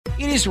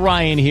It is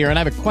Ryan here, and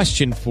I have a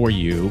question for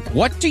you.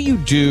 What do you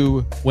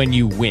do when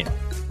you win?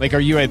 Like, are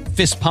you a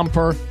fist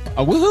pumper,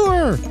 a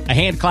woohooer, a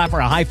hand clapper,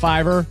 a high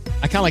fiver?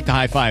 I kind of like the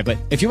high five, but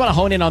if you want to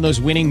hone in on those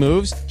winning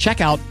moves,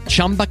 check out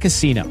Chumba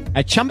Casino.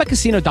 At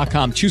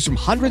ChumbaCasino.com, choose from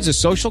hundreds of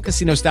social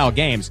casino-style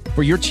games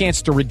for your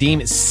chance to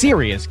redeem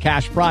serious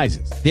cash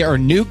prizes. There are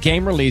new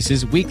game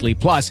releases weekly,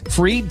 plus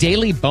free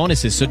daily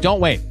bonuses. So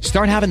don't wait.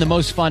 Start having the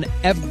most fun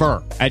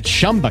ever at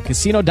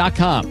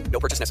ChumbaCasino.com.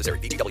 No purchase necessary.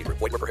 VGW. Void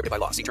where prohibited by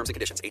law. See terms and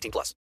conditions.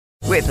 18+.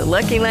 With the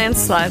Lucky Land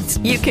Slots,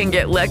 you can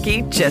get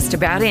lucky just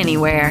about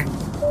anywhere.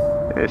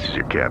 This is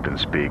your captain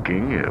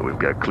speaking. We've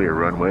got clear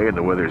runway and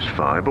the weather's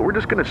fine, but we're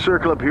just going to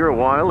circle up here a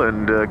while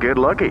and get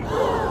lucky.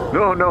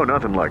 No,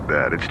 nothing like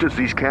that. It's just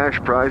these cash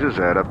prizes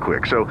add up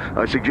quick. So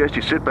I suggest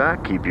you sit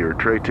back, keep your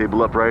tray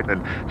table upright,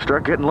 and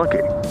start getting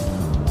lucky.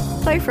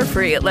 Play for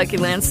free at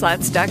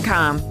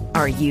LuckyLandSlots.com.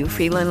 Are you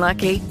feeling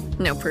lucky?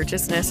 No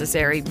purchase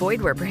necessary.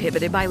 Void where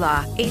prohibited by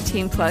law.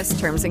 18+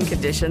 terms and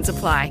conditions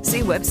apply.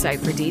 See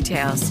website for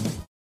details.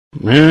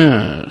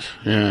 Yes.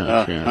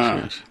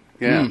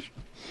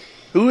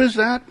 Who is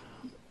that?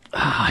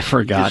 I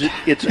forgot.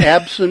 It's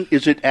absent.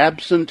 Is it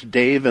absent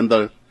Dave and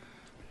the?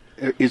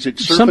 Is it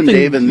Surfin' Something,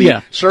 Dave and the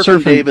yeah,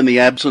 Surfin' Dave and the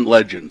Absent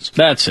Legends?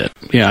 That's it.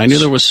 Yeah, I knew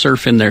there was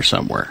surf in there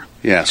somewhere.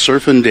 Yeah,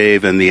 Surfin'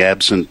 Dave and the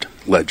Absent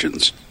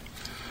Legends.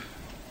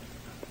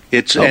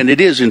 And it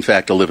is in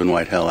fact a living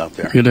white hell out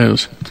there. It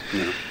is.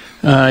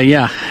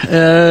 Yeah.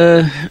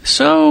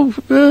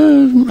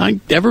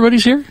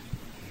 Everybody's here.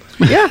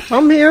 Yeah,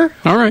 I'm here.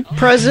 All right,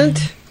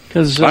 present.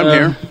 Because I'm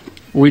here.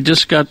 We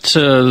just got,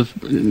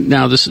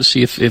 now this is,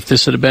 see, if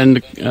this had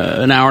been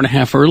an hour and a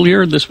half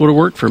earlier, this would have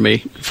worked for me.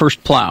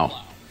 First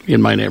plow in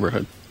my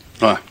neighborhood.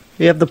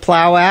 You have the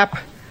plow app?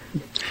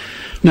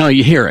 No,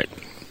 you hear it.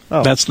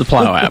 Oh. That's the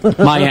plow app.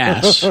 My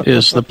ass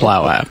is the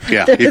plow app.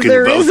 Yeah, you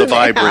can both the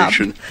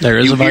vibration. There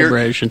is a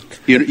vibration.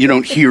 You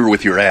don't hear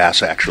with your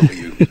ass, actually.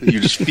 You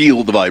just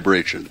feel the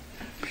vibration.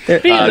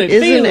 There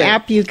is an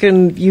app you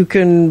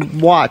can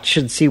watch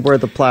and see where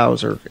the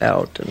plows are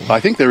out.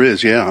 I think there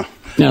is, yeah.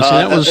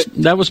 Yeah, so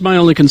that was my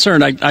only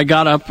concern. I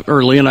got up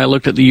early and I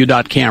looked at the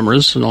UDOT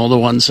cameras and all the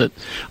ones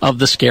of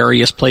the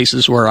scariest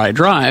places where I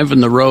drive,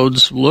 and the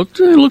roads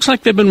looks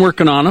like they've been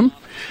working on them.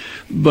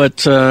 But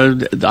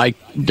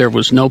there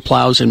was no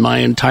plows in my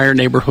entire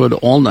neighborhood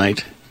all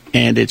night,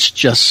 and it's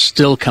just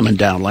still coming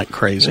down like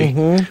crazy.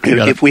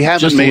 Mm-hmm. If we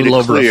haven't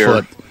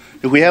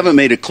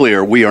made it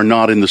clear, we are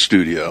not in the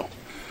studio.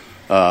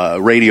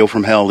 Radio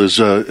from Hell is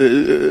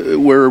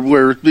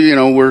we're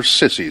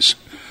sissies.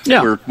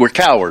 Yeah. We're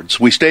cowards.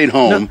 We stayed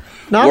home,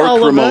 not worked all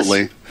of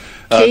remotely.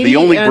 Katie the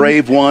only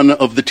brave one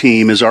of the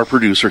team is our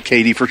producer,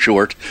 Katie for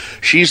short.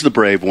 She's the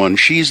brave one.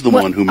 She's the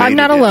one who made it. I'm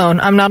not alone.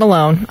 I'm not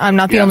alone. I'm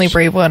not the only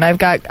brave one. I've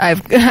got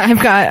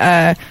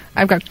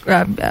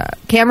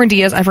Cameron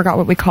Diaz. I forgot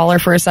what we call her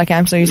for a second.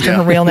 I'm so used to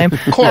her real name.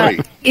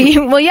 Corey.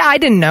 Well, yeah, I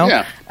didn't know.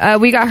 Yeah.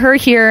 We got her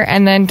here,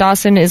 and then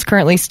Dawson is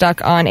currently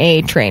stuck on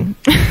a train.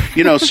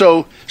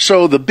 So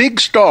the big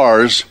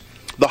stars,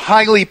 the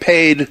highly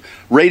paid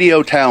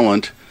radio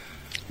talent,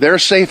 they're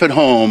safe at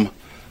home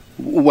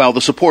while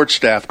the support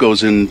staff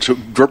goes into,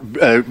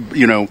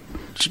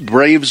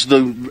 braves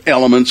the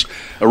elements,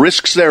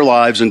 risks their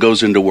lives, and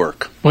goes into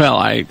work. Well,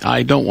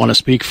 I don't want to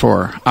speak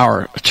for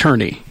our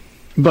attorney,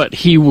 but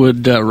he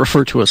would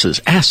refer to us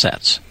as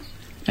assets.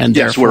 And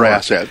yes, we're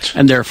assets.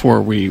 And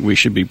therefore we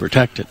should be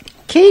protected.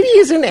 Katie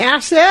is an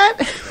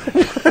asset.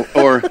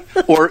 or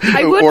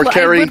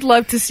Carrie. I would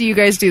love to see you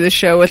guys do the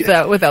show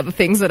without the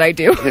things that I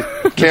do.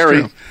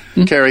 Carrie,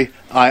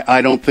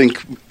 I don't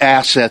think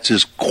assets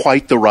is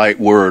quite the right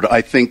word.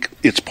 I think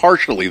it's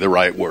partially the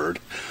right word.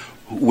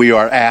 We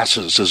are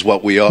asses is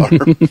what we are,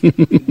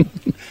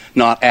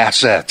 not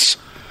assets.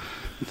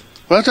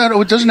 Well,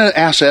 doesn't an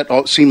asset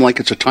seem like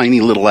it's a tiny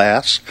little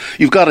ass?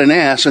 You've got an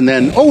ass, and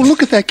then,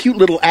 look at that cute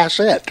little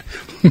asset.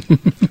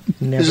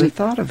 Never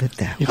thought of it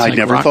that way. I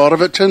never thought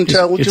of it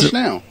until just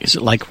now. Is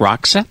it like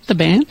Roxette, the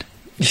band?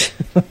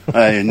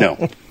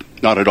 No,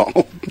 not at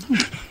all.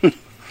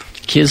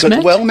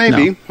 Kismet? Well,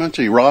 maybe. No. Let's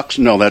see. Rocks?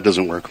 No, that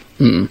doesn't work.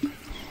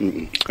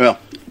 Well,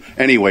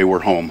 anyway, we're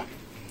home.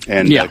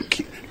 And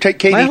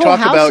Katie,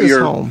 talk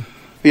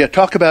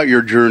about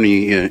your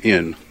journey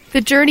in. The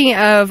journey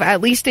of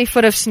at least a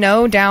foot of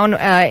snow down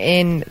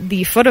in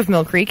the foot of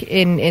Mill Creek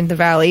in the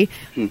valley,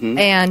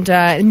 and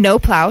no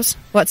plows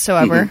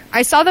whatsoever. Mm-hmm.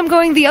 I saw them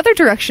going the other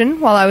direction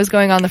while I was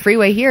going on the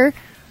freeway here.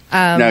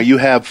 Now, you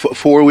have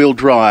four-wheel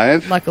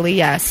drive. Luckily,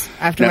 yes.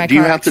 After my car do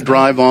you have accident. To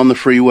drive on the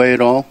freeway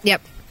at all?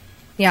 Yep.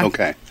 Yeah.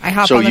 Okay. I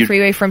hop on the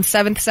freeway from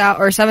 7th South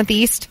or 7th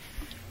East,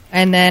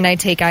 and then I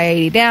take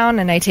I-80 down,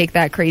 and I take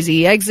that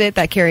crazy exit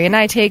that Carrie and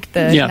I take,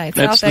 the 9th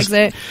South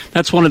exit.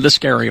 That's one of the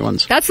scary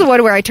ones. That's the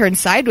one where I turned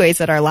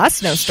sideways at our last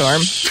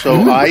snowstorm. So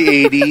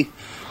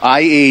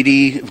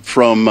I-80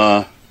 from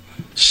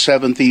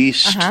 7th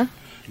East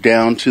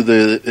down to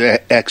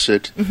the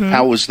exit. Mm-hmm.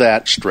 How was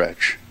that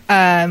stretch?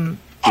 Was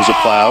it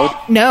plowed?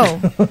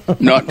 No.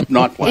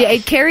 Not plowed. Yeah,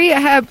 Carrie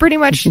had pretty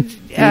much.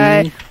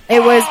 It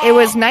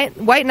was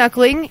white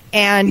knuckling,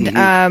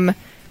 and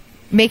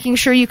making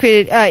sure you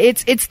could.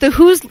 It's the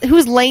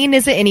whose lane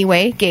is it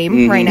anyway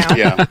game right now.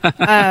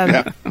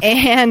 Yeah.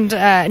 And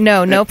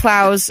no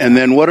plows. And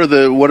then what are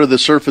the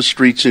surface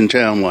streets in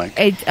town like?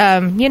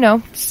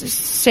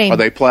 Same. Are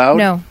they plowed?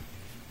 No,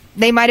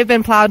 they might have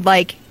been plowed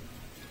like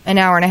an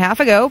hour and a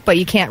half ago, but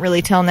you can't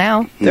really tell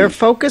now. They're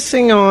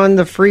focusing on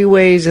the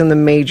freeways and the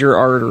major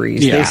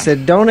arteries. Yeah. They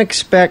said don't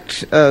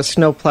expect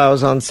snow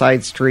plows on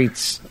side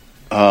streets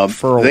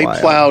for a They while.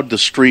 plowed the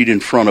street in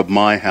front of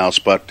my house,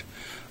 but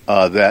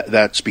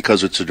that's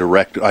because it's a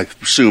direct. I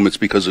assume it's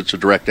because it's a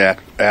direct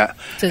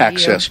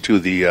access to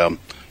the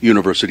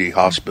university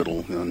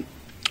hospital, and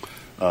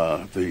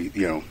so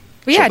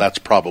that's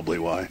probably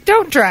why.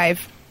 Don't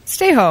drive.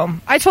 Stay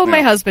home. I told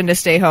my husband to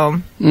stay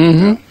home.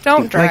 Mm-hmm.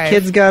 Don't drive. My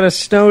kids got a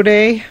snow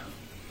day.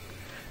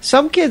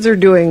 Some kids are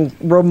doing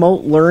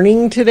remote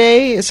learning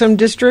today in some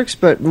districts,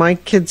 but my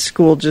kids'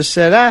 school just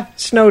said,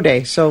 snow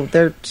day, so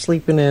they're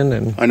sleeping in.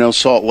 And I know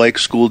Salt Lake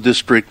School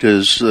District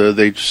is,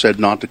 they said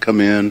not to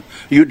come in.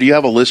 Do you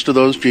have a list of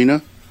those,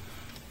 Gina?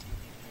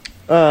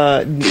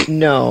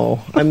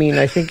 no. I mean,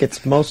 I think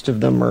it's most of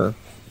them are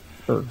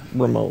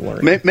remote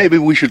learning. Maybe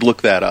we should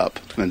look that up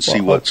and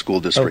see what school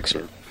districts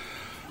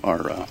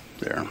are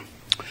there.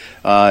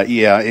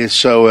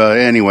 So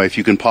anyway, if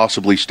you can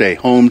possibly stay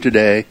home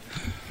today,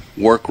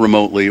 work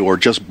remotely, or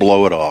just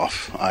blow it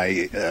off,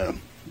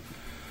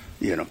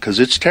 because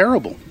it's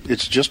terrible.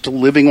 It's just a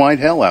living white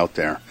hell out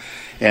there,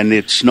 and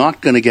it's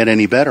not going to get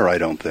any better, I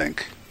don't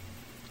think.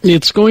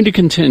 It's going to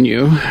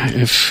continue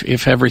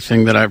if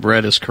everything that I've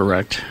read is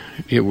correct.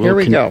 It will. Here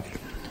we go.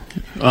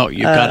 Oh,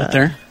 you've got it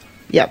there?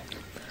 Yep.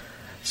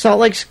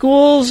 Salt Lake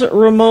Schools,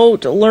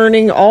 remote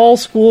learning, all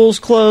schools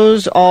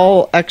closed,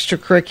 all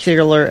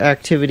extracurricular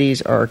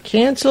activities are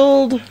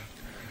canceled.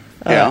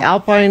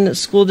 Alpine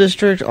School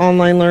District,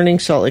 online learning,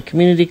 Salt Lake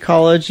Community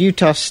College,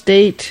 Utah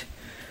State,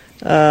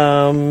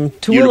 Tooele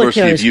University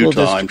County of School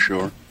Utah, District. I'm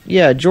sure.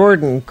 Yeah,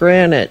 Jordan,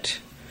 Granite,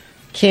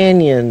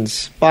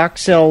 Canyons,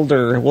 Box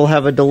Elder will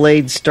have a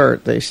delayed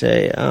start, they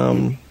say.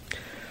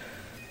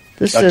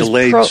 This says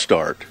delayed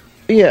start.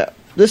 Yeah.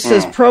 This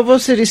says Provo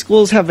City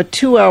Schools have a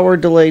 2-hour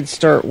delayed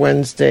start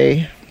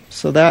Wednesday.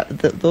 So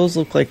those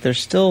look like they're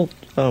still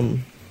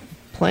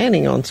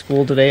planning on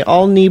school today.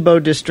 All Nebo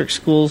District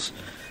schools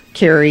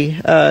carry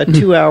a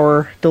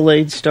 2-hour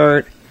delayed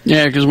start.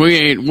 Yeah, because we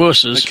ain't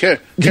wusses.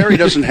 Carrie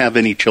doesn't have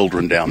any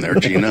children down there,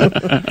 Gina.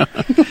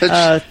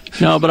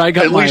 No, but I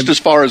got at least as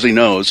far as he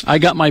knows. I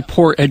got my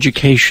poor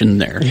education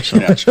there. So.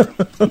 Yeah, that's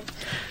true.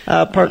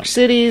 Park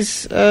Cities,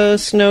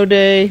 snow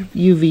day,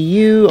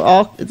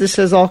 UVU. This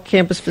says all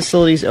campus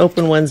facilities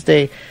open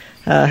Wednesday.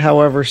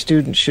 However,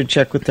 students should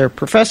check with their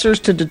professors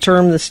to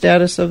determine the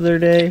status of their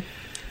day.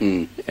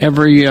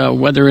 Every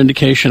weather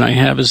indication I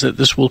have is that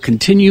this will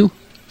continue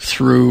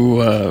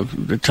through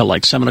till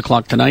like 7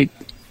 o'clock tonight.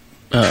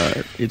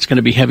 It's going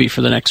to be heavy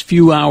for the next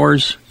few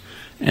hours,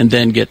 and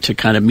then get to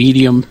kind of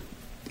medium.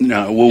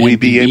 Now, will we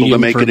be able to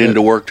make it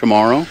into work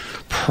tomorrow?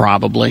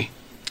 Probably.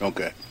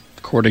 Okay.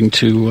 According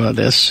to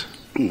this.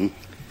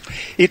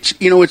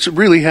 It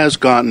really has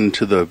gotten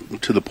to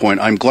the point.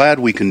 I'm glad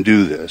we can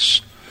do this,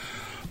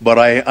 but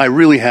I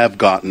really have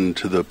gotten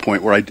to the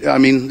point where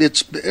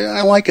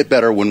I like it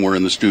better when we're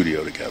in the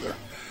studio together.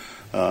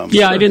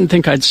 I didn't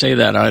think I'd say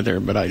that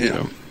either, but I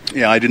do.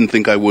 Yeah, I didn't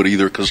think I would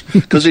either because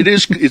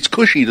it's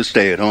cushy to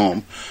stay at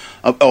home.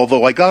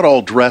 Although I got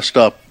all dressed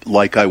up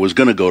like I was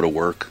going to go to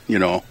work,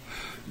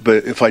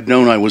 but if I'd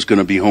known I was going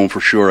to be home for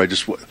sure, I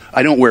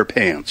don't wear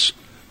pants.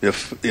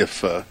 If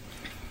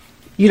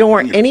you don't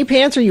wear any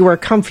pants, or you wear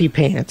comfy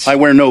pants? I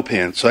wear no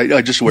pants.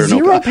 I just wear Zero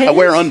no pants. pants. I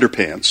wear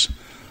underpants,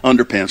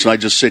 and I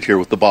just sit here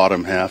with the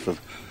bottom half of,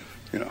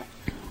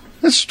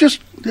 It's just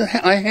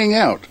I hang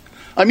out.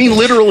 I mean,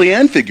 literally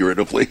and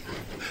figuratively,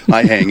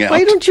 I hang out.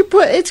 Why don't you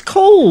it's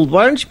cold.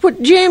 Why don't you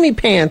put jammy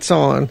pants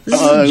on?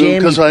 This is jammy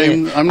because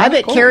pants. I'm not I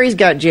bet cold. Carrie's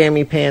got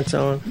jammy pants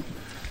on.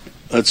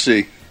 Let's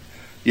see.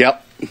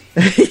 Yep.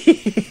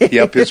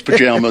 Yep, it's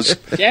pajamas.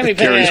 Jammy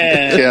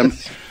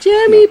pants.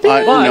 Jammy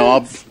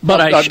pants.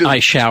 I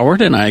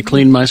showered and I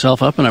cleaned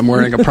myself up and I'm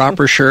wearing a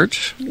proper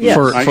shirt Yes.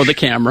 for the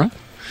camera.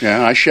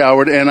 Yeah, I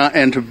showered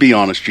and to be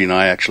honest, Gina,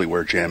 I actually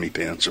wear jammy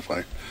pants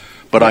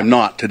but I'm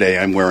not today.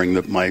 I'm wearing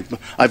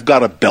I've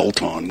got a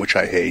belt on, which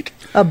I hate.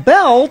 A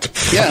belt?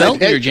 Yeah, A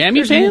belt in your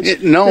jammy pants?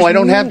 I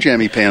don't have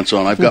jammy pants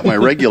on. I've got my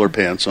regular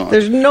pants on.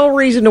 There's no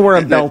reason to wear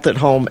a belt at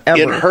home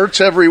ever. It hurts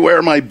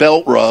everywhere my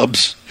belt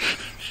rubs.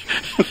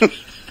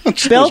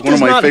 Belt one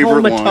is of my not favorite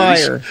home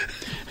attire.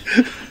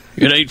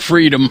 It ain't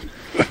freedom.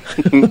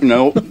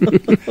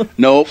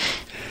 Nope.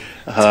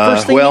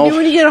 First thing you do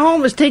when you get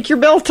home is take your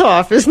belt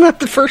off. Isn't that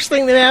the first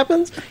thing that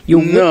happens? You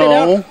whip it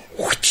out,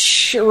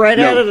 whoosh, right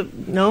out of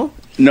the... No?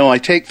 No,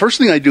 first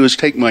thing I do is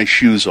take my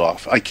shoes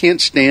off. I can't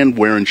stand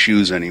wearing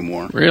shoes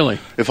anymore. Really?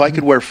 If I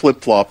could wear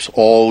flip-flops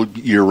all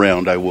year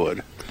round, I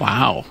would.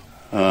 Wow.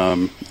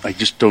 I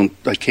just don't,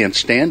 I can't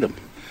stand them.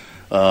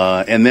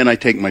 And then I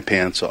take my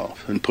pants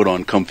off and put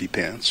on comfy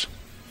pants.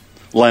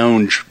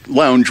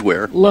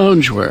 Loungewear.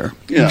 Loungewear.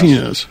 Yeah.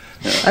 Yes.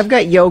 I've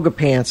got yoga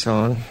pants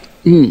on.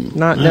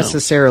 not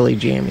necessarily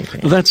jammy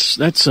pants.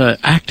 That's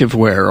active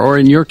wear, or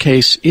in your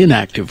case,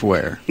 inactive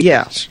wear.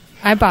 Yes.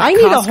 I bought I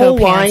need Costco a whole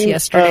pants line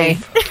yesterday.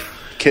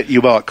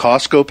 You bought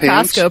Costco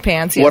pants? Costco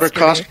pants What are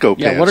yesterday. Costco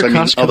pants? Yeah, what are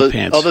Costco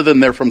pants? Other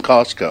than they're from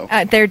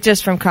Costco. They're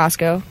just from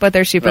Costco, but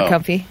they're super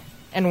comfy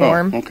and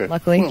warm, okay.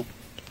 luckily. Well,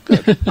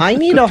 I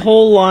need a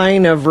whole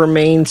line of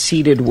Remain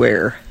seated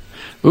wear.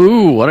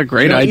 Ooh, what a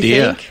great Don't you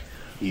idea. think?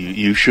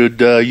 You should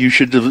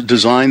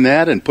design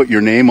that and put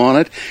your name on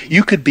it.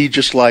 You could be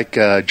just like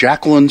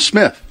Jacqueline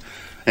Smith,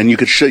 and you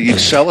could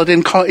sell it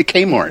in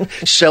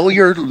Kmart. Sell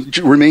your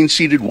Remain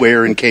seated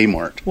wear in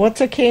Kmart. What's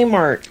a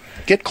Kmart?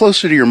 Get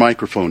closer to your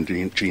microphone,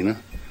 Gina.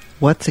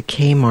 What's a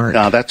Kmart?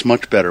 Now that's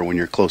much better when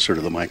you're closer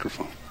to the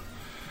microphone.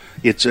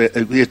 It's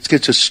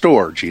a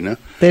store, Gina.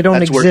 They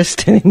don't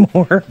exist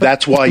anymore.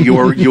 That's why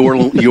your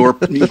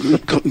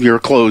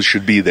clothes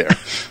should be there,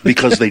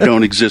 because they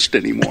don't exist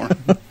anymore.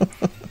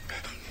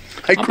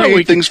 I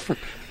create things for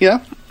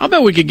I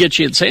bet we could get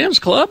you at Sam's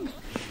Club.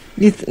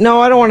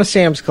 No, I don't want a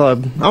Sam's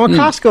Club. I'm a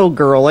Costco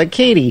girl, like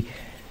Katie.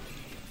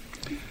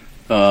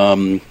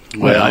 Well,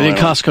 I think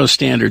Costco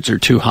standards are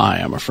too high,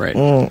 I'm afraid.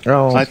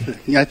 I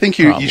think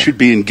you should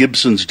be in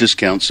Gibson's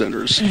discount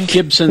centers.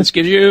 Gibson's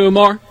gives you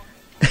more.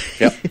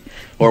 Yep.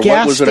 Or Gas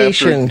what was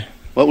station. it after?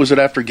 What was it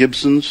after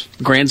Gibson's?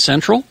 Grand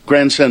Central?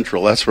 Grand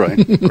Central, that's right.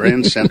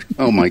 Grand Central.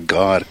 Oh, my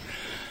God.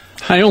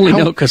 I only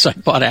know because I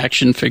bought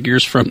action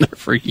figures from there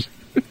for you.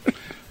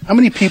 How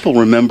many people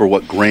remember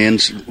what Grand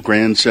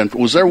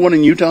Central... Was there one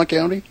in Utah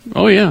County?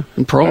 Oh, yeah,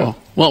 in Provo.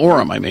 Well,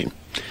 Orem, I mean.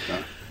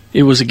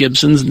 It was a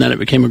Gibson's, and then it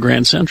became a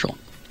Grand Central.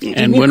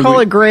 Didn't you call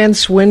it Grand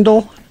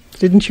Swindle?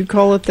 Didn't you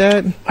call it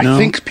that? I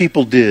think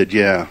people did,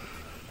 yeah.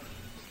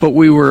 But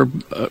we were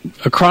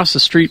across the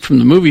street from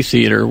the movie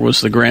theater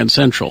was the Grand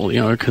Central,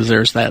 because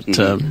there's that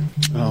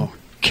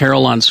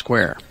Carillon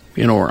Square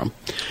in Orem.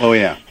 Oh,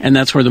 yeah. And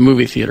that's where the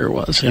movie theater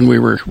was. And we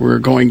were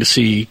going to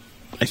see,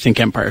 I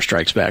think, Empire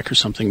Strikes Back or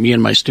something, me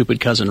and my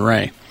stupid cousin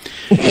Ray.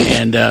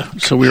 And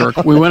so we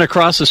went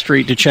across the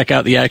street to check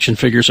out the action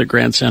figures at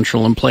Grand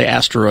Central and play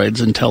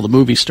Asteroids until the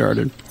movie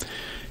started.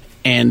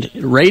 And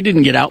Ray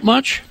didn't get out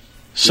much,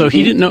 so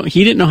he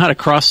didn't know how to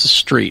cross the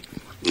street.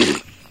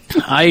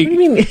 What do you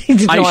mean he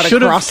didn't know how to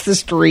cross the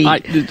street?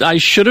 I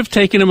should have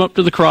taken him up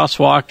to the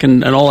crosswalk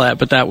and all that,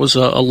 but that was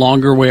a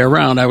longer way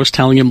around. I was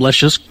telling him, let's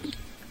just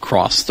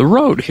cross the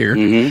road here.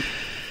 Mm-hmm.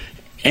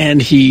 And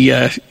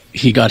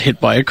he got hit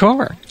by a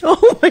car.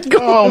 Oh, my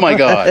God. Oh, my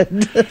God.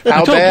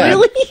 How bad?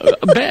 Really?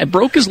 Bad.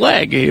 Broke his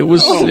leg. It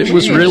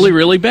was really,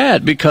 really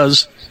bad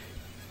because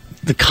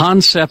the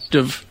concept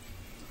of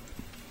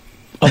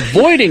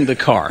avoiding the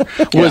car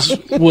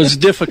was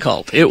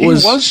difficult. He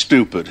was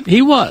stupid.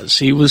 He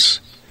was.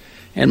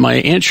 And my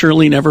Aunt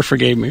Shirley never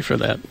forgave me for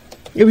that.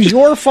 It was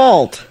your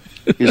fault.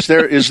 Is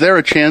there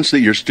a chance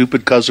that your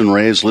stupid cousin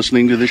Ray is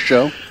listening to this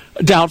show?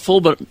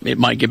 Doubtful, but it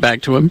might get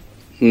back to him.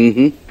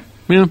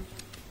 Mm-hmm. Yeah.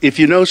 If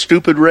you know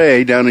stupid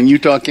Ray down in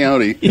Utah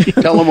County,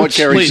 tell him what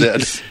Carrie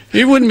said.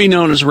 He wouldn't be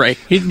known as Ray.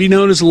 He'd be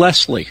known as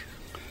Leslie.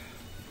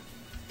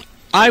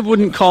 I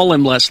wouldn't call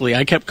him Leslie.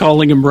 I kept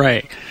calling him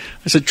Ray.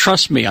 I said,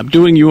 trust me, I'm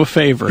doing you a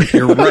favor.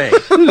 You're Ray.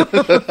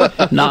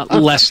 Not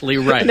Leslie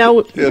Ray.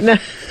 No.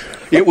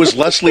 It was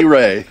Leslie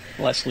Ray.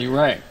 Leslie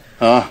Ray.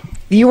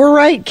 You were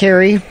right,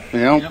 Carrie.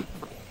 Yeah. Yep.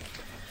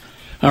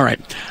 All right.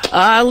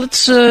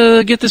 Let's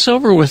get this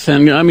over with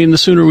then. I mean, the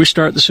sooner we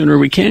start, the sooner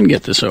we can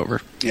get this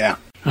over. Yeah.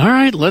 All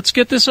right, let's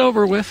get this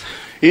over with.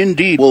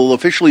 Indeed. We'll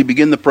officially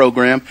begin the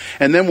program,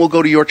 and then we'll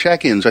go to your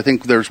check-ins. I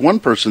think there's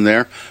one person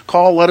there.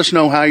 Call, let us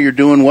know how you're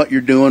doing, what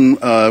you're doing.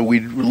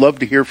 We'd love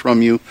to hear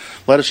from you.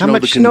 Let us know the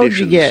conditions. How much snow did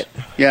you get?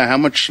 Yeah, how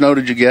much snow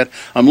did you get?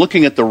 I'm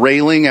looking at the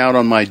railing out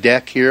on my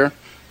deck here,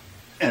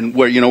 and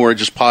where it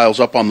just piles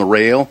up on the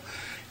rail.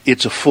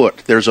 It's a foot.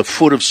 There's a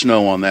foot of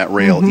snow on that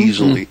rail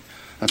easily.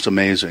 That's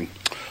amazing.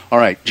 All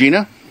right,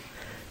 Gina?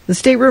 The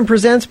Stateroom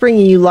Presents,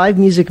 bringing you live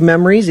music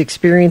memories.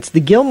 Experience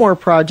the Gilmore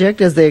Project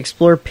as they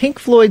explore Pink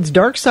Floyd's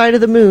Dark Side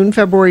of the Moon,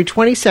 February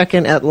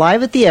 22nd at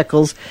Live at the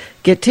Eccles.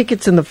 Get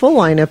tickets in the full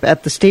lineup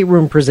at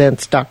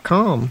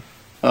thestateroompresents.com.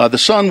 The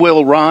sun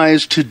will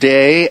rise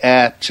today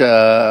at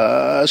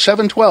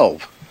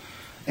 7:12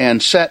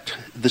 and set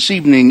this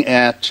evening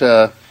at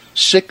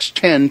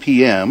 6:10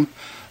 p.m.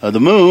 The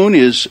moon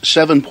is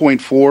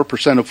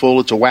 7.4% of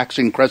full. It's a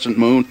waxing crescent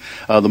moon.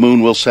 The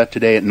moon will set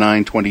today at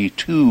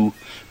 9:22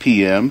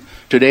 p.m.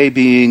 Today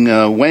being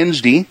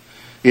Wednesday,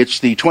 it's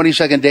the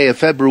 22nd day of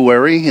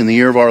February in the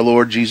year of our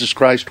Lord Jesus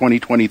Christ,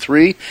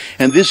 2023,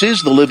 and this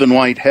is the Live in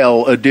White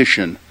Hell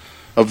edition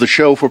of the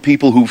show for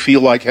people who feel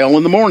like hell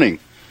in the morning.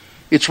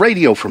 It's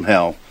Radio from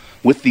Hell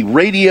with the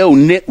radio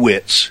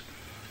nitwits,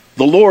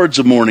 the lords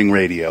of morning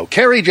radio.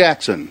 Carrie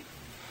Jackson.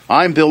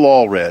 I'm Bill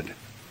Allred.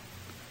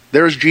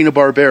 There's Gina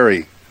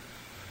Barberi.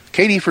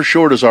 Katie for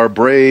short is our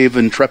brave,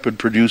 intrepid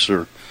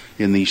producer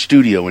in the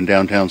studio in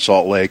downtown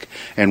Salt Lake,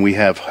 and we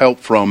have help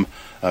from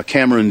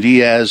Cameron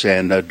Diaz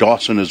and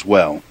Dawson as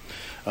well.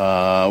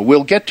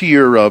 We'll get to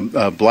your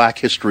Black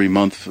History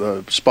Month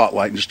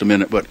spotlight in just a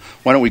minute, but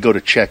why don't we go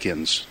to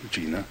check-ins,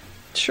 Gina?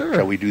 Sure.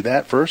 Shall we do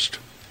that first?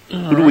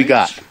 Who do we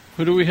got?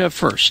 Who do we have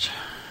first?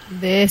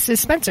 This is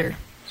Spencer.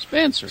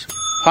 Spencer.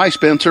 Hi,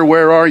 Spencer.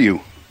 Where are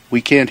you?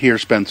 We can't hear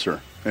Spencer,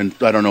 and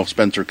I don't know if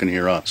Spencer can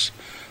hear us.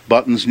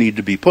 Buttons need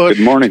to be pushed.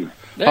 Good morning.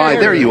 Hi,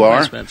 there you are.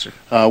 Hi, Spencer.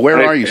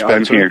 Where are you,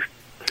 Spencer? I'm here.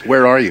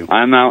 Where are you?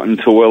 I'm out in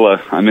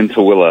Tooele. I'm in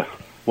Tooele.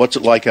 What's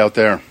it like out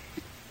there?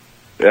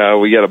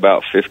 We got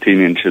about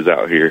 15 inches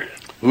out here.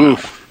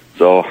 Oof.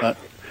 So,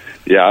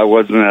 I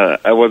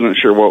wasn't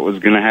sure what was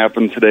going to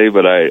happen today,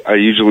 but I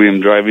usually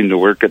am driving to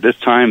work at this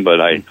time, but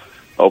I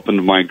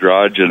opened my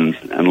garage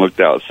and looked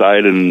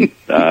outside and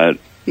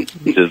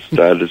just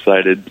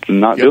decided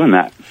not doing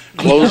that.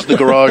 Closed the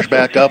garage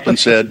back up and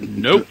said,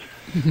 "Nope."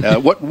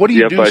 What do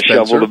you do, Spencer? I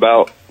shoveled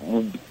about.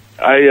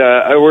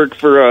 I work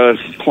for a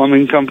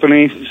plumbing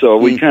company, so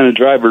we kind of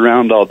drive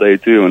around all day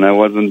too, and I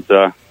wasn't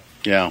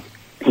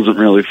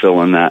really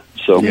feeling that.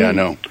 So yeah,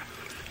 no.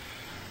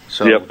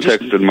 So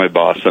texted my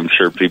boss. I'm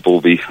sure people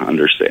will be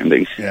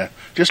understanding. Yeah,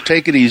 just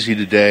take it easy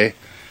today.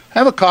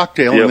 Have a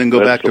cocktail and then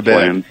go back to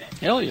bed.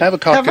 Hell yeah. Have a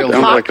cocktail,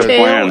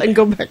 and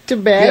go back to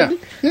bed.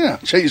 Yeah.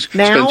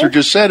 Spencer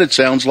just said it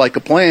sounds like a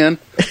plan.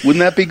 Wouldn't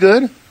that be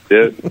good?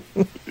 Yeah.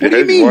 What do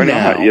you mean why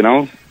now? not? You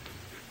know,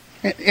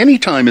 any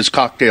time is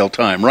cocktail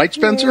time, right,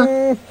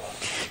 Spencer?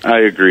 I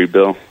agree,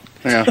 Bill.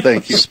 Yeah,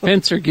 thank you.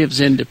 Spencer gives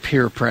in to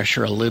peer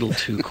pressure a little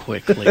too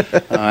quickly.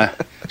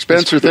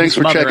 Spencer, thanks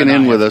for checking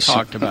in with us.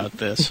 Talked about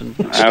this. And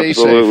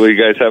absolutely,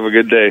 guys. Have a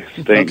good day.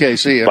 Thanks. Okay,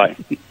 see you. Bye.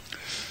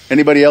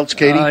 Anybody else,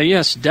 Katie?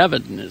 Yes,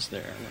 Devin is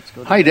there. Let's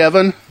go. Hi,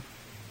 Devin.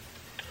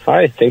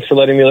 Hi. Thanks for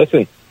letting me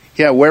listen.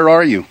 Yeah, where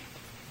are you?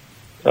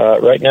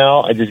 Right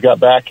now, I just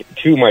got back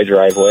to my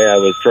driveway. I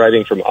was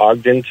driving from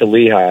Ogden to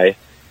Lehigh,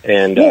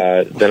 and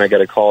then I got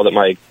a call that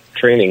my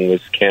training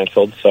was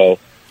canceled. So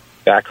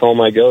back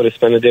home I go to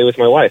spend the day with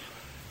my wife.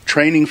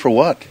 Training for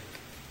what?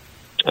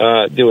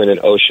 Doing an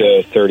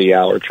OSHA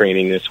 30-hour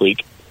training this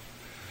week.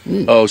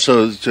 Oh,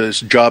 so it's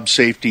job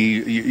safety,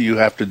 you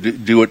have to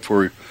do it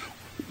for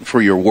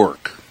your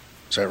work.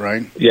 Is that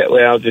right? Yeah,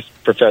 well, just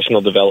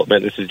professional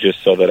development. This is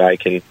just so that I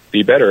can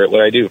be better at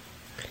what I do.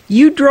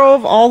 You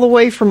drove all the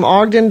way from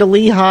Ogden to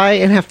Lehigh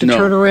and have to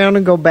turn around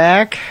and go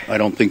back? I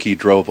don't think he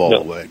drove all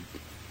the way.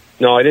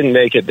 No, I didn't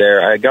make it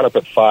there. I got up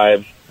at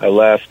 5. I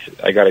left.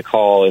 I got a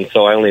call, and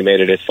so I only made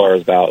it as far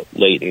as about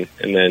Layton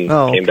and then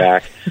came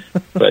back.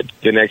 But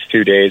the next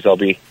 2 days I'll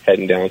be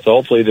heading down. So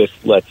hopefully this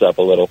lets up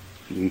a little.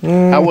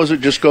 How was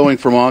it just going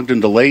from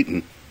Ogden to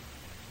Layton?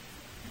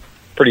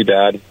 Pretty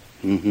bad.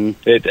 Mm-hmm.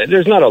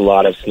 There's not a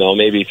lot of snow,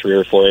 maybe 3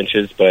 or 4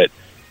 inches, but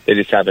they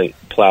just haven't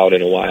plowed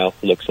in a while,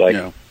 looks like.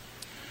 Yeah.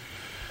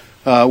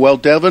 Well,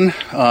 Devin,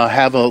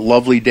 have a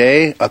lovely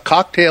day. A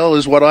cocktail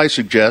is what I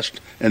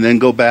suggest, and then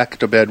go back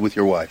to bed with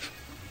your wife.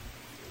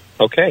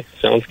 Okay,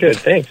 sounds good.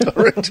 Thanks.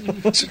 All right.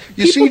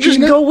 People just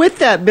go with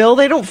that, Bill.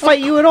 They don't fight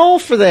you at all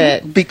for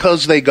that.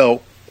 Because they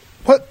go,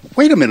 what?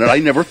 Wait a minute, I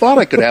never thought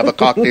I could have a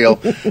cocktail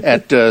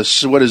at,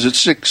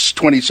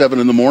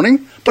 6:27 in the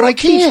morning, but I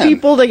can. Teach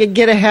people to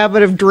get a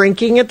habit of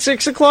drinking at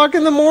 6 o'clock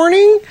in the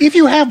morning. If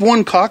you have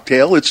one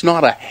cocktail, it's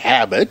not a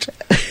habit.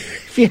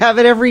 If you have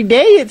it every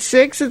day at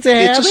 6, it's a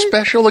habit. It's a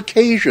special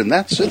occasion.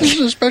 This is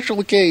a special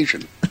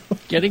occasion.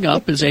 Getting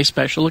up is a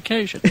special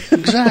occasion.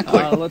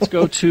 Exactly. Let's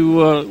go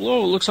to,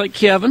 looks like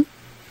Kevin.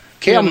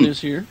 Kevin is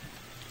here.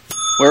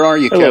 Where are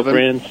you, Hello, Kevin?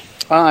 friends.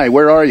 Hi,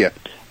 where are you?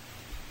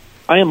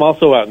 I am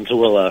also out in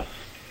Tooele.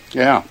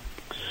 Yeah.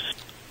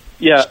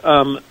 Yeah,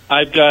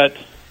 I've got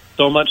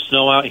so much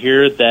snow out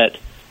here that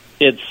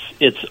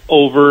it's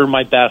over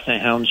my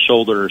basset hound's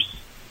shoulders.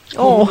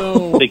 Oh,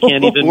 no. They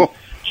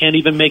can't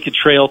even make a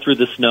trail through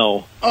the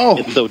snow. Oh,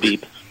 it's so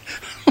deep.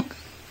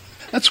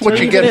 That's what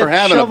you get for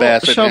having a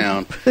basset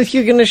hound.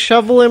 You're going to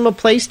shovel him a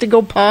place to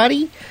go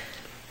potty?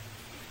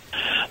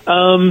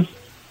 Well,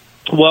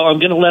 I'm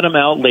going to let them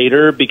out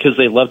later because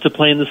they love to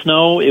play in the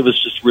snow. It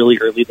was just really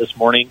early this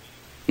morning.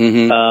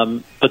 Mm-hmm.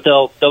 But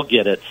they'll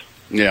get it.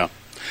 Yeah.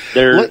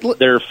 They're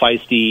a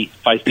feisty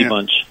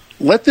bunch.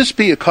 Let this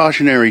be a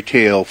cautionary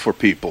tale for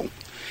people.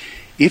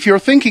 If you're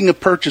thinking of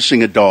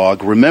purchasing a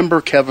dog,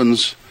 remember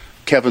Kevin's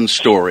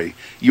story.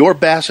 Your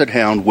basset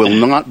hound will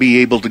not be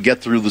able to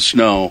get through the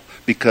snow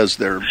because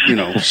they're,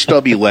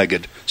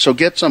 stubby-legged. So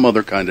get some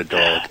other kind of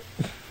dog.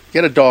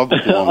 Get a dog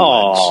with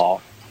long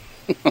legs.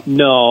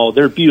 No,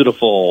 they're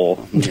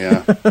beautiful.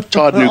 Yeah.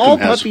 Todd Newcomb all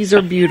puppies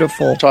are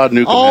beautiful. Todd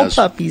Newcomb all has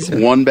puppies are.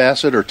 One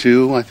basset or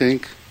two, I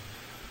think.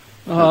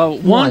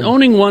 One.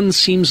 Owning one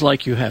seems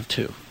like you have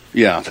two.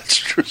 Yeah, that's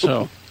true.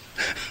 So,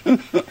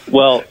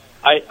 well,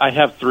 I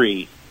have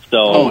 3,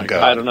 so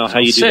I don't know how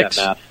you do that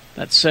math.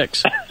 That's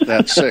 6.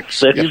 That's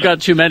 6. You've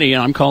got too many,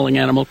 and I'm calling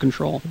animal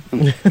control.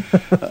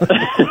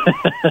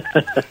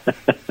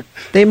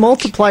 They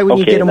multiply when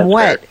you get them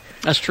wet. Fair.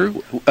 That's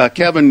true.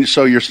 Kevin,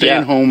 so you're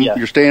staying home. Yeah.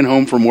 You're staying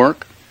home from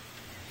work?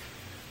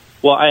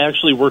 Well, I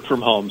actually work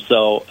from home,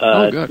 so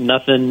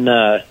nothing.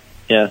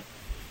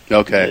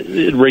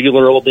 Okay.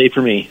 Regular old day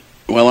for me.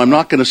 Well, I'm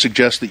not going to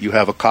suggest that you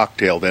have a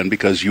cocktail then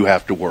because you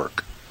have to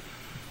work.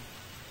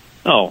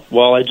 Oh,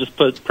 well, I just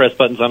press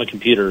buttons on a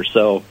computer,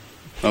 so...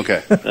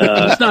 Okay.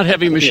 It's not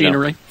heavy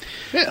machinery.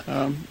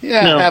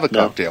 Have a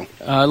cocktail.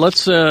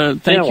 Let's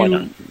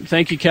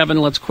thank you,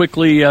 Kevin. Let's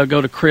quickly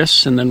go to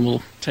Chris, and then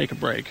we'll take a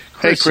break.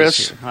 Hey, Chris.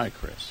 Is here. Hi,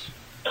 Chris.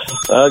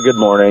 Good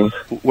morning.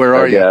 Where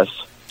are you? Yes.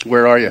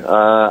 Where are you?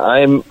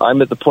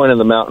 I'm at the point of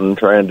the mountain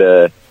trying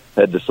to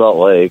head to Salt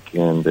Lake,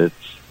 and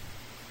it's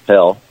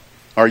hell.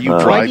 Are you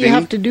driving? Why do you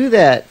have to do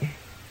that?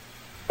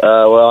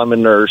 Well, I'm a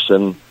nurse,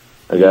 and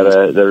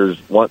there's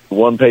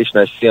one patient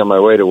I see on my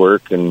way to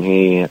work, and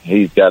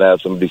he's got to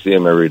have somebody see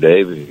him every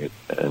day,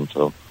 and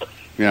so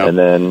and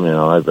then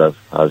I've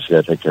obviously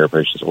got to take care of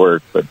patients at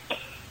work, but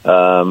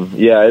I'm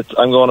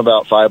going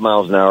about 5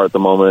 miles an hour at the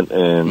moment,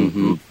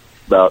 and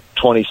about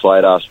 20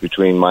 slide offs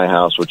between my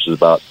house, which is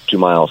about 2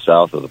 miles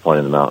south of the point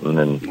of the mountain,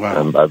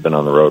 and I've been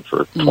on the road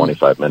for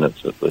 25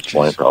 minutes at this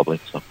point, probably.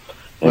 So.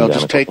 Well,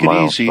 just take it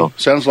easy. So.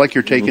 Sounds like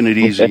you're taking it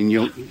easy, and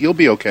you'll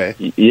be okay.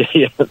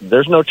 Yeah,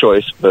 there's no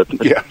choice, but tell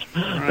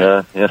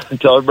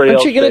everybody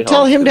else. Aren't you going to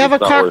tell him to have a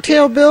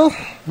cocktail, Bill?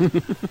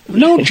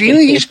 No, Gina,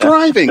 he's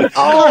driving.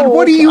 God,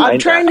 what are you? I'm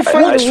trying to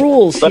find the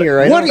rules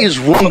here. What is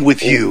wrong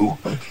with you?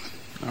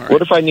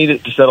 What if I need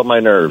it to settle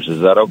my nerves?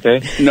 Is that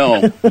okay?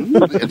 No,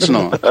 it's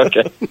not.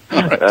 Okay.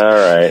 All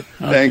right.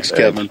 Thanks,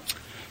 Kevin.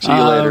 See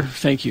you later.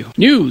 Thank you.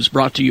 News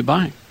brought to you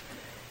by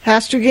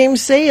Haster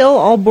Games sale.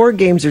 All board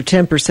games are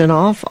 10%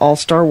 off. All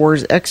Star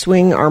Wars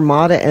X-Wing,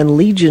 Armada, and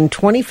Legion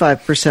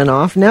 25%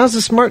 off. Now's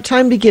a smart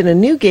time to get a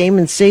new game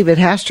and save at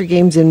Haster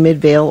Games in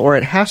Midvale or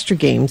at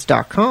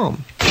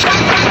HasterGames.com.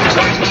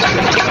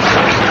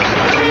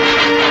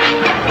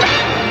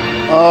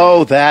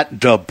 Oh, that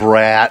da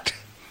brat.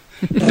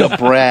 Da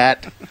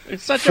brat.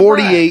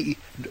 48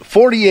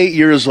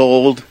 years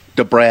old,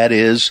 da brat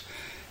is,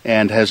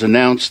 and has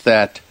announced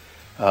that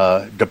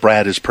da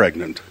brat is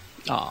pregnant.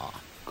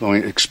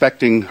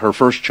 Expecting her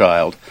first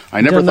child.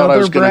 I never thought I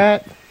was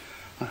going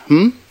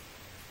to...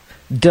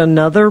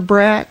 D'another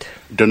brat?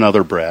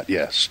 D'another brat,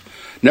 yes.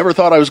 Never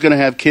thought I was going to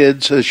have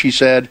kids, as she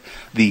said.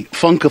 The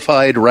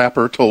funkified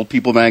rapper told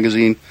People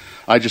magazine.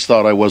 I just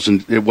thought it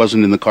wasn't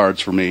in the cards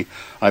for me.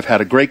 I've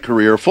had a great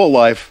career, full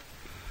life.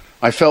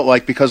 I felt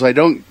like because I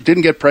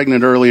didn't get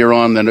pregnant earlier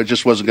on, then it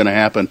just wasn't going to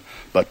happen.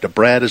 But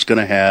DeBrat is going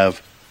to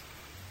have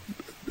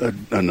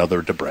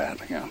another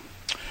DeBrat, yeah.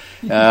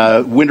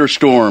 Winter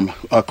storm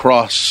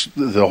across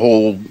the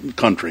whole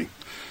country.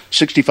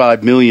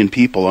 65 million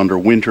people under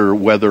winter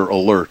weather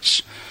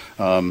alerts.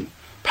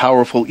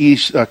 Powerful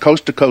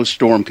coast-to-coast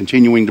storm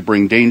continuing to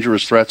bring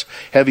dangerous threats.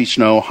 Heavy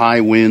snow,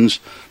 high winds,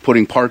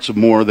 putting parts of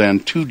more than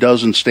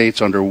 24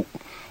 states under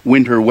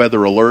winter weather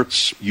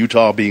alerts,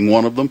 Utah being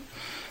one of them,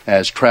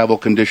 as travel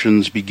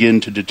conditions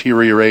begin to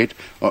deteriorate,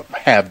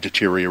 have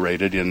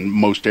deteriorated in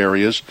most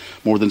areas.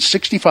 More than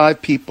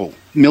 65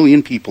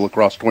 million people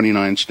across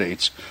 29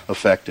 states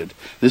affected.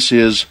 This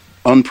is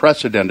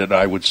unprecedented,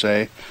 I would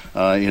say,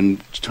 in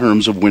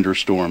terms of winter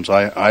storms.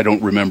 I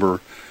don't remember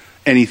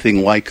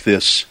anything like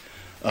this.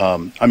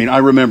 I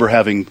remember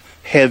having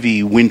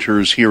heavy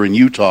winters here in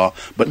Utah,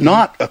 but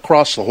not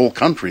across the whole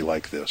country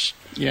like this.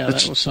 Yeah,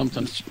 that was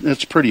something.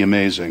 It's pretty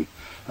amazing.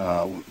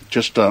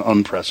 Just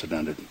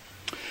unprecedented.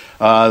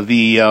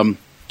 The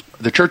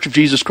Church of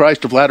Jesus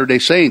Christ of Latter-day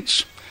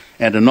Saints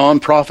and a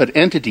nonprofit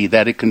entity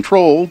that it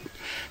controlled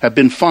have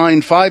been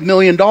fined $5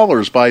 million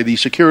by the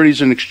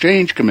Securities and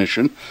Exchange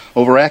Commission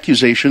over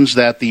accusations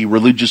that the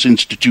religious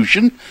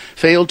institution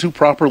failed to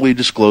properly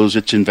disclose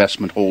its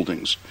investment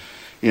holdings.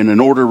 In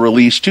an order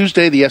released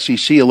Tuesday, the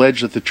SEC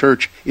alleged that the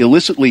church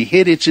illicitly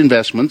hid its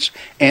investments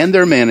and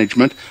their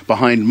management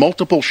behind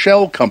multiple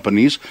shell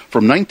companies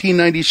from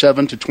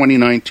 1997 to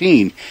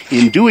 2019.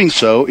 In doing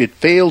so, it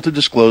failed to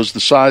disclose the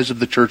size of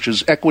the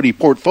church's equity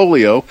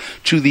portfolio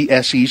to the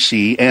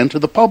SEC and to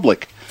the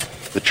public.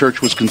 The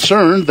church was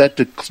concerned that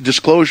the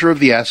disclosure of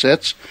the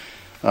assets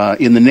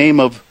in the name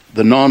of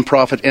the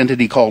nonprofit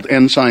entity called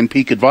Ensign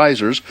Peak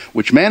Advisors,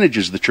 which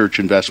manages the church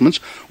investments,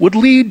 would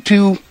lead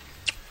to,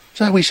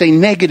 shall we say,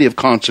 negative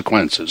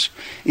consequences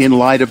in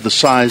light of the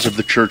size of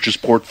the church's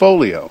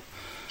portfolio.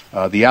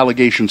 The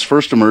allegations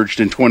first emerged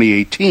in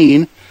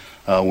 2018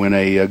 when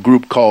a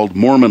group called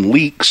Mormon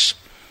Leaks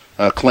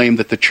claimed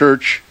that the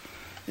church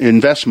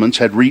investments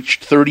had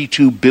reached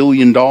 $32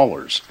 billion.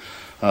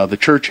 The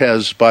church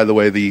has, by the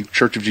way, the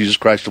Church of Jesus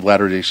Christ of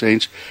Latter-day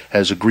Saints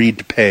has agreed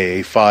to pay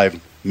a $5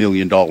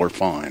 million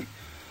fine.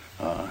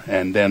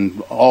 And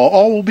then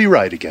all will be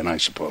right again, I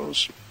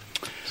suppose.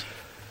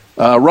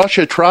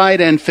 Russia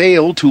tried and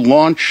failed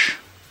to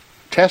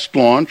test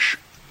launch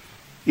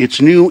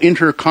its new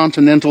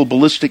intercontinental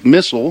ballistic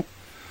missile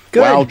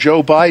while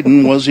Joe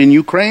Biden was in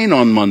Ukraine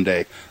on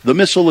Monday. The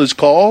missile is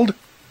called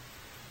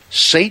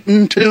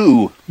Satan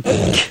II.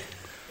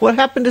 What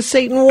happened to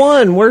Satan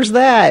 1? Where's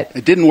that?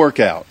 It didn't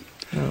work out.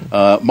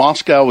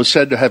 Moscow was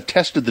said to have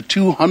tested the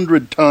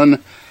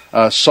 200-ton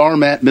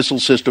Sarmat missile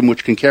system,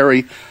 which can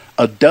carry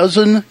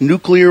 12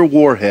 nuclear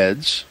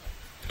warheads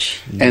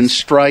and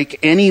strike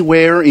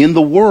anywhere in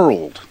the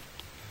world,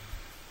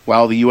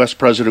 while the U.S.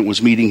 president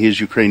was meeting his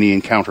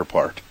Ukrainian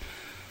counterpart.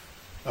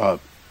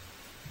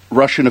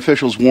 Russian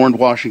officials warned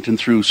Washington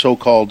through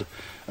so-called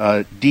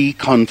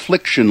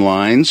deconfliction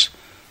lines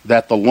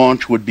that the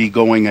launch would be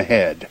going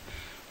ahead.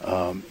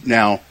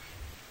 Now,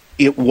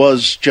 it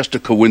was just a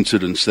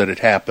coincidence that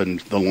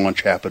the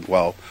launch happened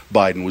while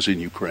Biden was in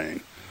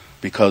Ukraine,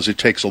 because it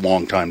takes a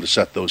long time to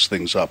set those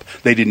things up.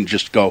 They didn't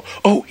just go,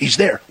 "Oh, he's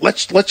there.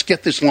 Let's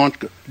get this launch."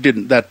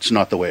 That's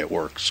not the way it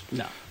works.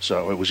 No.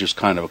 So it was just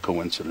kind of a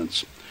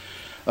coincidence.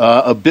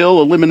 A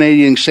bill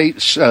eliminating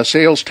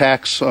sales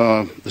tax,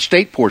 the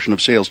state portion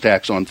of sales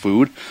tax on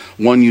food,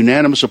 won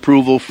unanimous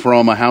approval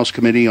from a House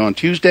committee on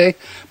Tuesday,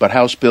 but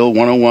House Bill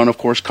 101, of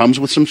course, comes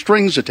with some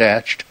strings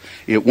attached.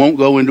 It won't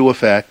go into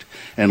effect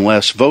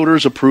unless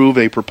voters approve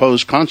a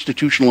proposed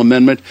constitutional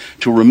amendment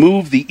to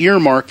remove the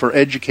earmark for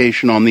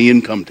education on the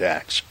income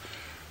tax.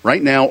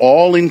 Right now,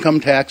 all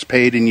income tax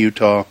paid in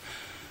Utah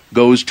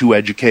goes to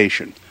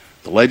education.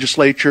 The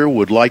legislature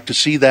would like to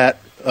see that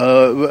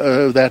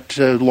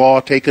law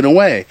taken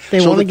away.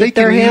 They want to get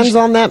their hands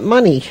on that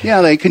money.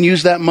 Yeah, they can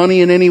use that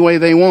money in any way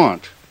they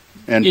want.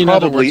 And In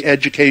probably other words,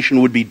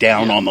 education would be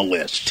down on the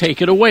list.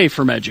 Take it away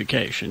from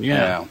education,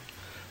 yeah.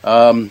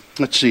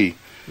 Let's see.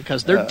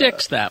 Because they're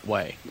dicks that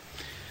way.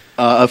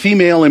 A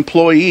female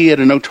employee at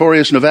a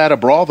notorious Nevada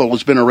brothel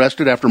has been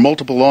arrested after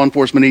multiple law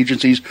enforcement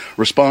agencies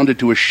responded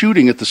to a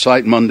shooting at the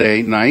site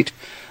Monday night.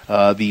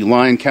 The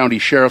Lyon County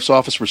Sheriff's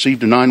Office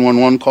received a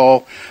 911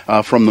 call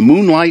from the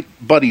Moonlight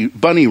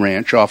Bunny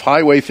Ranch off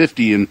Highway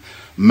 50 in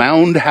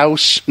Mound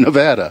House,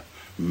 Nevada.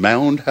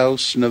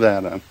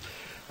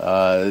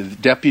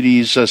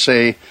 Deputies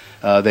say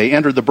they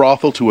entered the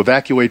brothel to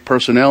evacuate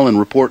personnel and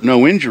report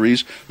no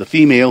injuries. The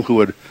female who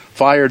had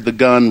fired the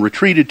gun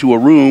retreated to a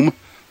room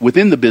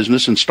within the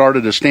business and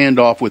started a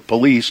standoff with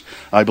police.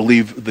 I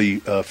believe the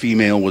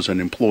female was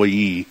an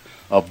employee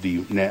of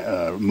the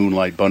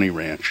Moonlight Bunny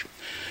Ranch.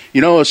 You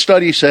know, a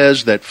study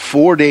says that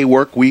 4-day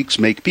work weeks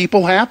make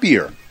people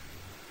happier.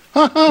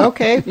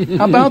 Okay.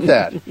 How about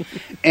that?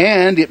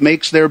 And it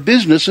makes their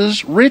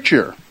businesses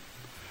richer.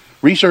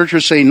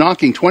 Researchers say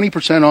knocking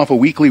 20% off of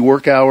weekly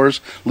work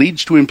hours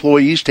leads to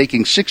employees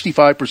taking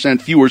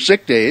 65% fewer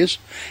sick days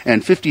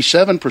and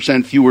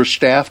 57% fewer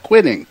staff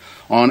quitting.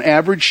 On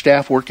average,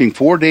 staff working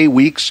 4-day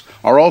weeks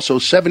are also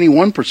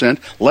 71%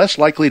 less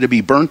likely to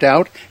be burnt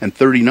out and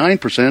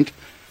 39%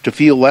 to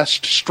feel less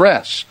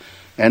stress.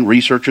 And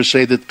researchers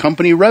say that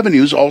company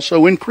revenues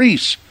also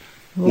increase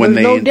when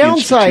they no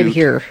downside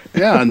here.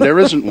 Yeah, and there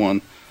isn't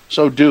one.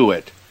 So do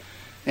it.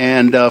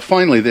 And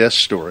finally, this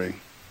story.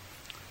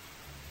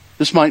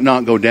 This might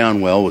not go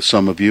down well with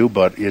some of you,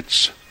 but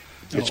it's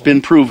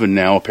been proven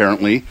now,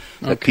 apparently,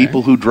 that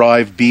people who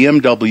drive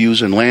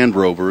BMWs and Land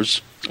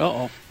Rovers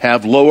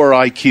have lower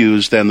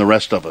IQs than the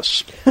rest of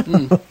us.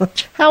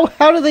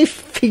 How do they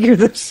figure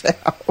this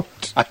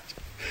out?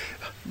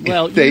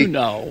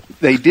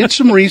 They did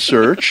some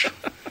research.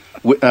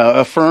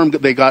 Affirmed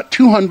that they got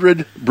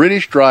 200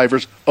 British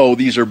drivers. Oh,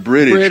 these are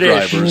British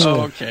drivers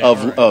of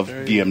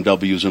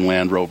BMWs and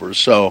Land Rovers.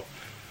 So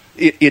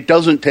it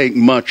doesn't take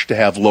much to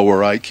have lower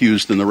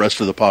IQs than the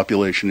rest of the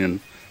population.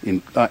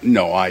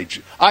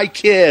 I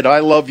kid. I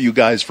love you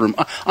guys.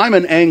 I'm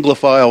an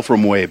Anglophile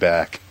from way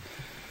back.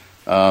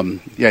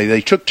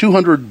 They took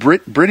 200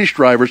 British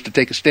drivers to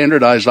take a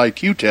standardized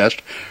IQ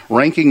test,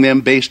 ranking them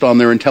based on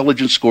their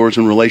intelligence scores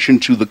in relation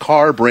to the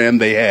car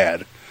brand they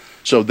had.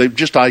 So they're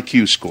just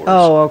IQ scores.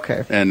 Oh,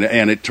 okay. And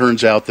it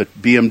turns out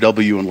that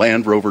BMW and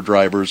Land Rover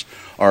drivers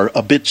are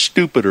a bit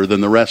stupider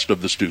than the rest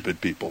of the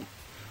stupid people.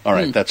 All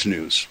right, that's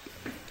news.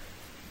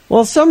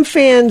 Well, some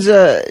fans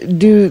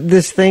do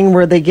this thing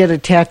where they get a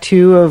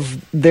tattoo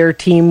of their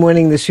team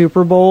winning the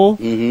Super Bowl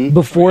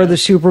before the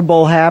Super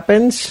Bowl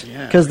happens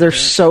because they're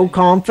so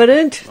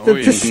confident that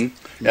this.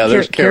 Yeah,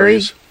 there's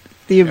Carrie's.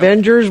 The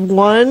Avengers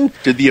won.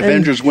 Did the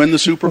Avengers win the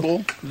Super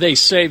Bowl? They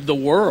saved the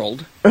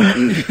world.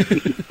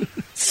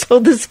 So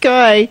this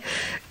guy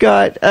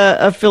got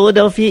a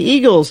Philadelphia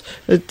Eagles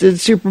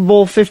Super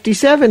Bowl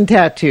 57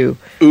 tattoo.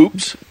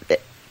 Oops.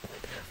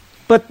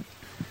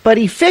 But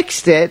he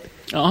fixed it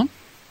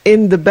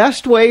in the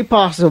best way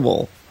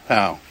possible.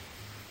 How?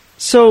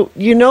 So,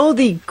 you know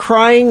the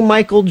crying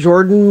Michael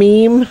Jordan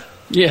meme?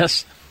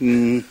 Yes.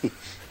 Yes.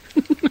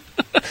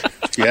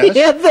 He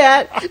had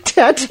that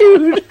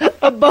tattooed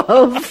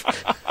above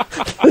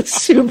the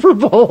Super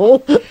Bowl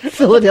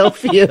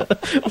Philadelphia.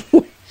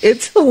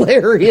 It's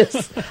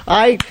hilarious.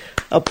 I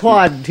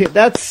applaud.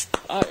 That's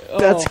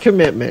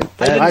commitment.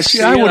 I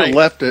would have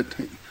left it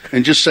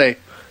and just say,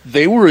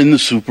 they were in the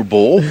Super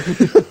Bowl.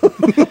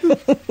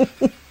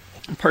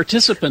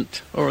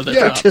 Participant over the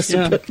top.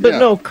 Participant. But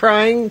no,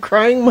 crying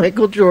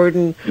Michael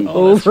Jordan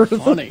over.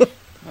 That's funny.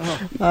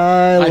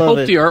 I hope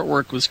it. the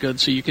artwork was good,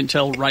 so you can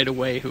tell right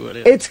away who it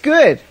is. It's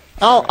good.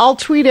 I'll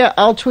tweet it.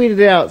 I'll tweet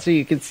it out so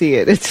you can see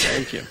it.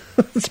 Thank you.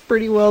 It's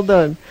pretty well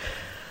done.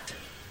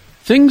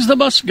 Things that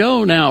must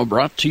go now.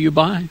 Brought to you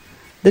by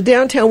the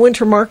Downtown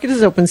Winter Market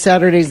is open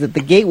Saturdays at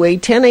the Gateway,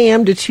 10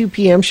 a.m. to 2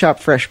 p.m. Shop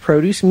fresh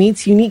produce,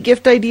 meats, unique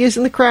gift ideas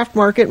in the craft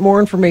market. More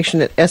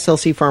information at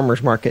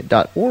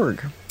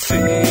slcfarmersmarket.org.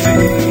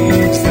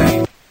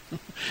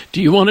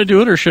 Do you want to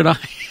do it or should I?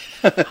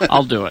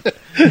 I'll do it.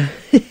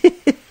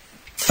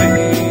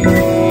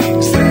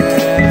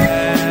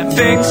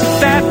 Things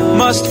that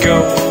must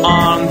go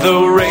on the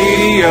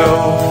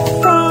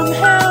radio. From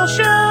Hell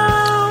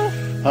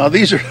Show.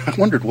 These are, I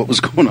wondered what was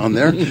going on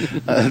there.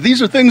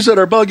 These are things that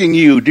are bugging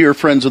you, dear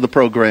friends of the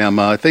program.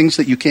 Things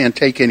that you can't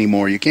take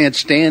anymore. You can't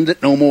stand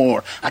it no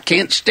more. I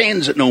can't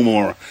stand it no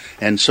more.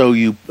 And so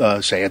you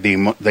say,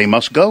 they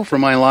must go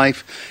from my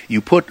life. You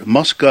put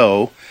must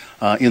go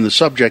in the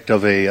subject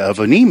of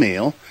an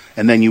email,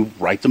 and then you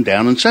write them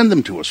down and send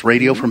them to us.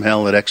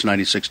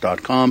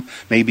 radiofromhell@x96.com.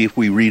 Maybe if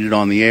we read it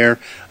on the air,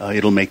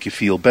 it'll make you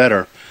feel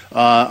better.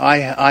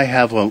 I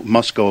have a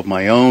must go of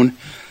my own.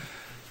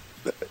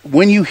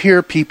 When you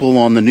hear people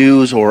on the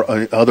news or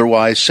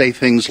otherwise say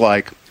things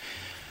like,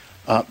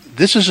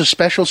 this is a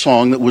special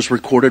song that was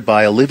recorded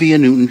by Olivia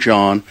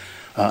Newton-John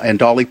and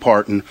Dolly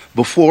Parton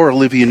before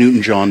Olivia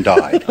Newton-John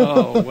died.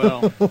 Oh,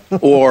 well.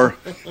 Or,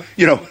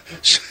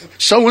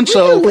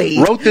 so-and-so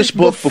wrote this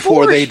book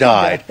before they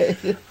died.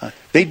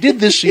 They did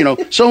this,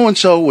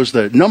 so-and-so was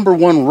the number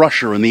one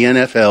rusher in the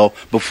NFL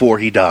before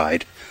he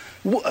died.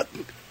 I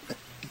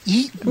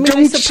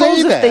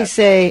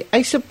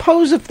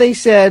suppose if they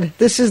said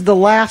this is the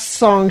last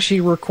song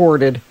she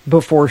recorded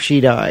before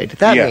she died,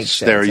 that makes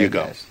sense. There you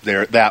go.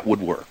 That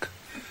would work.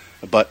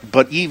 But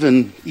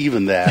even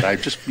that, I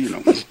just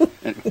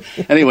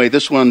Anyway,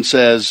 this one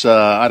says,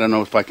 I don't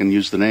know if I can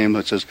use the name.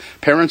 It says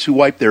parents who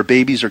wipe their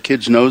babies or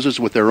kids' noses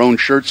with their own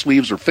shirt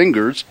sleeves or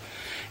fingers,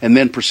 and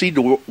then proceed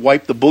to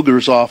wipe the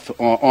boogers off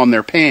on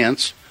their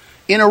pants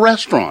in a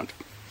restaurant.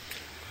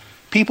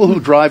 People who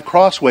drive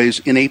crossways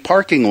in a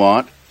parking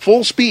lot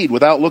full speed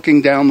without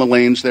looking down the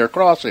lanes they're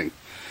crossing.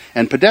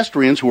 And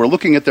pedestrians who are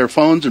looking at their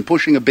phones and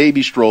pushing a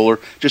baby stroller,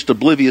 just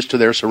oblivious to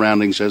their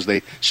surroundings as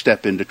they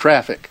step into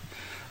traffic.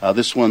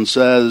 This one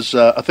says,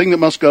 a thing that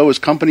must go is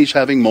companies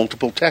having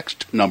multiple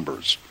text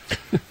numbers.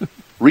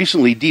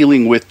 Recently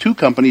dealing with two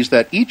companies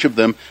that each of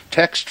them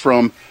text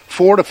from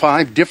 4 to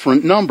 5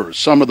 different numbers.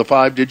 Some of the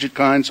 5-digit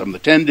kind, some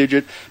of the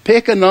 10-digit.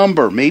 Pick a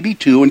number, maybe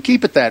 2, and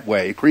keep it that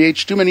way. It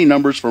creates too many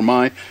numbers for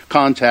my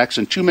contacts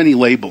and too many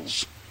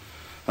labels.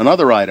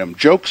 Another item,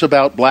 jokes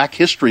about Black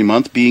History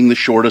Month being the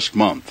shortest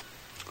month.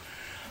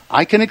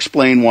 I can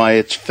explain why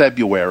it's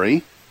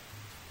February,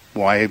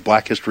 why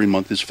Black History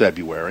Month is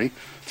February.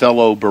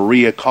 Fellow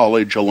Berea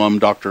College alum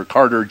Dr.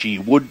 Carter G.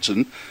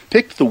 Woodson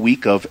picked the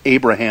week of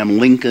Abraham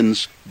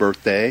Lincoln's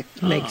birthday,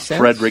 Makes sense.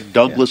 Frederick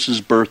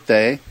Douglass's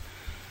birthday,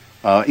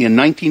 in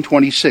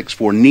 1926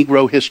 for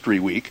Negro History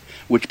Week,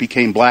 which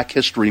became Black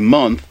History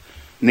Month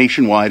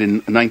nationwide in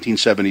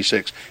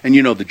 1976. And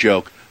you know the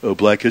joke,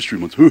 Black History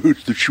Month,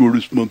 it's the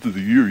shortest month of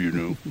the year,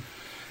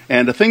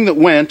 And a thing that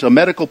went, a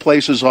medical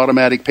place's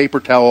automatic paper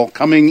towel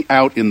coming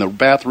out in the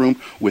bathroom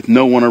with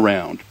no one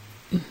around.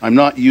 I'm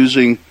not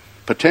using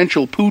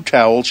potential poo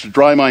towels to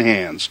dry my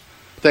hands.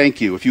 Thank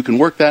you. If you can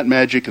work that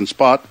magic in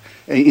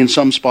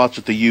some spots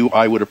at the U,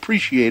 I would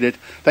appreciate it.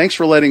 Thanks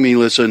for letting me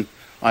listen.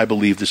 I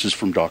believe this is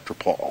from Dr.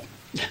 Paul.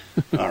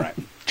 All right.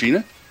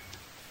 Gina?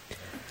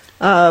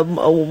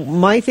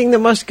 My thing that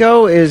must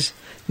go is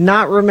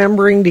not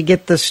remembering to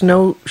get the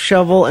snow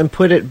shovel and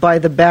put it by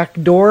the back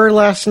door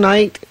last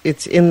night.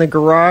 It's in the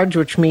garage,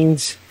 which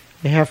means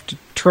you have to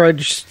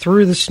trudge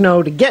through the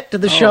snow to get to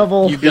the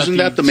shovel. Isn't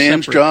that the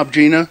man's job,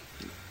 Gina?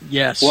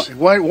 Yes.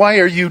 Why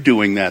are you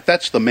doing that?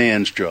 That's the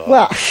man's job.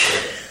 Well,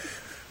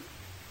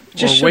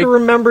 just should have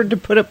remembered to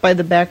put it by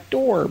the back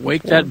door.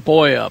 Wake that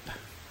boy up.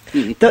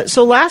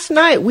 So last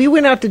night, we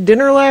went out to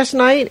dinner last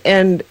night,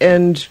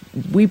 and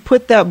we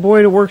put that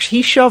boy to work.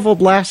 He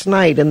shoveled last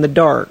night in the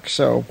dark,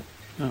 so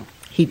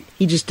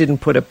he just didn't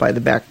put it by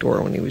the back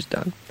door when he was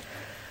done.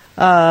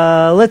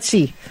 Let's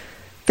see.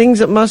 Things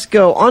that must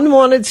go.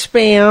 Unwanted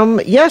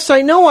spam. Yes,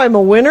 I know I'm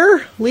a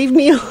winner. Leave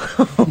me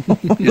alone.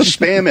 Is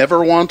spam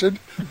ever wanted?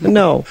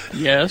 No.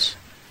 Yes.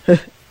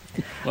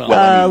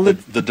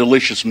 The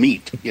delicious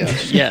meat,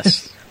 yes.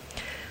 Yes.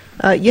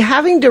 You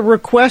having to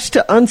request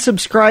to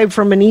unsubscribe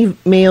from an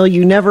email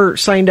you never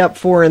signed up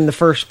for in the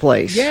first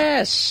place.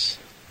 Yes.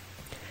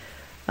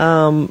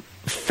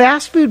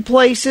 Fast food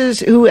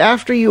places who,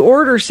 after you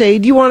order, say,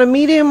 do you want a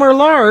medium or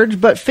large,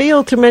 but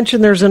fail to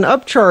mention there's an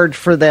upcharge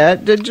for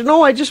that.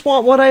 No, I just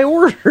want what I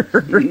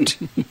ordered.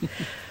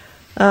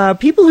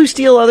 People who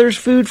steal others'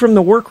 food from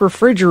the work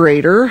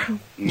refrigerator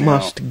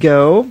must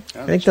go.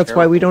 I think that's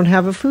why we don't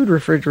have a food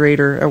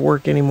refrigerator at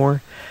work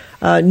anymore.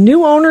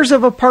 New owners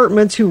of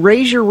apartments who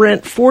raise your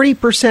rent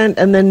 40%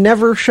 and then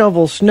never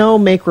shovel snow,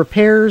 make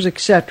repairs,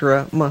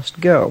 etc.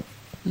 must go.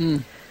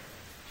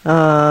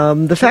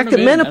 The fact that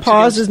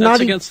menopause is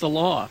not against the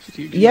law.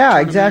 Yeah,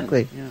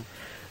 exactly. Yeah.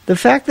 The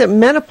fact that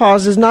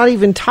menopause is not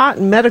even taught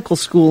in medical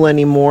school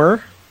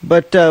anymore,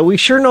 but we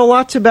sure know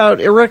lots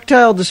about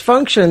erectile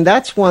dysfunction.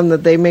 That's one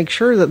that they make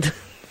sure that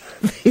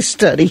they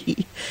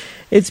study.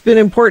 It's been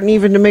important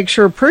even to make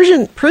sure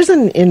prison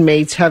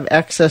inmates have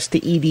access to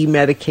ED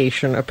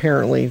medication,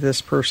 apparently, this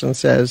person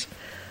says.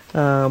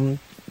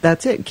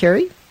 That's it.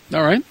 Carrie?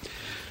 All right.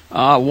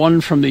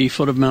 One from the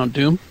foot of Mount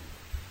Doom.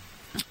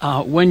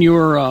 When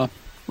you're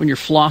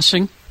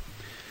flossing,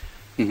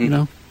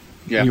 when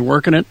you're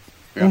working it,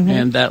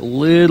 and that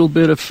little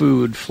bit of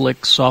food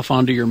flicks off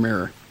onto your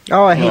mirror.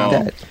 Oh, I hate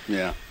that.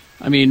 Yeah.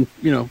 I mean,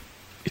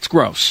 it's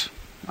gross.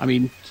 I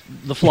mean,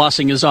 the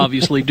flossing is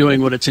obviously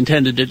doing what it's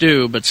intended to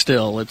do, but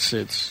still, it's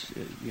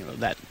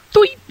that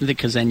tweet,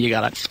 because then you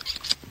got to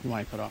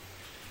wipe it off.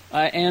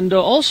 And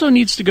also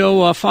needs to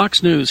go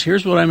Fox News.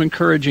 Here's what I'm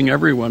encouraging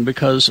everyone,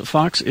 because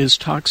Fox is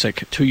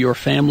toxic to your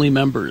family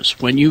members.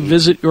 When you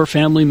visit your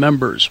family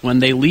members, when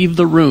they leave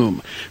the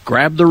room,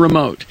 grab the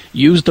remote,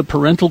 use the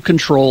parental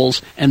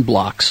controls, and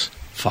blocks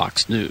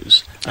Fox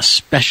News,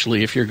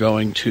 especially if you're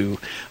going to,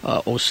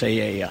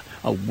 say,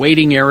 a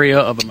waiting area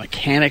of a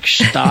mechanic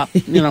shop,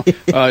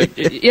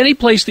 any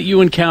place that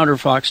you encounter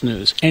Fox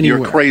News,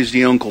 anywhere. Your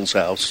crazy uncle's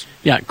house.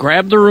 Yeah,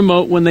 grab the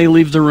remote when they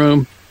leave the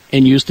room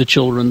and use the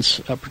children's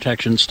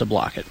protections to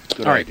block it.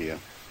 Good idea.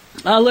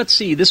 Let's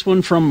see, this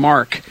one from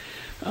Mark.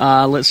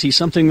 Let's see,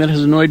 something that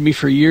has annoyed me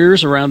for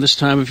years around this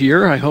time of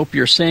year. I hope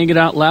you're saying it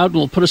out loud and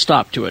we'll put a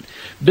stop to it.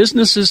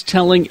 Businesses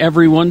telling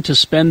everyone to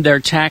spend their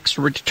tax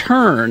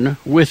return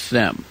with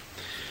them.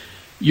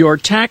 Your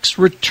tax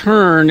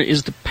return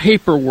is the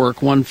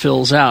paperwork one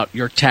fills out.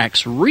 Your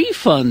tax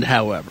refund,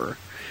 however,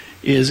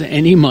 is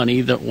any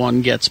money that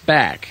one gets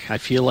back. I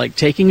feel like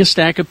taking a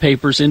stack of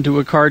papers into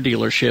a car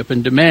dealership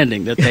and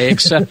demanding that they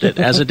accept it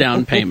as a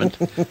down payment,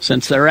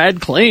 since their ad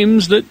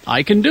claims that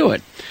I can do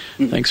it.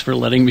 Thanks for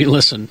letting me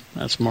listen.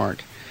 That's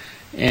Mark.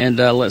 And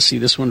let's see,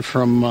 this one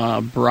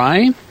from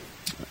Bry.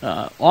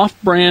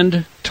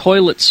 Off-brand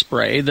toilet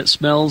spray that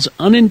smells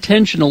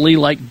unintentionally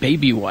like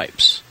baby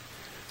wipes,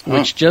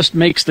 which just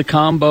makes the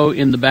combo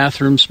in the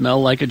bathroom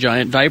smell like a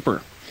giant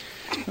diaper.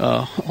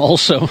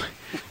 Also,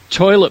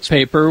 toilet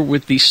paper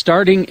with the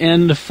starting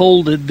end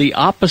folded the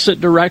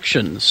opposite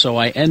direction, so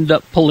I end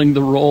up pulling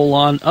the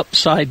roll-on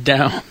upside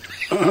down.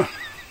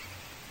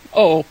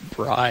 Oh,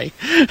 Bri.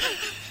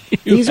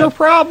 These are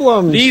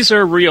problems. These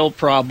are real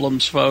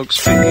problems,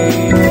 folks.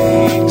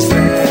 Things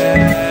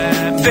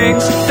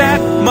that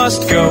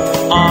must go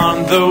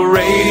on the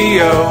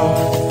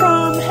radio.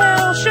 From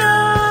Hell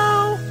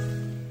Show.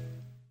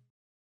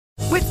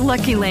 With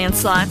Lucky Land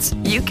Slots,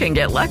 you can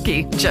get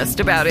lucky just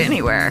about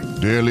anywhere.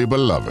 Dearly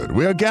beloved,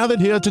 we are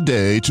gathered here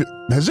today to...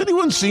 Has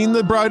anyone seen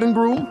the bride and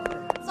groom?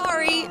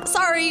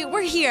 Sorry,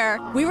 we're here.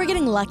 We were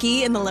getting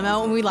lucky in the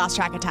limo and we lost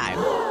track of time.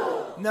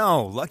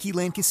 No, Lucky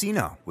Land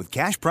Casino, with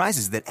cash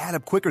prizes that add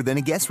up quicker than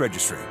a guest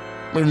registry.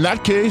 In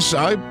that case,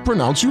 I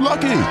pronounce you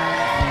lucky.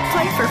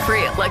 Play for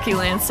free at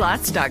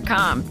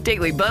LuckyLandSlots.com.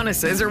 Daily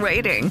bonuses are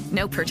waiting.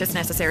 No purchase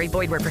necessary.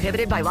 Void where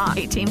prohibited by law.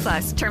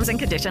 18+. Terms and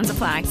conditions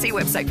apply. See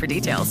website for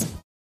details.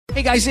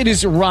 Hey guys, it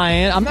is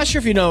Ryan. I'm not sure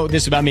if you know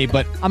this about me,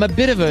 but I'm a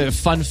bit of a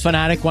fun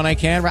fanatic when I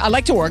can. I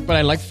like to work, but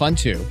I like fun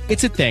too.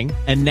 It's a thing.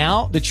 And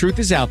now the truth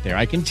is out there.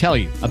 I can tell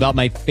you about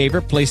my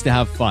favorite place to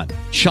have fun.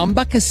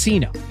 Chumba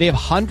Casino. They have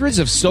hundreds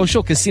of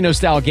social casino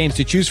style games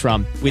to choose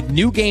from with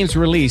new games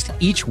released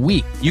each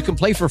week. You can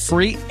play for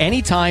free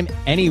anytime,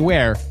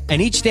 anywhere.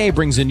 And each day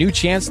brings a new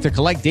chance to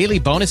collect daily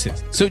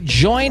bonuses. So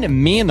join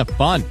me in the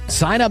fun.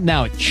 Sign up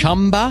now at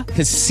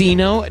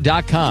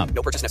ChumbaCasino.com.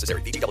 No purchase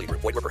necessary. VGW.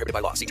 Void where prohibited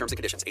by law. See terms and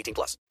conditions.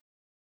 18+.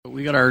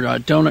 We got our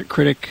donut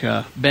critic,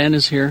 Ben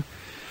is here.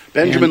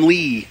 Benjamin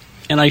Lee.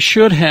 And I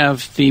should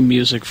have theme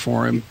music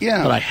for him,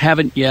 yeah, but I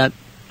haven't yet.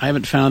 I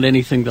haven't found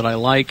anything that I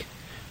like.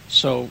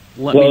 So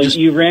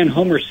you ran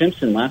Homer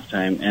Simpson last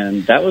time,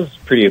 and that was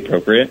pretty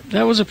appropriate.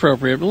 That was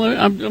appropriate. Well,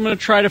 I'm going to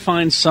try to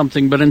find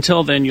something, but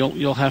until then,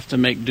 you'll have to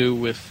make do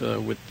with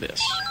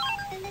this.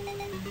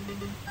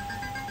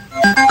 Oh,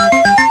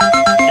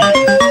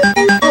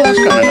 that's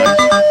kind of nice.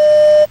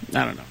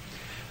 I don't know.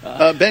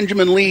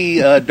 Benjamin Lee,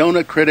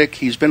 donut critic.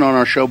 He's been on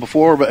our show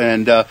before,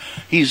 and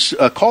he's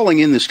calling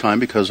in this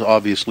time because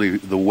obviously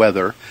the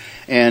weather.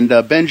 And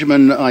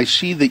Benjamin, I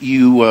see that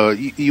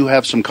you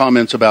have some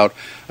comments about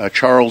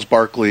Charles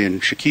Barkley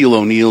and Shaquille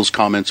O'Neal's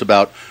comments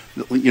about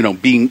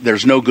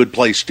there's no good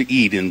place to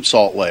eat in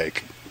Salt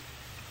Lake.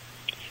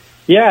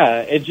 Yeah,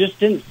 it just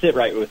didn't sit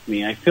right with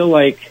me. I feel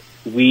like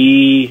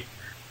we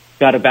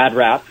got a bad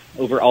rap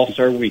over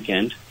All-Star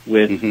Weekend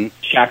with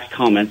Shaq's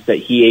comments that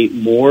he ate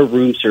more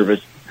room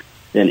service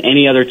than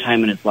any other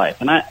time in his life,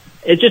 and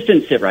it just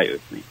didn't sit right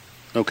with me.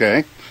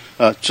 Okay.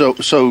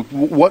 So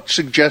what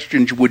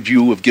suggestions would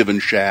you have given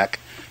Shaq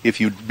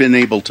if you'd been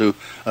able to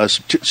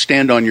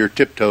stand on your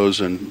tiptoes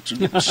and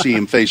see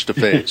him face to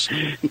face?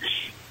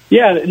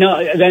 Yeah,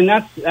 no, then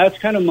that's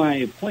kind of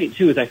my point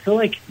too. Is I feel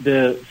like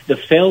the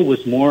fail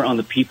was more on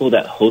the people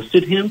that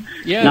hosted him,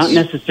 not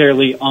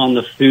necessarily on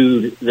the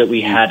food that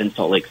we had in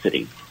Salt Lake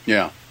City.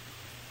 Yeah.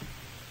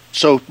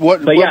 So what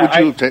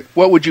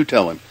would you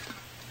tell him?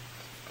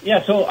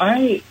 Yeah, so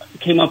I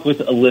came up with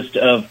a list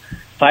of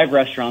 5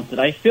 restaurants that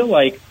I feel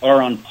like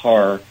are on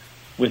par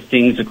with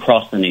things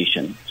across the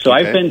nation. So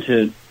I've been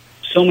to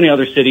so many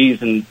other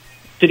cities and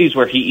cities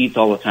where he eats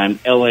all the time,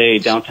 L.A.,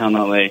 downtown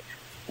L.A.,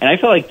 and I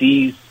feel like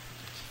these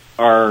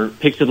are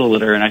picks of the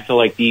litter, and I feel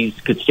like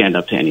these could stand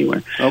up to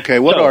anywhere. Okay,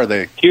 what are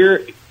they?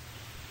 Here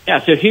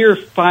are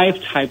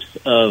 5 types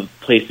of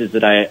places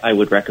that I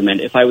would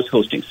recommend if I was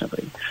hosting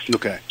somebody.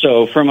 Okay.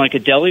 So from like a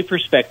deli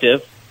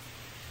perspective,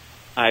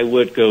 I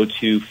would go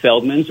to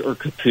Feldman's or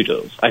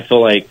Caputo's. I feel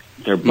like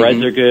their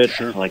breads are good.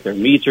 Sure. I feel like their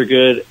meats are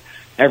good.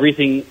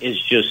 everything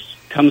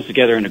comes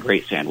together in a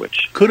great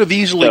sandwich. Could have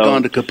easily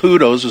gone to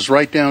Caputo's, is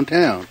right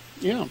downtown.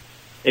 Yeah.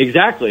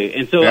 Exactly.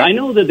 And so I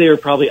know that they were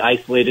probably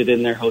isolated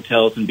in their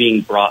hotels and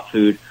being brought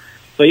food.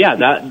 But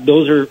yeah,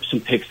 those are some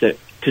picks that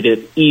could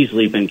have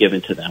easily been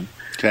given to them.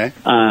 Okay.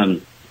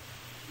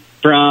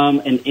 From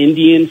an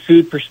Indian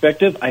food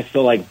perspective, I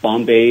feel like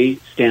Bombay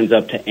stands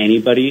up to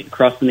anybody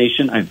across the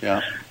nation. I've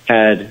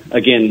had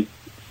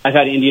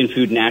Indian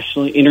food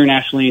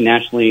internationally,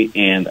 nationally,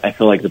 and I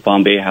feel like the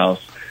Bombay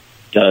House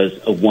does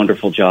a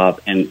wonderful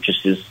job and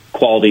just is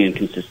quality and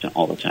consistent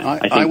all the time. I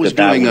think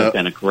that would have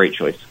been a great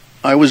choice.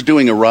 I was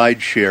doing a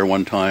ride share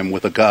one time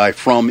with a guy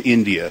from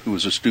India who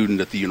was a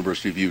student at the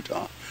University of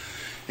Utah.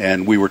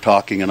 And we were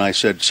talking, and I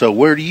said, so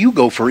where do you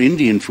go for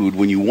Indian food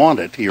when you want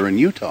it here in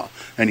Utah?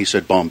 And he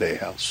said, Bombay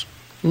House.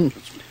 Awesome.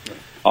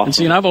 And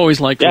see, and I've always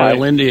liked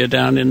Royal India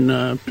down in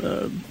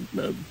the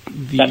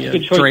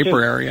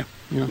Draper area.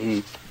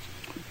 Yeah.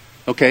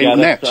 Okay,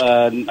 next.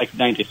 Like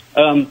 90s.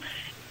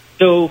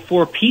 So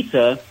for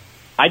pizza,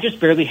 I just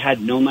barely had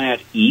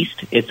Nomad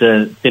East. It's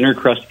a thinner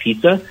crust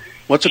pizza.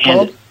 What's it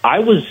called? I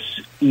was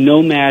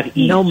Nomad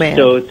East. Nomad.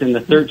 So it's in the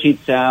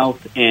 13th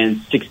South and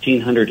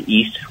 1600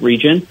 East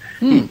region.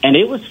 And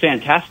it was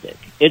fantastic.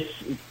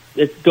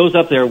 It goes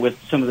up there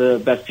with some of the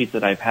best pizza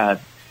that I've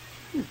had,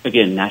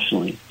 again,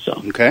 nationally. So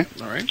okay,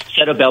 all right.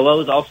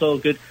 Cetabello is also a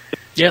good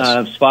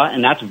spot,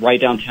 and that's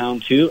right downtown,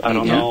 too. I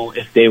don't know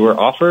if they were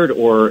offered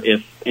or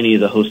if any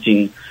of the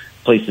hosting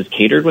places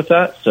catered with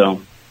that.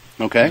 So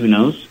who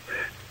knows?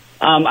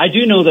 I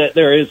do know that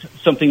there is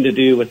something to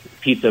do with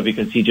pizza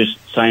because he just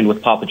signed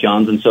with Papa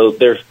John's, and so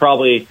there's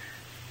probably,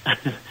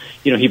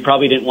 he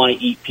probably didn't want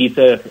to eat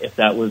pizza if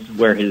that was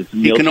where his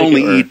meal. He can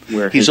only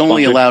eat. He's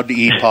only allowed to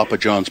eat Papa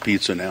John's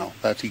pizza now.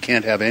 He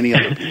can't have any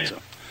other pizza.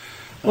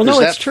 Well, no,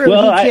 it's true.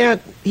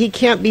 He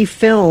can't be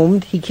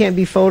filmed. He can't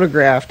be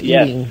photographed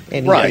eating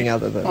anything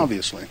other than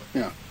obviously.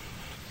 Yeah.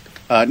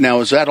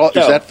 Now is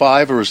that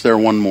 5 or is there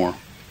one more?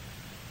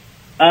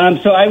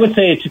 So I would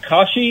say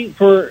Takashi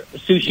for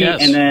sushi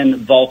and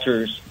then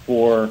Valters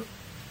for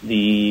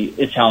the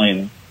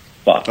Italian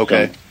spot.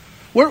 Okay.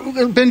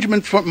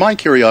 Benjamin, for my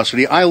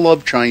curiosity, I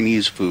love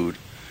Chinese food.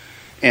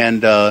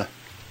 And where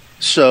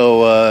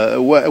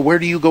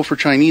do you go for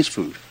Chinese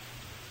food?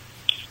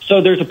 So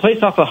there's a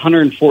place off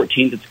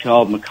 114th that's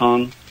called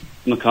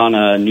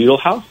Makana Noodle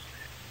House.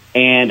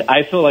 And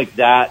I feel like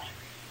that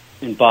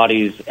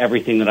embodies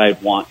everything that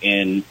I'd want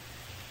in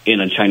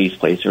a Chinese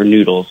place or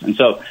noodles. And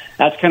so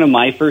that's kind of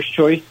my first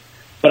choice.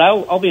 But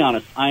I'll be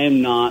honest, I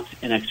am not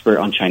an expert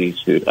on Chinese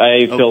food.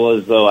 I feel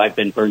as though I've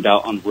been burned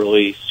out on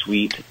really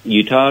sweet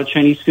Utah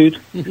Chinese food.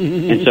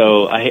 And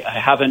so I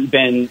haven't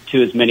been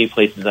to as many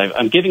places.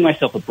 I'm giving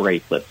myself a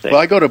break, let's say.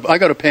 Well, I go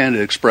to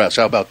Panda Express.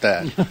 How about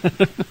that?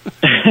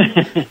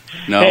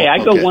 No, hey,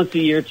 I go once a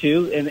year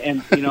too,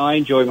 and I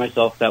enjoy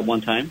myself that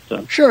one time.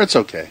 So sure, it's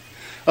okay.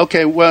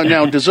 Okay, well,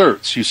 now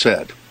desserts, you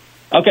said.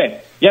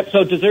 Okay, yep,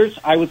 so desserts,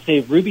 I would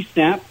say Ruby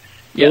Snap.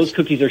 Those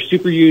cookies are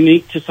super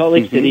unique to Salt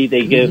Lake City.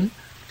 They give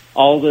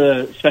all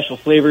the special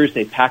flavors.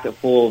 They pack it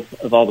full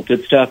of all the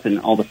good stuff and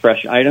all the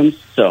fresh items.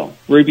 So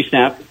Ruby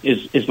Snap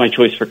is my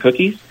choice for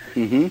cookies.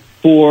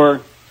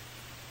 For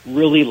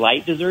really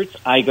light desserts,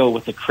 I go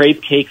with the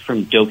crepe cake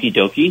from Doki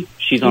Doki.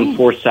 She's on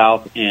 4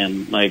 South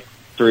and like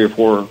 3 or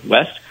 4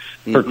 West.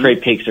 Her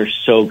crepe cakes are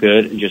so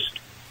good and just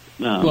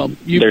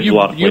there's a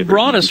lot of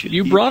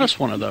you brought us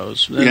one of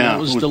those. Yeah, it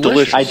was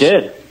delicious. I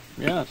did.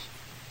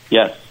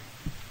 Yes.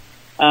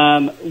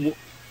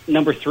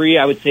 Number 3,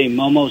 I would say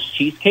Momo's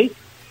cheesecake.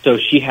 So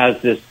she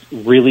has this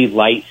really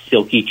light,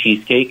 silky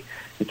cheesecake.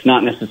 It's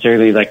not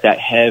necessarily like that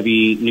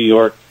heavy New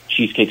York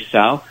cheesecake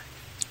style.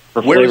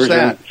 Her Where flavors is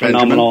that, are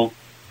phenomenal.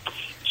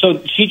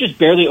 So she just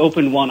barely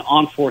opened one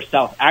on 4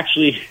 South.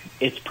 Actually,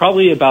 it's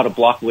probably about a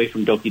block away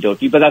from Doki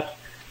Doki, but that's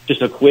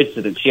just a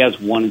coincidence. She has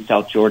one in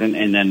South Jordan,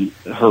 and then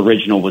her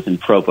original was in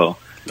Provo.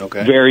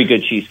 Okay. Very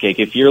good cheesecake.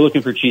 If you're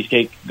looking for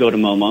cheesecake, go to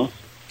Momo's.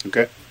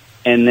 Okay.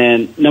 And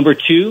then number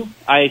 2,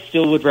 I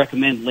still would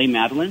recommend Les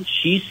Madeleines.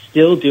 She's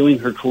still doing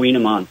her Queen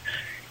Amman.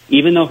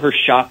 Even though her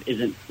shop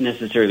isn't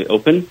necessarily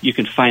open, you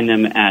can find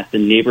them at the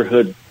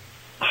neighborhood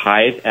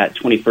Hive at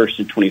 21st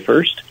and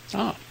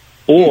 21st.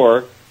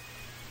 Or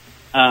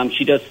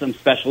she does some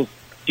specials.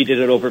 She did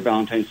it over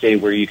Valentine's Day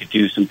where you could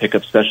do some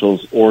pickup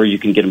specials or you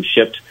can get them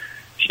shipped.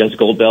 She does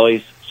gold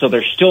bellies. So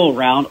they're still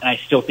around, and I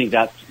still think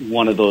that's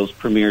one of those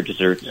premier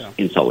desserts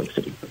in Salt Lake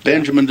City.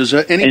 Benjamin, does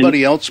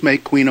anybody else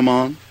make Queen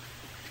Amman?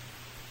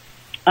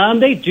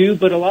 They do,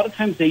 but a lot of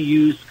times they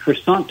use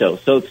croissant dough.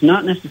 So it's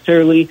not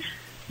necessarily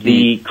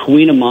the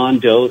Queen Amman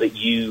dough that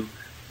you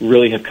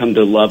really have come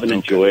to love and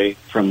enjoy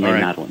from Les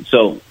Madeleines.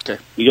 So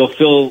you'll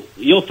feel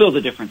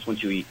the difference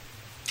once you eat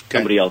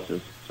somebody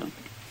else's. So.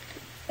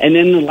 And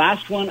then the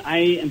last one,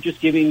 I am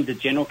just giving the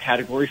general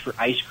category for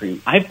ice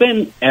cream. I've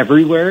been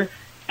everywhere,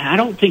 and I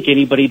don't think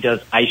anybody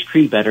does ice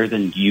cream better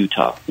than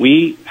Utah.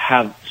 We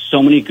have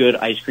so many good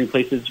ice cream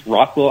places.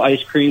 Rockwell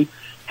Ice Cream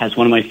has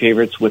one of my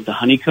favorites with the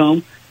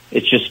honeycomb.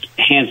 It's just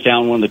hands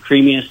down one of the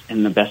creamiest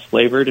and the best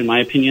flavored, in my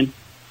opinion.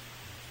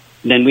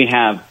 Then we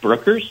have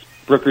Brooker's.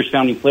 Brooker's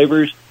Founding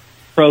Flavors,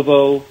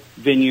 Provo,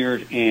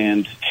 Vineyard,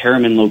 and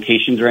Harriman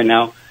locations right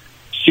now.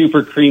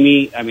 Super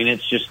creamy. I mean,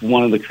 it's just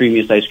one of the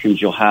creamiest ice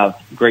creams you'll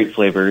have. Great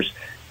flavors.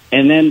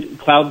 And then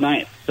Cloud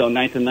Ninth, so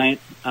 9th and 9th.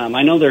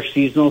 I know they're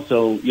seasonal,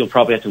 so you'll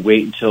probably have to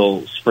wait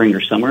until spring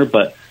or summer,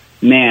 but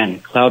man,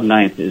 Cloud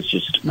Ninth is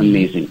just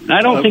amazing. And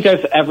I don't think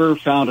I've ever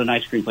found an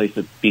ice cream place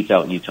that beats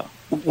out Utah.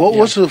 What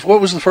was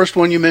the first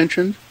one you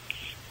mentioned?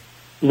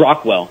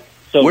 Rockwell.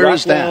 So Where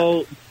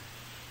Rockwell, is that?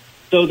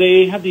 So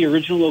they have the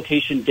original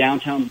location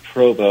downtown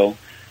Provo.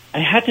 I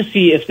had to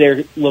see if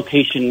their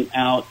location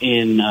out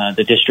in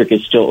the district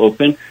is still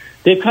open.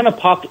 They've kind of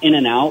popped in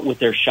and out with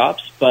their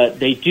shops, but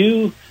they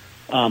do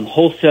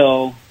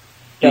wholesale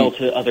sell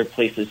to other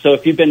places. So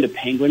if you've been to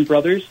Penguin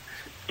Brothers,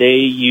 they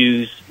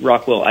use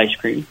Rockwell ice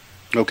cream.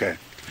 Okay.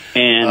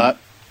 And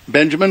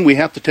Benjamin, we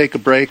have to take a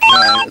break.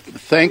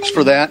 Thanks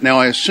for that. Now,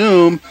 I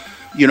assume,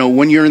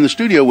 when you're in the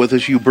studio with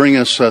us, you bring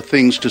us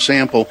things to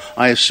sample.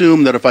 I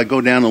assume that if I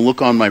go down and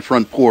look on my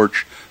front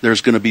porch,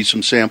 there's going to be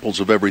some samples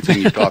of everything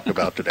you talked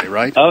about today,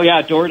 right? Oh,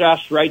 yeah,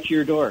 DoorDash right to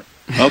your door.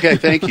 Okay,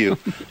 thank you.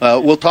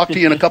 We'll talk to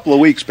you in a couple of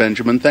weeks,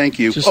 Benjamin. Thank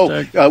you.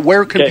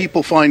 Where can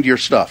people find your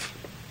stuff?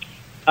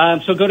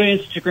 So go to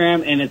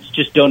Instagram, and it's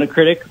just Donut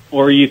Critic,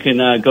 or you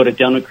can go to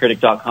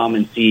donutcritic.com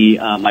and see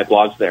my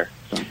blogs there.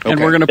 So, and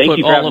we're going to Thank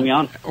you for having me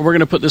on. We're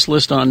going to put this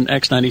list on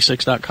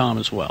x96.com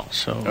as well,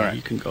 so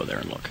you can go there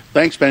and look.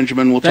 Thanks,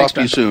 Benjamin. We'll talk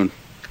to you soon.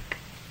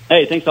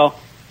 Hey, thanks all.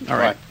 All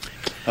right.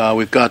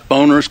 We've got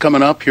boners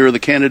coming up. Here are the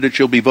candidates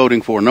you'll be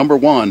voting for. Number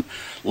 1,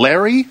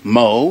 Larry,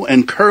 Mo,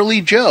 and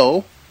Curly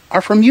Joe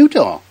are from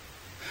Utah.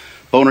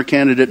 Boner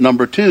candidate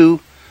number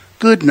 2,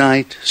 good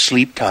night,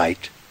 sleep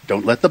tight,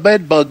 don't let the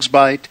bed bugs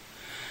bite.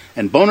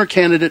 And boner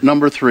candidate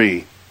number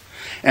 3,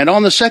 and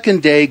on the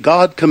second day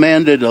God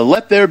commanded,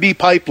 let there be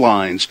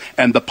pipelines,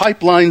 and the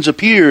pipelines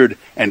appeared,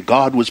 and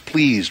God was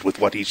pleased with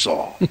what he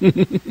saw.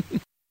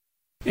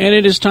 And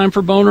it is time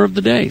for Boner of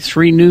the Day.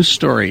 3 news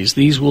stories.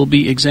 These will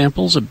be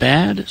examples of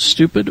bad,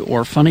 stupid,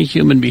 or funny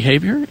human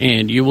behavior,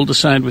 and you will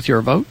decide with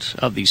your vote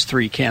of these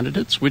 3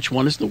 candidates which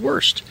one is the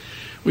worst,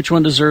 which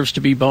one deserves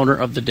to be Boner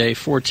of the Day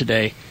for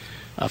today,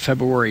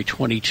 February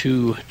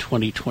 22,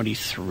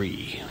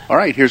 2023. All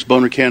right, here's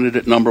Boner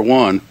candidate number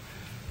 1.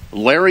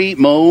 Larry,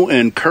 Mo,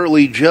 and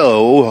Curly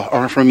Joe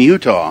are from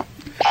Utah.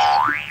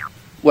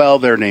 Well,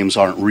 their names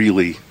aren't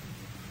really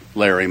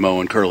Larry, Mo,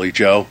 and Curly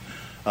Joe.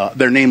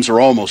 Their names are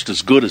almost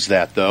as good as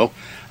that, though.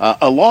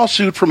 A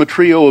lawsuit from a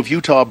trio of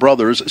Utah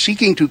brothers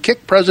seeking to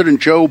kick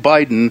President Joe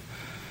Biden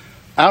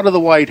out of the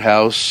White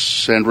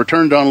House and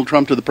return Donald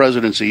Trump to the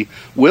presidency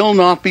will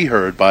not be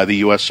heard by the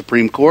U.S.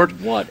 Supreme Court.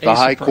 The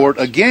High Court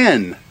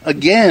again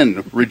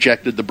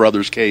rejected the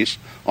brothers' case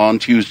on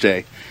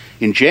Tuesday.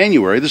 In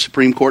January, the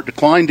Supreme Court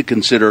declined to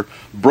consider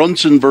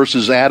Brunson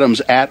versus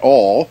Adams at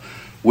all,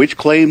 which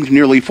claimed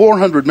nearly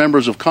 400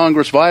 members of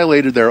Congress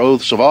violated their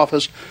oaths of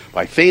office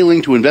by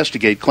failing to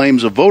investigate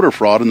claims of voter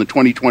fraud in the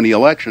 2020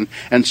 election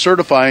and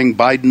certifying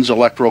Biden's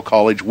Electoral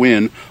College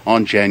win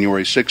on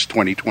January 6,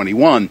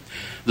 2021.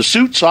 The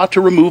suit sought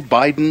to remove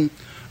Biden,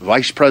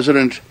 Vice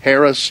President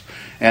Harris,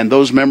 and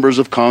those members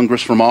of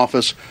Congress from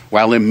office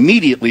while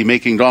immediately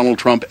making Donald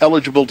Trump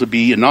eligible to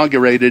be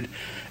inaugurated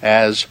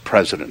as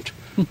president.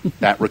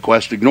 That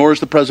request ignores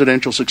the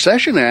Presidential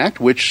Succession Act,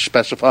 which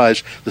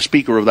specifies the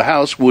Speaker of the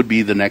House would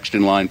be the next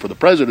in line for the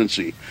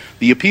presidency.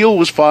 The appeal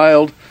was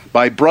filed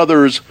by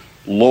brothers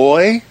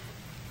Loy,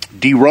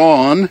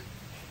 DeRon,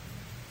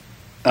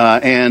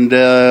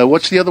 and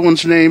what's the other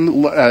one's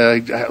name?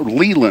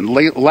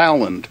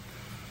 Lowland,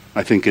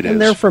 I think it is. And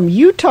they're from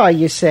Utah,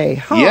 you say,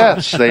 huh?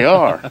 Yes, they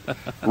are.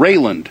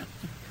 Rayland.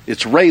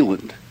 It's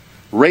Rayland.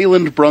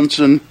 Rayland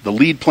Brunson, the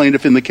lead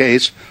plaintiff in the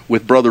case,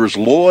 with brothers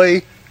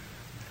Loy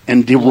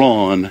and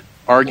DeRon,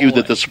 argued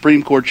that the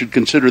Supreme Court should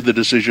reconsider the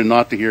decision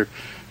not to hear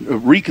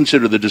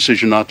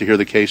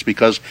the case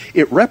because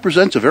it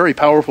represents a very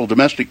powerful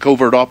domestic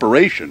covert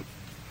operation.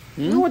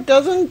 No, it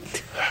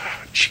doesn't.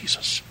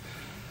 Jesus.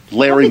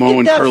 Larry, Mo,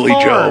 and Curly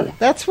Joe.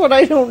 That's what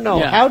I don't know.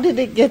 Yeah. How did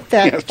it get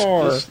that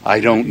far?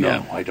 I don't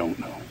know. I don't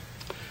know.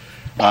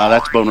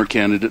 That's Boner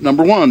candidate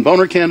number 1.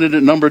 Boner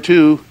candidate number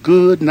 2,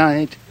 good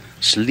night,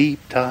 sleep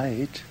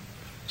tight,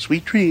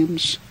 sweet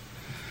dreams.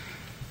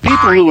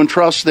 People who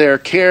entrust their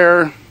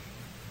care,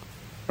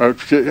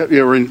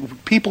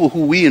 people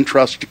who we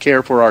entrust to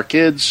care for our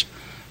kids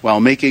while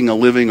making a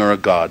living are a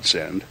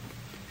godsend.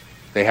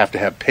 They have to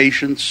have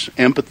patience,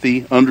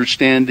 empathy,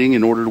 understanding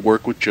in order to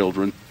work with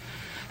children.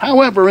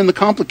 However, in the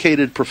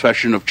complicated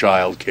profession of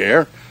child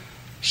care,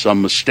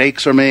 some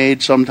mistakes are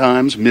made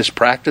sometimes,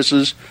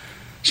 mispractices,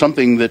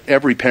 something that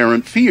every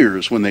parent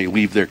fears when they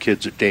leave their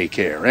kids at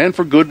daycare, and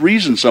for good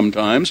reason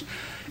sometimes.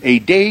 A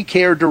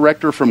daycare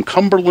director from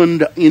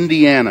Cumberland,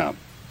 Indiana,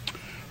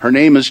 her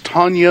name is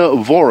Tanya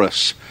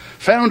Voris,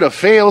 found a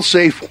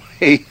fail-safe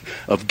way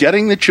of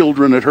getting the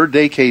children at her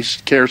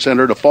daycare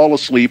center to fall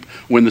asleep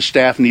when the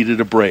staff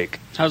needed a break.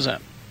 How's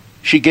that?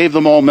 She gave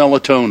them all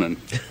melatonin.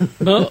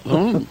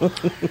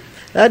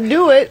 That'd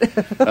do it.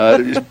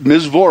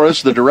 Ms.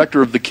 Voris, the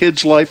director of the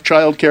Kids Life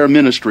Child Care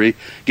Ministry,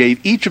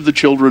 gave each of the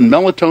children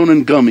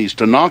melatonin gummies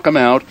to knock them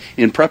out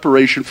in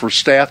preparation for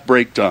staff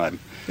break time.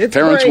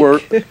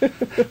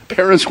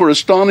 Parents were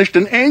astonished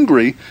and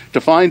angry to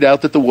find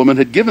out that the woman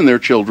had given their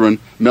children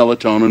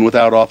melatonin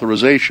without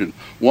authorization.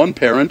 One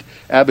parent,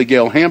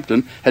 Abigail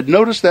Hampton, had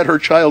noticed that her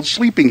child's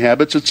sleeping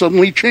habits had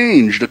suddenly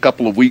changed a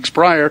couple of weeks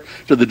prior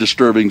to the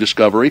disturbing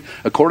discovery.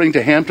 According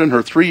to Hampton,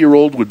 her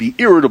 3-year-old would be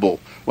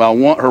irritable, while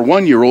her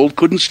 1-year-old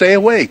couldn't stay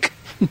awake.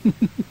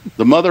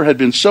 The mother had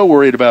been so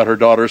worried about her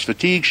daughter's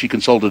fatigue, she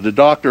consulted a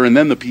doctor, and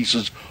then the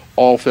pieces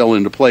all fell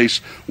into place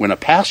when a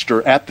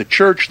pastor at the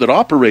church that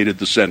operated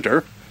the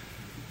center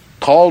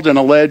called and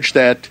alleged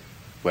that,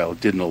 well,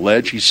 didn't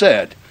allege, he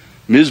said,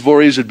 Ms.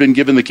 Voorhees had been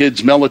given the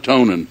kids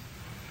melatonin.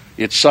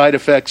 Its side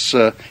effects,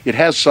 it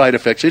has side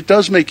effects. It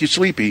does make you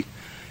sleepy.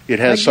 It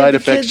has side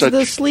effects such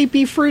the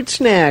sleepy fruit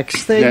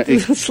snacks.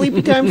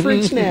 Sleepy time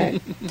fruit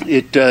snack.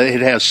 It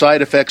has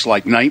side effects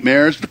like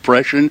nightmares,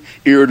 depression,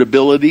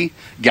 irritability,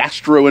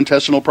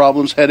 gastrointestinal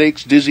problems,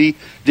 headaches,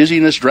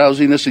 dizziness,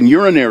 drowsiness, and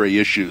urinary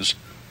issues.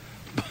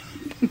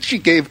 She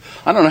gave,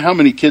 I don't know how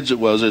many kids it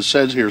was, it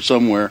says here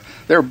somewhere.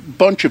 There are a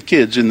bunch of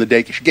kids in the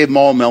day. She gave them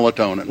all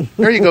melatonin.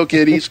 There you go,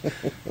 kiddies.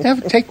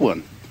 Take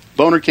one.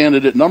 Boner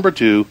candidate number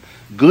 2,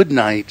 good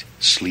night,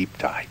 sleep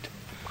tight.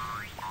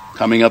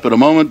 Coming up in a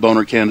moment,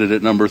 boner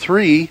candidate number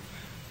 3,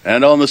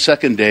 and on the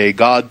second day,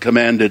 God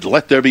commanded,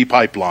 let there be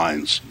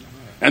pipelines.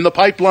 And the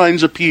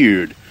pipelines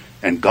appeared,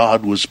 and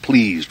God was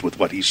pleased with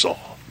what he saw.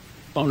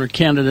 Boner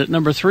candidate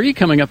number 3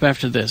 coming up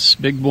after this.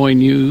 Big Boy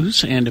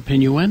News and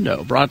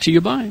Opinioendo, brought to you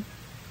by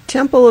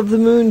Temple of the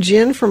Moon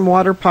Gin from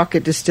Water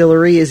Pocket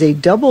Distillery is a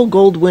double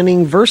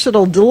gold-winning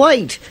versatile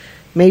delight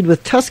made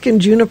with Tuscan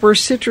juniper,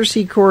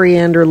 citrusy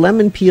coriander,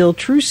 lemon peel,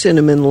 true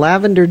cinnamon,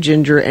 lavender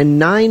ginger, and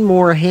 9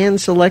 more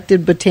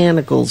hand-selected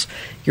botanicals.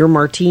 Your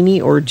martini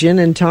or gin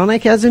and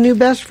tonic has a new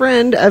best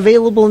friend,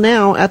 available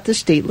now at the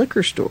State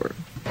Liquor Store.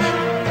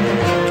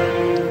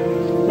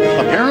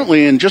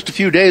 Apparently, in just a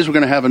few days, we're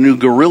going to have a new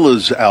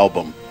Gorillaz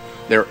album.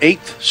 Their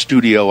 8th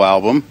studio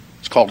album.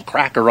 It's called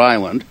Cracker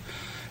Island.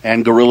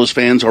 And Gorillaz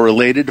fans are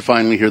elated to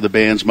finally hear the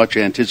band's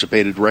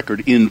much-anticipated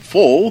record in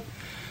full.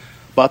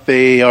 But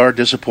they are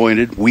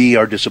disappointed, we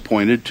are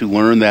disappointed, to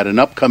learn that an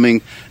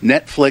upcoming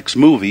Netflix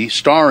movie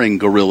starring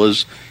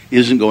Gorillaz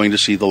isn't going to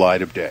see the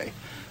light of day.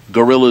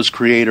 Gorillaz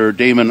creator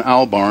Damon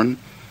Albarn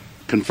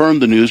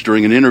confirmed the news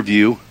during an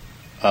interview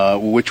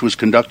which was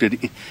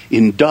conducted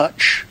in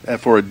Dutch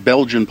for a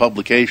Belgian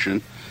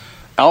publication.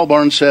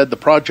 Albarn said the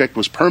project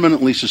was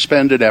permanently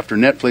suspended after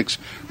Netflix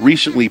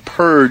recently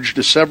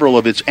purged several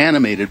of its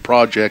animated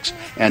projects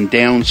and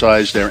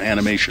downsized their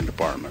animation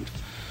department.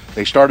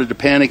 They started to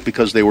panic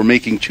because they were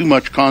making too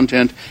much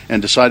content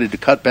and decided to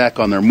cut back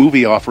on their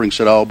movie offering,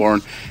 said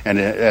Albarn. And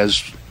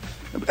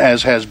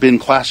as has been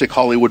classic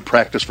Hollywood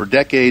practice for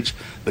decades,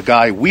 the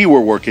guy we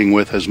were working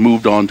with has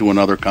moved on to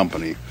another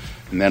company.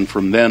 And then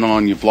from then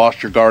on, you've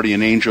lost your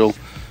guardian angel,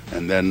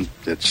 and then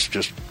it's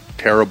just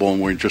terrible,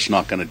 and we're just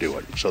not going to do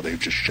it. So they've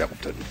just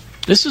shelved it.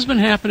 This has been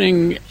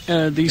happening,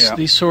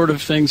 these sort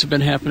of things have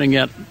been happening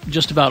at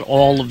just about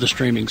all of the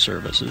streaming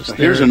services.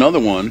 Here's another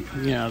one.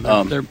 Yeah,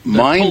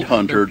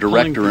 Mindhunter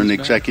director and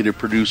executive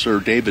producer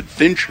David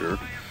Fincher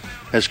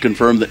has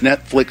confirmed that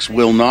Netflix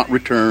will not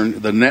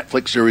return, the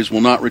Netflix series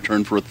will not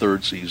return for a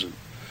 3rd season.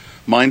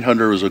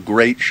 Mindhunter is a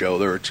great show.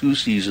 There are 2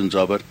 seasons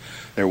of it.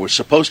 There was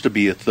supposed to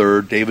be a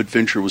 3rd. David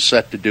Fincher was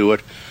set to do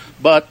it.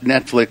 But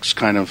Netflix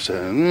kind of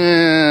said,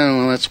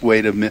 let's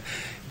wait a minute.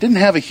 Didn't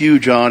have a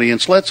huge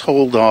audience. Let's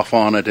hold off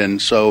on it.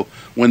 And so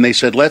when they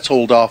said, let's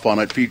hold off on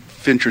it,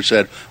 Fincher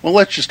said, well,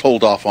 let's just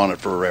hold off on it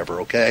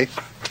forever, okay?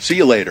 See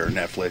you later,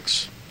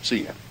 Netflix.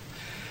 See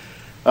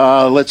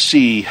ya. Let's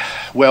see.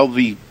 Well,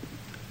 the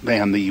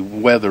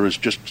weather is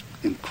just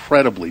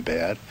incredibly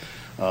bad.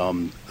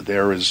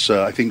 There is,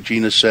 I think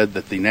Gina said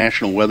that the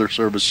National Weather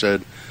Service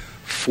said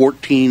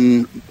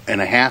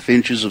 14.5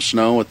 inches of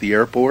snow at the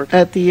airport.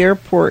 At the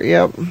airport,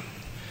 yep.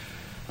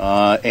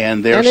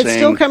 And they're saying it's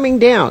still coming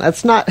down.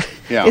 That's not.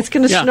 Yeah. It's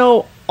going to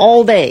snow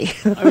all day.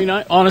 I mean,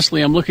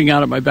 honestly, I'm looking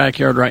out at my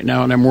backyard right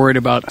now, and I'm worried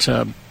about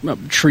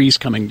trees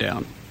coming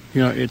down.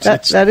 You know,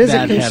 it's that is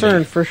a concern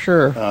heavy. For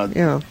sure.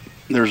 Yeah.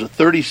 There's a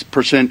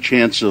 30%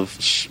 chance of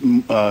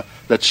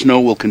that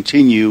snow will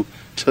continue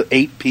to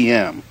 8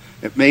 p.m.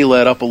 It may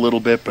let up a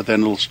little bit, but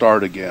then it'll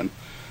start again.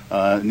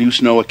 New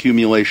snow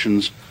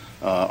accumulations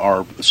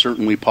are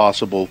certainly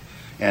possible,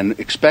 and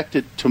expect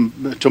it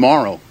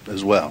tomorrow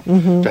as well,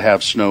 to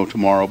have snow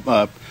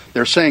tomorrow.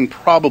 They're saying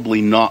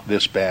probably not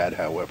this bad,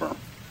 however.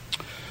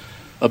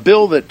 A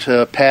bill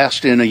that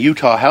passed in a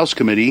Utah House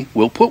committee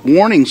will put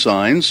warning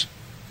signs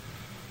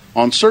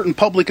on certain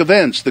public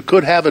events that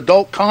could have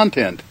adult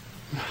content.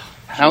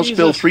 House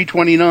Bill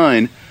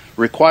 329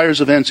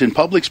 requires events in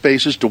public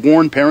spaces to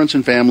warn parents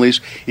and families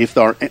if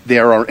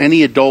there are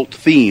any adult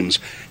themes.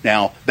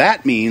 Now,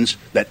 that means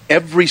that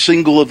every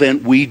single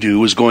event we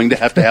do is going to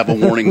have a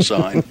warning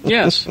sign.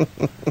 Yes.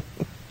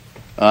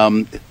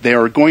 They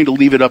are going to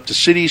leave it up to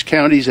cities,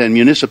 counties, and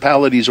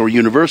municipalities or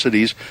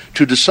universities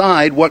to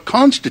decide what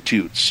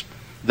constitutes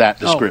that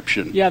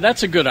description. Oh, yeah,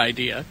 that's a good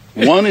idea.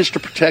 One is to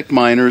protect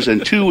minors,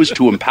 and two is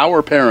to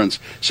empower parents,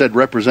 said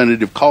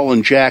Representative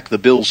Colin Jack, the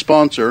bill's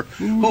sponsor,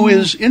 who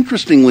is,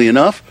 interestingly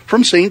enough,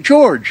 from St.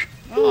 George.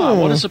 Oh,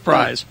 what a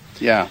surprise.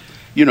 Yeah.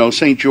 You know,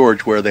 St.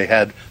 George, where they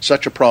had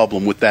such a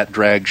problem with that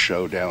drag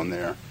show down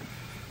there.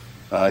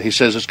 He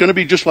says it's going to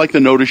be just like the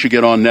notice you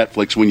get on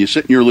Netflix when you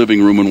sit in your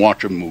living room and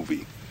watch a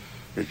movie.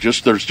 There's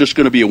just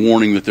going to be a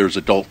warning that there's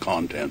adult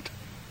content.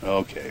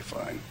 Okay,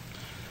 fine.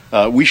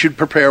 We should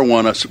prepare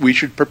we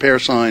should prepare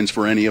signs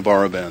for any of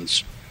our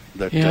events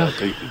that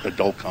the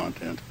adult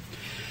content.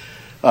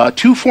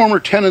 Two former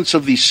tenants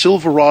of the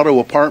Silverado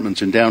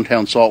apartments in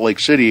downtown Salt Lake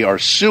City are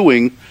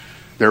suing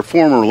their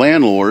former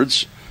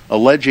landlords,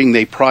 alleging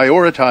they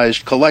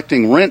prioritized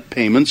collecting rent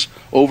payments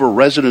over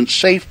resident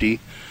safety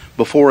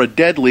before a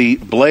deadly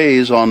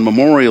blaze on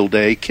Memorial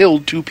Day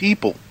killed 2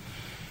 people.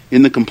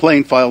 In the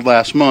complaint filed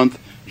last month,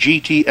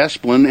 G.T.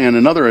 Esplin and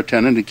another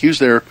tenant accused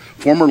their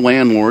former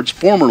landlords,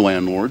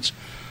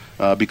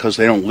 because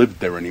they don't live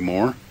there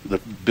anymore, the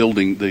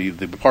building, the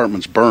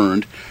apartments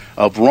burned,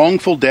 of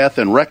wrongful death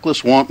and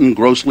reckless, wanton,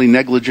 grossly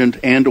negligent,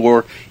 and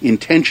or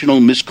intentional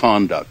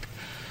misconduct.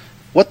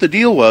 What the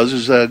deal was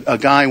is a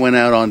guy went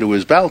out onto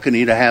his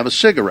balcony to have a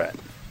cigarette.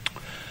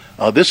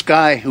 This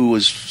guy who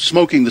was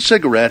smoking the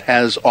cigarette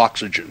has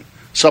oxygen,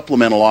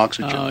 supplemental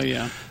oxygen. Oh,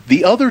 yeah.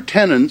 The other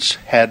tenants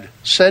had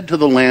said to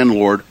the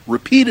landlord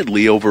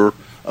repeatedly over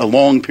a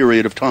long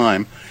period of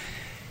time,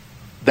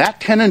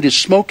 that tenant is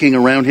smoking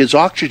around his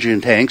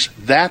oxygen tanks.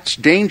 That's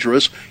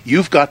dangerous.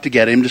 You've got to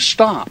get him to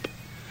stop.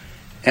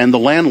 And the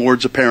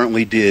landlords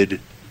apparently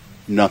did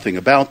nothing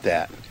about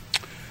that.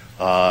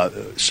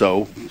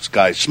 So this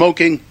guy's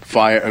smoking,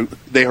 fire.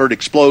 They heard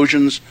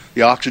explosions.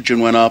 The oxygen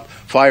went up.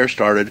 Fire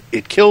started.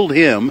 It killed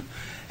him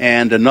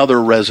and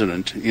another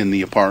resident in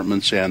the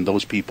apartments, and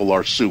those people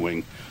are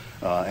suing.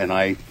 And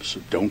I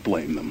don't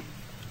blame them.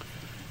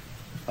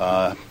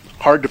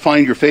 Hard to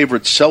find your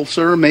favorite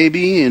seltzer,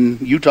 maybe, in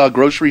Utah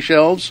grocery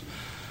shelves,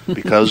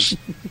 because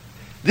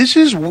this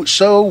is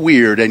so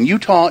weird, and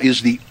Utah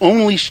is the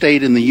only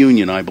state in the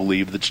union, I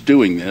believe, that's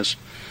doing this.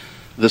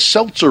 The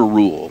seltzer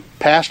rule,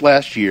 passed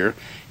last year,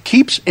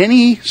 keeps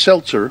any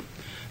seltzer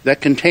that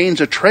contains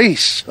a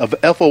trace of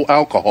ethyl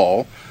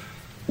alcohol,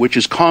 which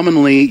is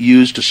commonly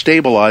used to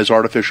stabilize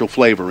artificial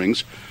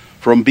flavorings,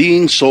 from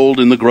being sold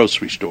in the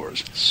grocery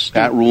stores.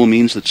 That rule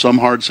means that some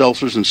hard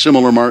seltzers and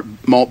similar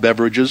malt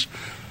beverages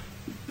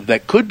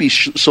that could be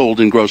sold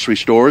in grocery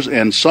stores,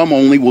 and some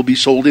only will be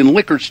sold in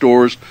liquor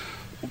stores,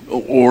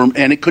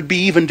 and it could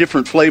be even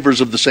different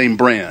flavors of the same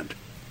brand.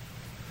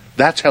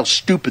 That's how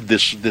stupid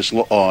this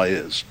law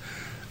is.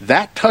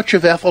 That touch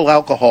of ethyl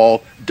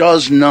alcohol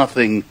does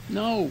nothing.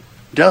 No.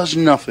 Does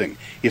nothing.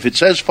 If it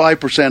says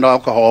 5%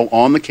 alcohol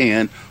on the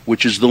can,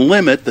 which is the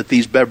limit that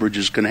these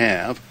beverages can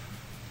have,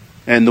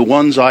 and the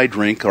ones I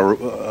drink are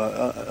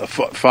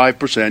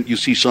 5%. You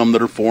see some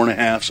that are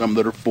 4.5, some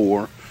that are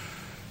 4.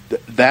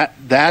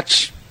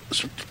 That's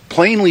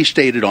plainly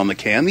stated on the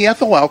can. The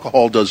ethyl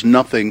alcohol does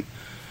nothing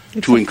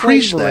to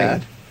increase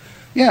that.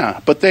 Yeah,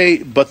 but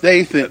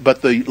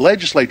the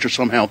legislature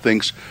somehow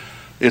thinks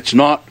it's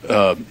not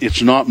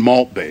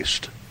malt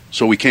based,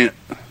 so we can't.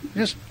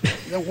 Just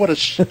what a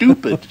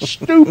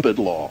stupid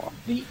law.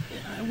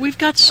 We've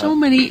got so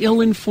many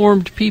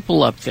ill-informed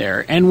people up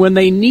there, and when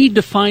they need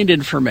to find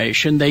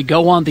information, they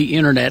go on the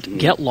internet,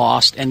 get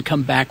lost, and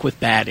come back with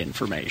bad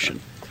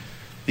information.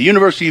 The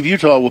University of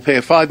Utah will pay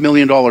a $5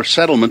 million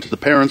settlement to the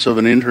parents of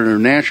an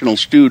international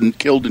student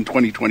killed in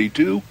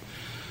 2022.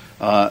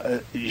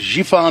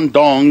 Jifan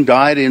Dong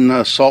died in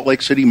a Salt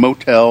Lake City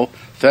motel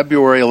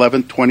February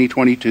 11,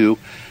 2022,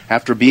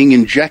 after being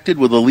injected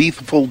with a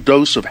lethal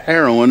dose of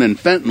heroin and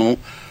fentanyl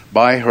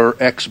by her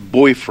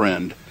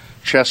ex-boyfriend,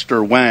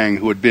 Chester Wang,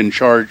 who has been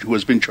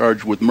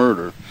charged with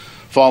murder.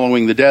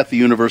 Following the death, the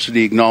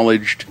university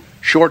acknowledged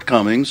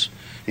shortcomings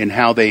in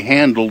how they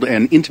handled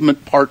an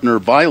intimate partner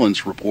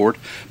violence report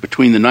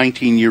between the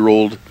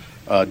 19-year-old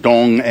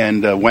Dong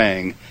and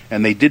Wang,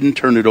 and they didn't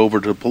turn it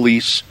over to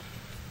police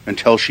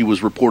until she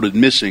was reported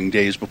missing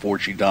days before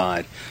she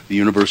died. The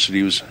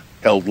university was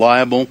held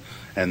liable,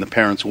 and the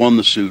parents won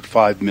the suit,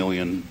 $5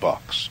 million.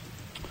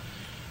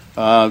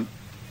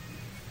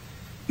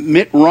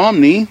 Mitt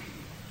Romney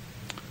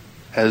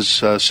has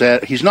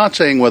said he's not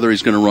saying whether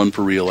he's going to run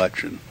for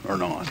re-election or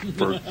not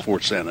for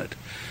Senate.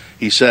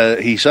 He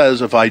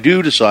says if I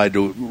do decide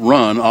to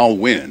run, I'll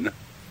win,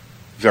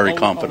 very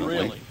confidently.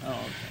 Oh, really? Oh,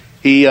 okay.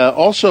 He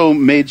also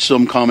made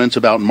some comments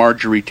about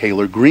Marjorie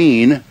Taylor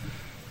Greene,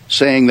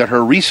 saying that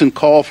her recent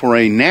call for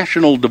a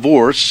national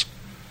divorce,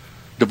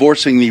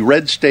 divorcing the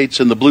red states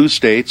and the blue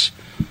states,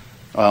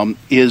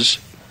 is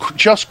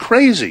just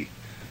crazy.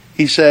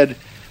 He said,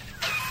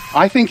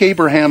 I think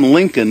Abraham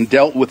Lincoln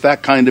dealt with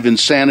that kind of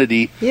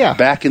insanity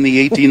back in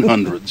the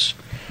 1800s.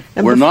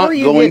 We're not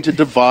going to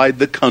divide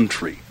the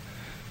country.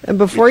 And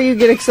before you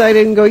get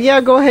excited and go, yeah,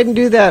 go ahead and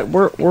do that,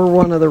 we're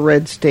one of the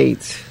red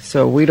states.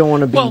 So we don't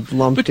want to be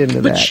lumped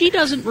into that. But she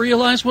doesn't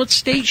realize what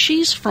state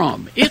she's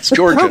from. It's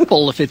Georgia.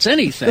 purple, if it's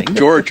anything.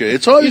 Georgia.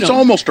 It's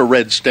almost a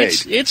red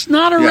state. It's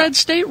not a red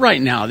state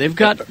right now. They've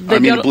got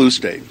a blue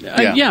state.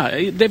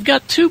 They've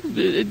got two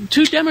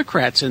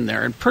Democrats in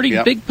there in pretty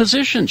big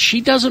positions. She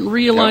doesn't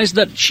realize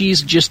that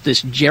she's just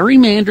this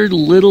gerrymandered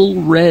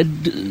little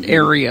red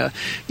area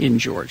in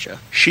Georgia.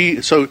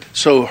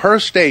 So her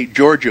state,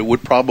 Georgia,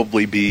 would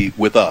probably be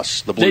with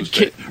us, the blue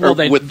state,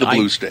 with the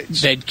blue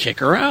states. They'd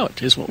kick her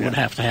out, is what would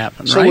have to happen,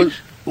 so right?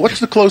 What's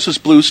the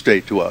closest blue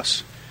state to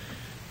us?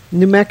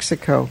 New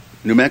Mexico.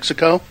 New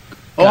Mexico?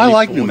 Oh, I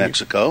like New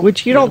Mexico.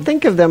 Which you don't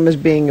think of them as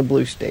being a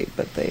blue state,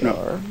 but they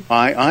are.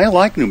 I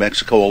like New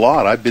Mexico a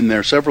lot. I've been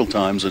there several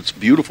times. It's a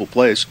beautiful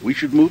place. We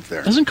should move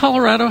there. Doesn't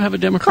Colorado have a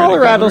Democratic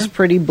Colorado's governor?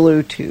 pretty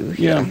blue, too.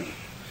 Yeah.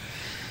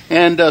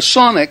 And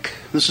Sonic,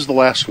 this is the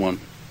last one.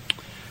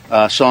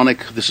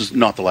 Sonic, this is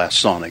not the last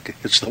Sonic.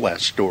 It's the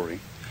last story.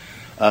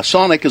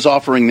 Sonic is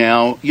offering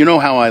now, you know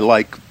how I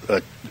like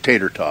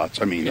tater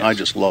tots. I mean, I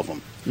just love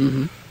them.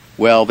 Mm-hmm.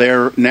 Well,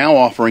 they're now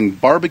offering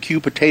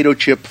barbecue flavored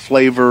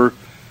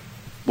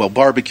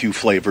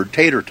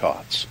tater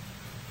tots.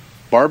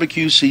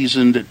 Barbecue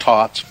seasoned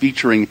tots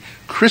featuring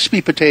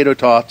crispy potato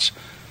tots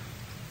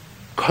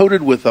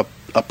coated with a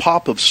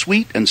pop of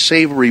sweet and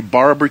savory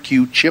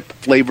barbecue chip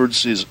flavored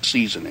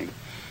seasoning.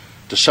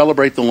 To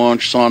celebrate the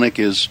launch, Sonic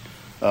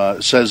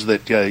says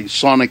that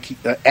Sonic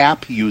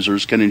app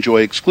users can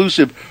enjoy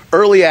exclusive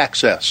early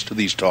access to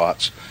these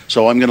tots.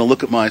 So I'm going to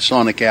look at my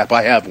Sonic app.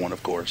 I have one,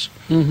 of course.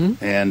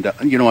 Mm-hmm. And I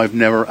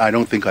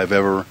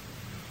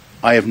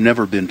have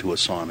never been to a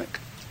Sonic.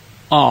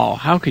 Oh,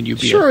 how can you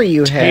be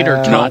you tater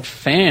have. tot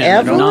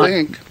fan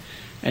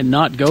and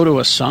not go to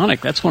a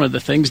Sonic? That's one of the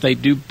things they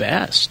do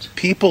best.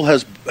 People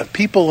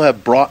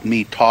have brought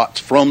me tots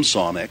from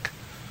Sonic,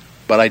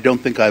 but I don't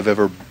think I've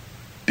ever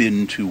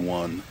been to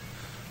one.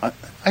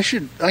 I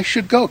should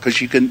go because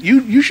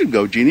you should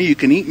go, Gina. You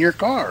can eat in your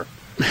car.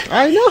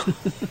 I know.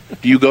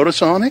 Do you go to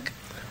Sonic?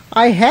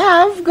 I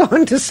have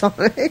gone to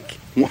Sonic.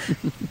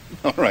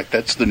 All right,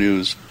 that's the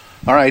news.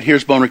 All right,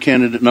 here's boner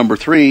candidate number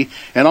 3.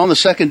 And on the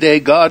second day,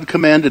 God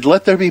commanded,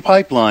 "Let there be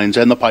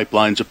pipelines." And the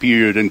pipelines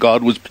appeared, and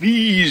God was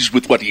pleased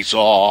with what he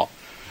saw.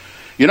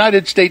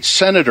 United States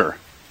Senator.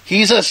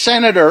 He's a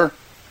senator.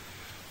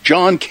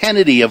 John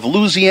Kennedy of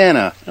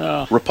Louisiana,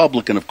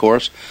 Republican, of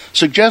course,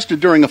 suggested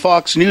during a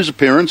Fox News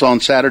appearance on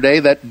Saturday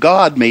that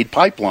God made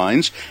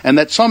pipelines and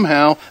that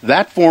somehow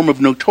that form of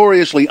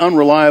notoriously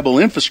unreliable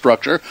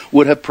infrastructure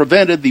would have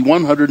prevented the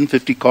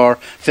 150-car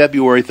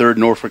February 3rd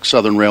Norfolk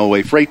Southern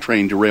Railway freight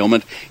train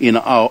derailment in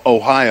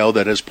Ohio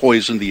that has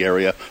poisoned the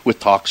area with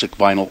toxic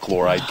vinyl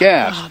chloride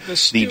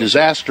gas. The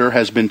disaster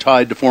has been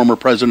tied to former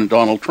President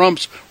Donald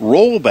Trump's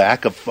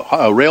rollback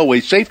of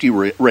railway safety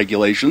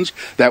regulations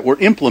that were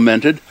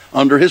implemented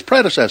under his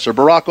predecessor,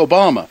 Barack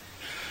Obama.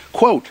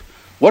 Quote,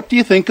 "What do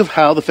you think of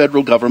how the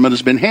federal government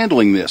has been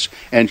handling this?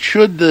 And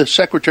should the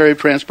Secretary of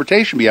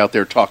Transportation be out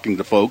there talking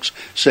to folks?"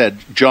 said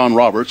John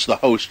Roberts, the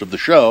host of the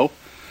show,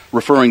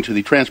 referring to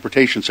the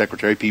Transportation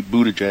Secretary, Pete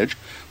Buttigieg.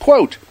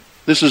 Quote,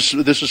 this is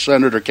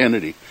Senator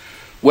Kennedy.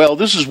 "Well,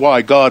 this is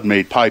why God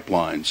made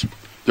pipelines.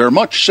 They're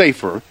much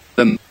safer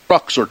than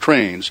trucks or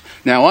trains.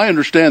 Now, I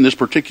understand this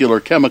particular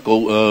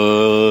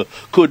chemical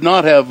could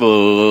not have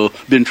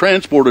been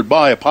transported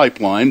by a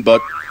pipeline,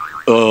 but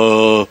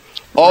all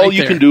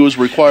you can do is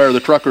require the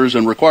truckers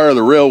and require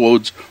the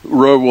railroads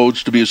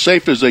to be as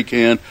safe as they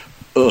can.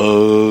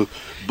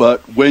 But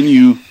when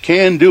you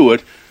can do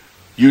it,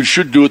 you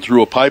should do it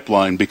through a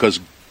pipeline because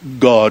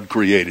God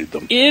created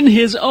them." In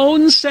his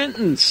own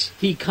sentence,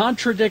 he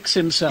contradicts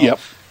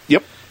himself.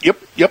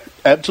 Yep,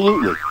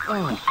 absolutely.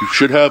 You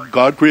should have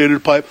God created a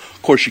pipe.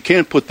 Of course, you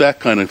can't put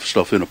that kind of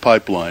stuff in a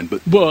pipeline,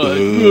 but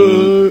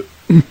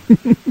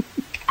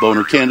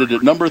boner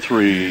candidate number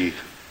 3,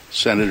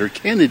 Senator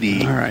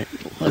Kennedy. All right,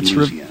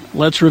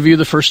 let's review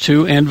the first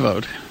 2 and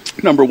vote.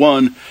 Number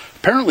 1,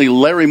 apparently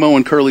Larry Moe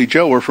and Curly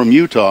Joe are from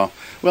Utah.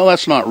 Well,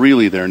 that's not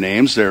really their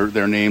names.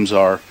 Their names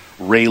are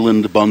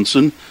Rayland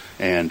Bunsen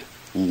and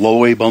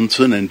Loy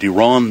Bunsen and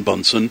Deron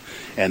Bunsen,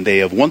 and they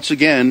have once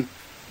again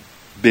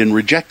been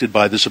rejected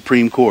by the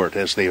Supreme Court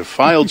as they have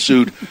filed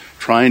suit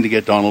trying to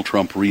get Donald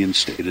Trump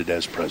reinstated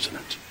as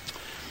president.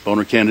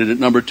 Boner candidate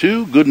number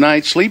 2, good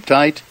night, sleep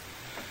tight.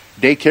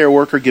 Daycare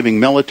worker giving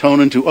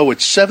melatonin to,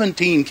 it's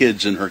 17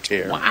 kids in her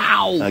care.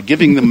 Wow.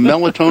 Giving them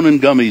melatonin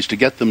gummies to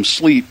get them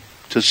sleep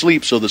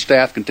so the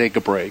staff can take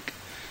a break.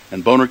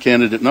 And boner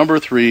candidate number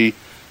 3,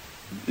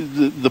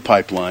 the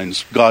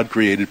pipelines. God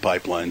created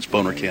pipelines.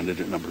 Boner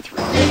candidate number 3.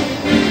 All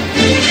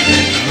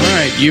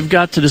right, you've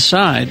got to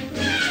decide.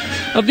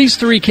 Of these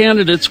 3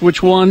 candidates,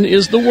 which one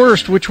is the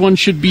worst? Which one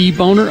should be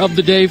boner of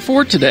the day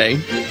for today,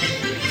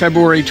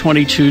 February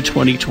 22,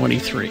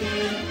 2023?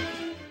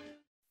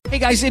 Hey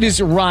guys, it is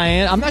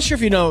Ryan. I'm not sure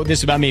if you know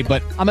this about me,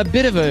 but I'm a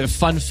bit of a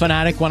fun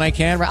fanatic when I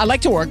can. I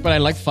like to work, but I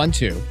like fun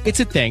too. It's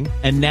a thing.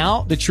 And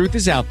now the truth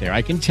is out there.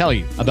 I can tell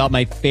you about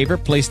my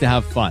favorite place to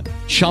have fun.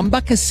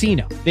 Chumba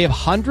Casino. They have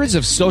hundreds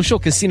of social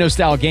casino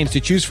style games to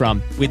choose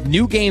from with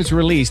new games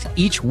released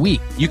each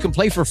week. You can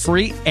play for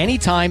free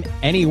anytime,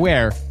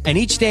 anywhere. And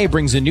each day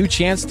brings a new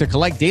chance to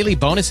collect daily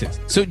bonuses.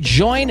 So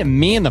join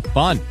me in the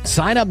fun.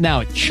 Sign up now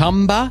at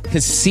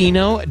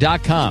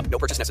ChumbaCasino.com. No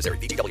purchase necessary.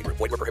 VGW Group.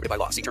 Void where prohibited by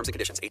law. See terms and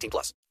conditions.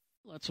 18+.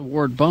 Let's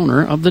award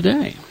boner of the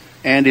day.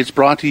 And it's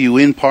brought to you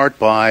in part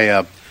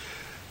by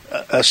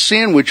a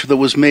sandwich that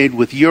was made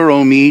with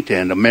Euro meat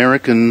and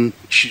American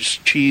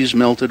cheese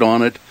melted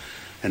on it.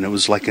 And it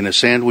was like in a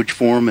sandwich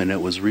form, and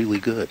it was really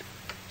good.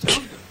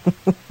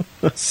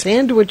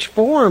 Sandwich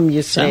form,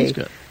 you say? Sounds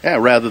good. Yeah,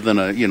 rather than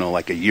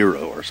like a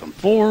Euro or something.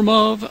 Form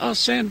of a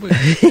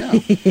sandwich. Yeah.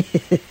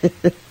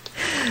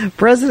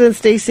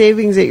 President's Day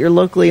savings at your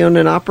locally owned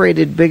and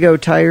operated Big O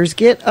Tires.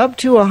 Get up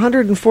to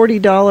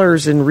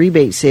 $140 in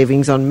rebate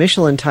savings on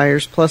Michelin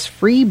tires plus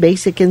free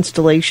basic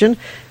installation.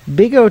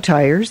 Big O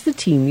Tires, the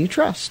team you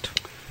trust.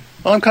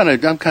 Well, I'm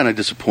kind of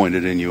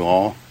disappointed in you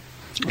all,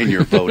 in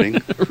your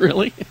voting.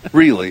 Really?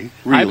 Really.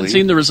 I haven't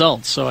seen the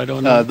results, so I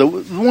don't know. The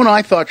one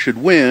I thought should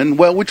win.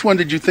 Well, which one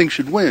did you think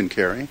should win,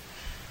 Carrie?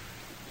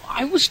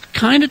 I was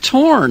kind of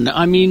torn.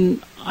 I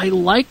mean, I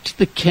liked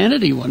the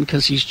Kennedy one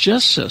because he's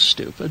just so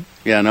stupid.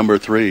 Yeah, number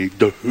 3.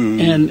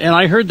 And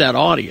I heard that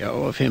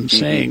audio of him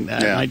saying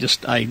that. Yeah.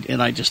 And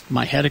I just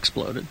my head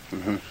exploded.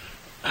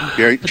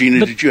 Gary,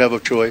 Gina, did you have a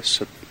choice?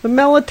 The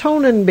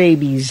melatonin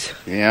babies.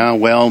 Yeah,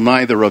 well,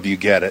 neither of you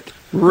get it.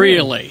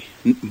 Really?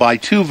 By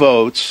 2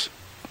 votes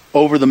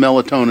over the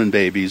melatonin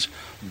babies,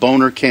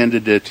 boner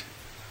candidate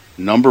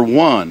number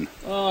 1,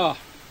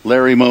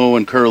 Larry Moe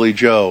and Curly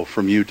Joe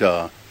from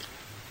Utah.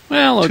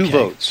 Well, okay. 2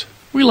 votes.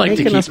 We like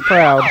Making to keep us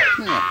proud.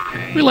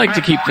 We like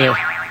to keep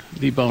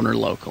the boner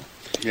local.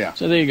 Yeah.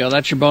 So there you go.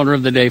 That's your boner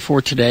of the day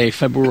for today,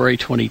 February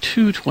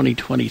 22,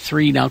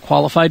 2023. Now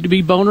qualified to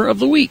be boner of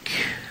the week.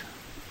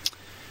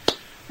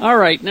 All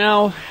right.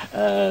 Now,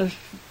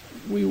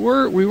 we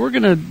were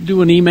going to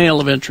do an email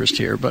of interest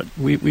here, but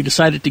we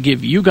decided to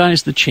give you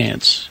guys the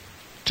chance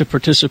to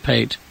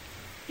participate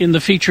in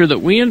the feature that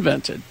we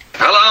invented.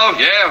 Hello.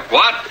 Yeah.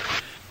 What?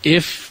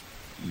 If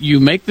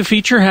you make the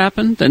feature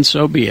happen, then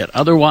so be it.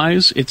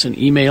 Otherwise, it's an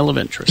email of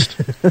interest.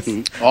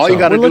 All you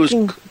got to do is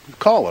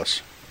call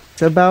us.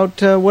 It's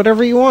about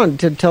whatever you want.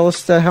 To tell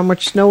us how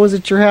much snow was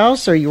at your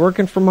house. Are you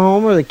working from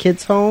home? Are the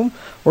kids home?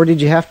 Or did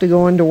you have to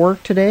go into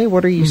work today?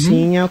 What are you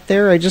seeing out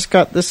there? I just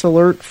got this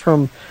alert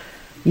from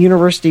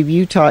University of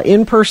Utah.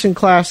 In-person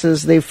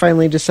classes, they've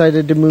finally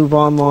decided to move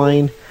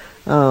online.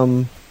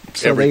 So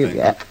Everything.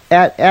 they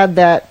add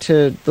that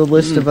to the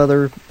list of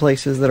other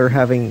places that are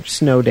having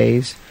snow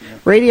days.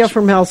 Radio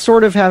from Hell,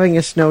 sort of having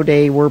a snow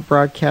day. We're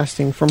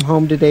broadcasting from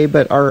home today,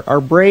 but our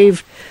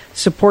brave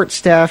support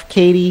staff,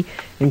 Katie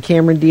and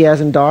Cameron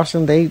Diaz and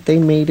Dawson, they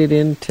made it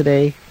in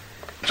today.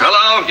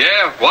 Hello.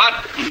 Yeah.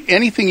 What?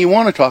 Anything you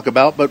want to talk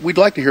about, but we'd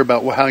like to hear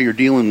about how you're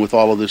dealing with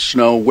all of this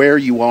snow, where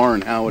you are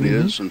and how it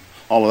is, and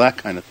all of that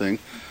kind of thing.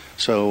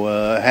 So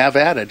have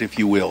at it, if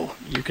you will.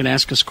 You can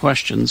ask us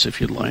questions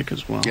if you'd like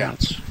as well. Yeah.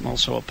 That's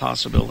also a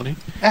possibility.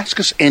 Ask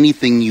us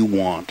anything you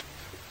want.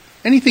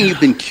 Anything you've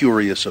been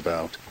curious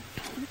about.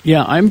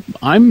 Yeah,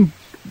 I'm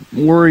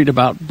worried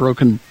about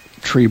broken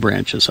tree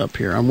branches up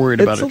here. I'm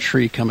worried about a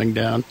tree coming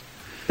down.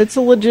 It's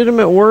a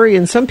legitimate worry,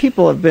 and some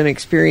people have been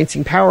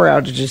experiencing power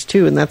outages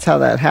too, and that's how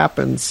that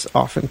happens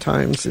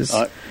oftentimes. Is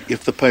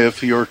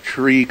if your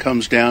tree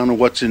comes down,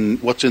 what's in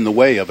the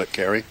way of it,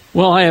 Carrie?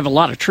 Well, I have a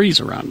lot of trees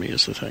around me.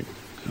 Is the thing.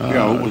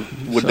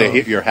 Would they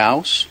hit your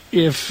house?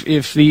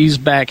 If these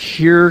back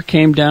here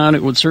came down,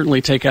 it would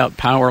certainly take out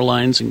power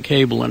lines and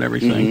cable and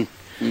everything.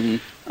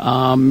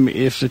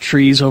 If the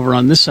trees over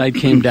on this side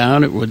came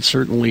down, it would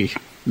certainly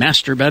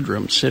master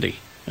bedroom city.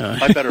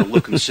 I better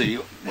look and see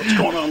what's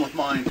going on with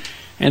mine.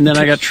 And then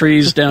I got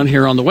trees down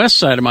here on the west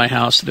side of my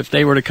house that if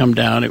they were to come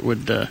down, it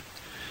would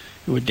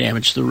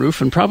damage the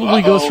roof and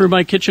probably go through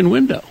my kitchen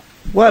window.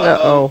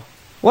 What?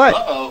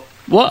 What?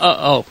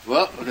 What?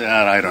 Well,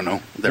 I don't know.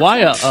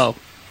 Why?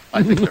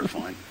 I think they're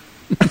fine.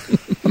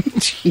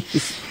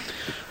 Jeez.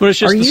 But it's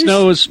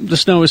just the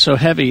snow is so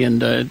heavy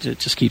and it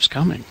just keeps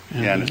coming.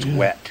 And it's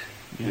wet.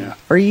 Yeah.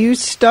 Are you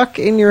stuck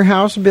in your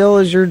house, Bill?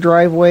 Is your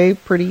driveway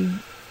pretty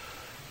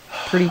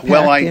packed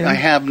Well, I in?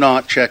 have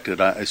not checked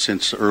it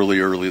since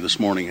early this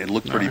morning. It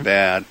looked pretty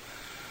bad.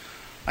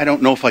 I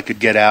don't know if I could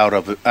get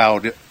out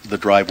the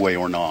driveway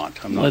or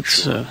not. I'm not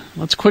sure.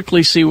 Let's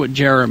quickly see what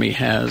Jeremy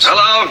has.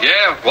 Hello.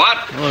 Yeah. What?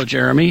 Hello,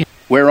 Jeremy.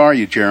 Where are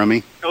you,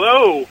 Jeremy?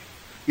 Hello.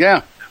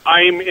 Yeah.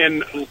 I'm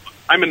in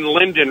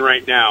Linden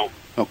right now.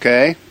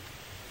 Okay.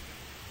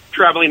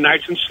 Traveling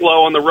nice and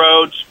slow on the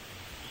roads.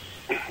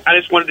 I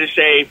just wanted to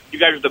say you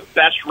guys are the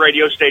best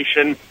radio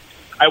station.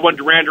 I won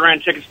Duran Duran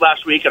tickets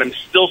last week, and I'm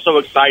still so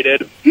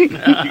excited. You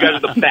guys are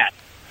the best.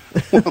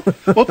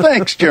 Well,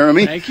 thanks,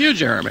 Jeremy. Thank you,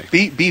 Jeremy.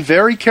 Be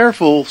very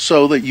careful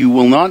so that you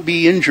will not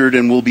be injured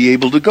and will be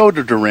able to go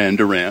to Duran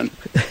Duran.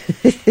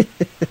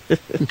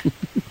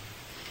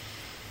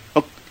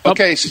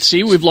 Okay.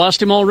 See, we've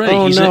lost him already.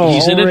 Oh, he's no,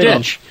 in a already.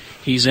 ditch.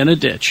 He's in a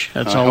ditch.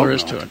 That's all there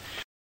is to it.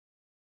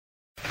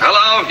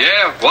 Hello,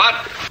 yeah,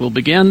 what? We'll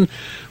begin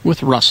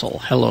with Russell.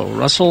 Hello,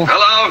 Russell.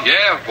 Hello,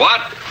 yeah,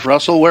 what?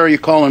 Russell, where are you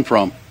calling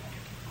from?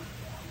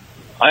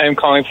 I am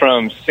calling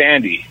from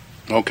Sandy.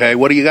 Okay,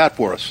 what do you got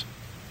for us?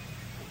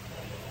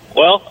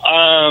 Well,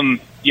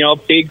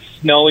 big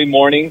snowy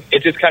morning.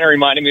 It just kind of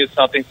reminded me of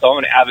something. So I'm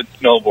an avid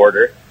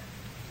snowboarder.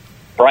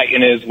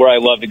 Brighton is where I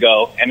love to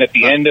go. And at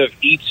the end of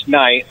each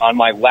night on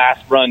my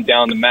last run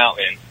down the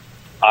mountain,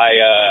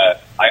 I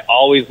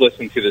always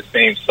listen to the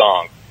same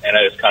song. And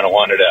I just kind of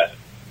wanted to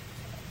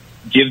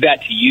give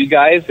that to you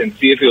guys and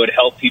see if it would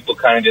help people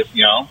kind of just,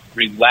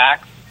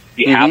 relax,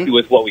 be happy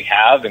with what we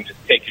have, and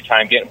just take your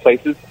time getting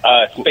places.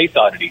 Space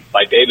Oddity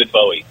by David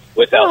Bowie,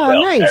 without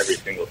fail, every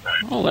single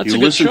time. Oh, that's you a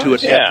good listen to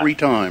choice. it every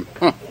time.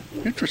 Huh.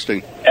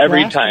 Interesting.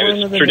 Every time.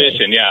 It's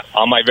tradition, yeah.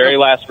 On my very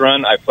last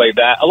run, I played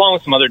that, along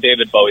with some other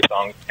David Bowie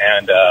songs,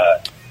 and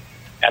the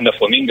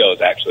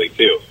Flamingos, actually,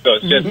 too. So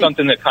it's just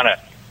something that kind of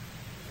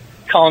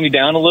calmed me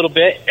down a little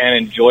bit and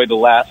enjoyed the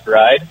last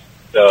ride.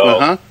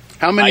 So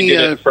how many? I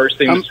did it first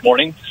thing this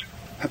morning.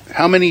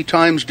 How many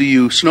times do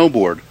you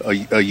snowboard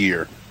a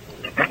year?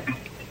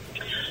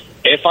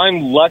 If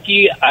I'm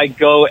lucky, I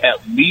go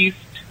at least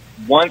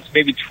once,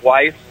 maybe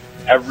twice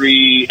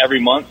every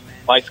month.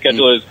 My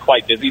schedule is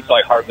quite busy, so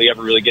I hardly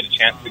ever really get a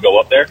chance to go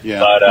up there. Yeah.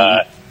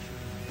 But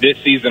this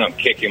season, I'm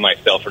kicking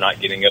myself for not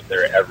getting up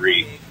there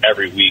every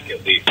week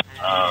at least.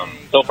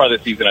 So far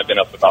this season, I've been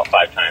up about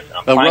 5 times.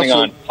 I'm planning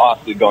on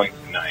possibly going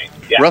tonight.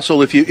 Yeah.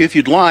 Russell, if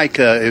you'd like,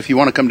 if you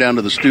want to come down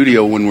to the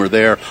studio when we're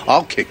there,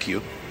 I'll kick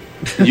you.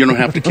 You don't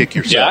have to kick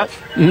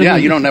yourself. Yeah,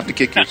 you don't have to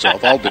kick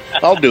yourself.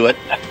 I'll do it.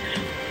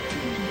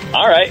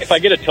 All right. If I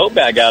get a tote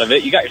bag out of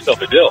it, you got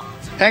yourself a deal.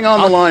 Hang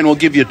on the line. We'll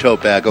give you a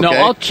tote bag, okay? No,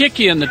 I'll kick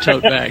you in the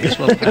tote bag. As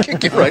well. I'll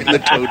kick you right in the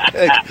tote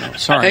bag. No,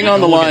 sorry. Hang on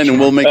the line, and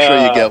we'll make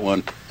sure you get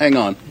one. Hang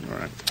on. All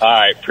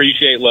right.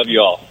 Appreciate it. Love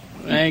you all.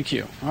 Thank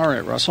you. All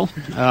right, Russell.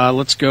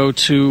 Let's go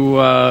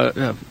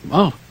to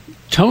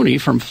Tony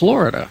from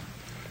Florida.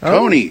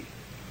 Tony.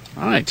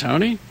 Hi,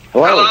 Tony.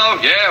 Hello,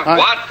 yeah, Hi.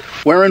 what?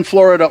 Where in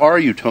Florida are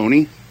you,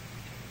 Tony?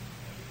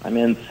 I'm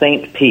in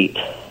St. Pete,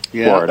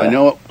 Florida.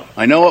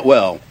 I know it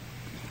well.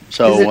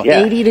 So is it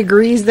 80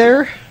 degrees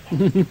there?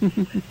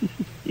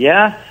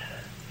 Yeah.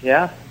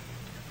 A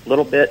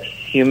little bit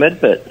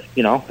humid, but,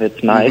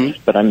 it's nice.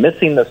 But I'm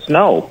missing the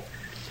snow.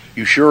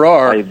 You sure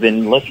are. I've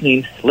been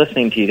listening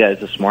to you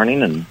guys this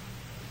morning, and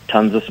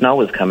tons of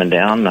snow is coming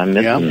down, and I'm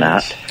missing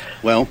that.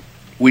 Well,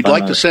 we'd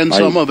like to send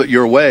some of it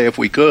your way if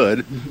we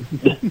could.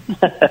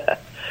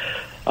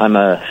 I'm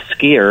a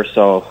skier,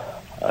 so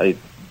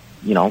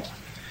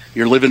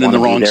You're living in the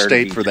wrong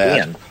state for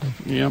that.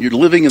 You're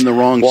living in the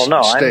wrong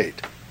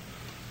state.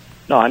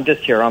 I'm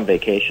just here on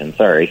vacation.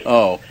 Sorry.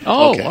 Oh,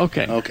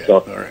 okay. So,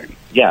 all right.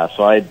 Yeah,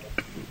 so I'm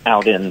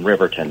out in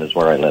Riverton is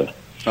where I live.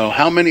 Oh,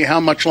 how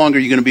much longer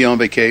are you going to be on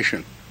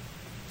vacation?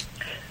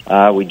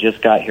 We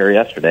just got here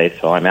yesterday,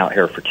 so I'm out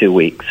here for 2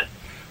 weeks.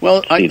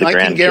 Well, I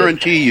can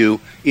guarantee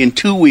you, in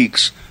 2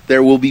 weeks,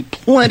 there will be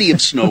plenty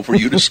of snow for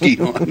you to ski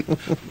on.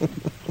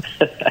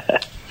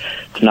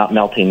 It's not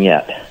melting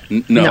yet.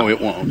 No,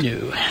 it won't.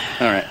 No.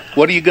 All right.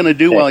 What are you going to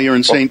do while you're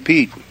in St.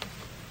 Pete?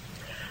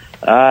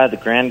 The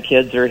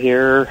grandkids are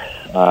here.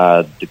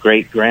 The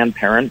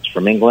great-grandparents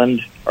from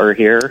England are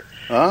here.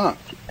 We're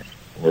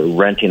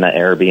renting an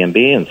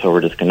Airbnb, and so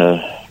we're just going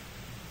to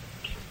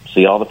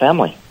see all the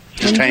family.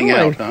 Just hang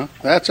out, huh?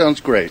 That sounds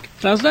great.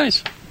 Sounds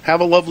nice. Have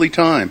a lovely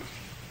time.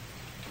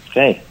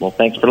 Okay. Well,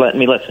 thanks for letting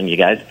me listen, you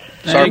guys.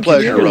 It's our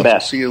pleasure, Russell. Russell.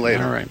 See you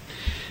later. All right.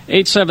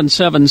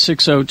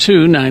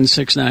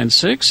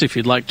 877-602-9696 if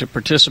you'd like to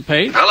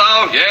participate.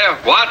 Hello,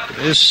 yeah, what?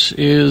 This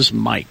is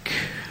Mike.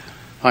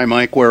 Hi,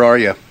 Mike. Where are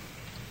you?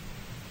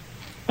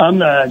 I'm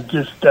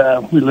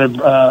we live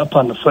up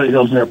on the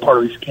foothills near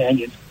Porter's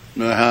Canyon.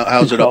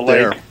 How's it up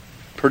there?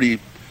 Pretty.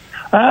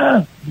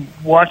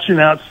 Watching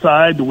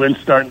outside, the wind's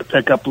starting to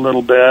pick up a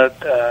little bit.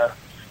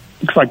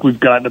 Looks like we've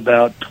gotten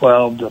about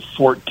 12 to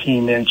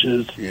 14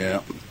 inches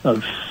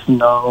of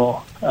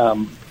snow.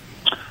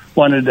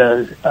 Wanted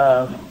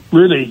to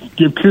really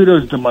give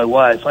kudos to my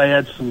wife. I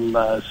had some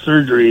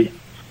surgery,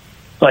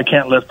 so I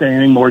can't lift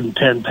anything more than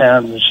 10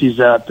 pounds, and she's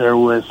out there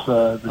with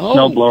the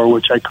snowblower,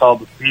 which I call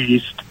the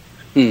Beast.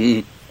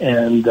 Mm-hmm.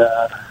 And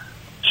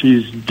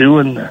she's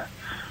doing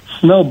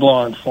snow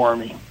blowing for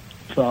me.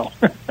 So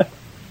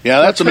yeah,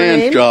 that's a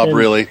man's job,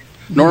 really.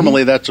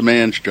 Normally, that's a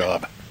man's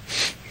job.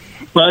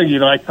 Well,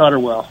 I taught her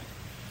well.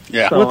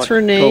 Yeah. So what's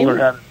her name? I told her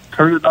how to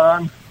turn it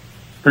on.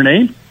 Her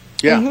name?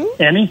 Yeah.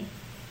 Annie.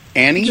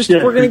 Annie?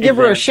 We're going to give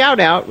her a shout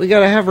out. We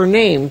got to have her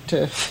name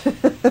to.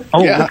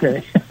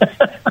 Okay.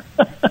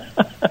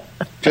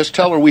 Just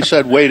tell her we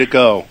said way to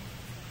go.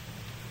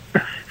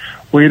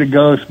 Way to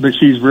go, but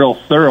she's real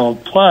thorough.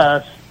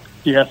 Plus,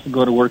 she has to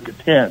go to work at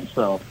 10.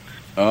 So,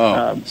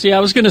 see,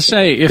 I was going to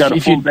say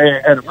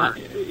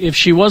if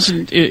she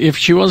wasn't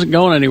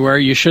going anywhere,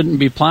 you shouldn't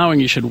be plowing.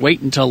 You should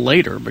wait until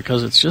later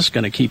because it's just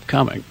going to keep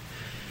coming.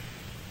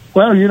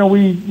 Well,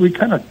 we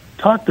kind of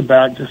talked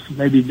about just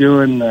maybe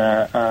doing,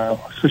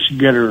 so she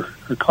get her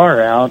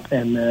car out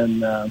and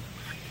then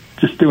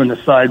just doing the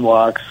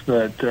sidewalks.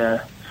 But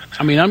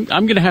I mean, I'm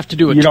going to have to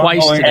do it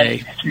twice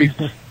today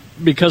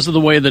because of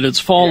the way that it's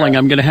falling.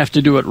 I'm going to have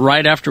to do it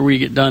right after we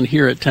get done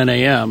here at 10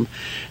 a.m.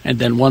 and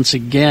then once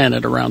again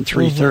at around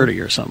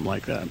 3:30 or something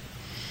like that.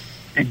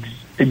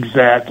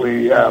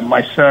 Exactly.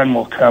 My son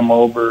will come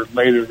over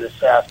later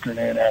this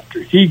afternoon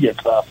after he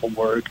gets off of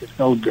work, and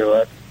he'll do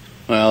it.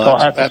 Well, so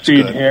I'll have to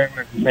feed good. him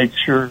and make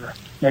sure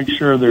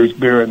there's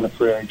beer in the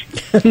fridge.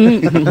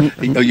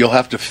 You'll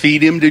have to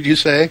feed him, did you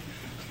say?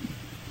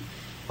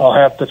 I'll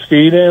have to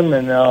feed him,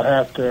 and I'll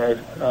have to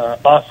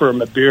offer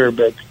him a beer,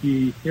 but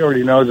he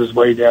already knows his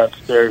way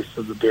downstairs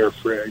to the beer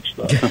fridge.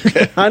 So.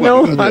 Okay. I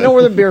know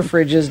where the beer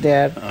fridge is,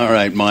 Dad. All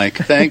right, Mike.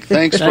 Thanks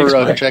for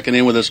Mike. checking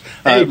in with us.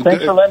 Hey,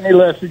 thanks for letting me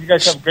listen. You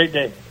guys have a great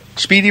day.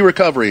 Speedy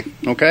recovery,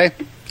 okay?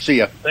 See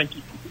ya. Thank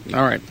you.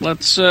 All right,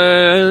 let's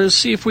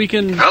see if we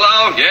can...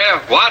 Hello, yeah,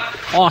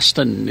 what?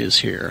 Austin is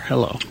here.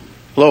 Hello.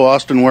 Hello,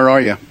 Austin. Where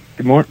are you?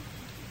 Good morning.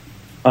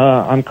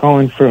 I'm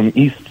calling from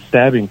East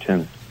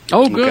Stabbington.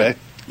 Oh, good. Okay.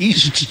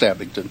 East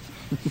Stabbington.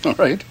 All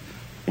right.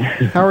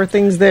 How are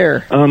things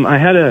there? I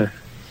had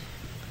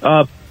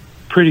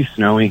pretty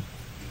snowy.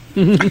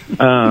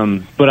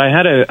 But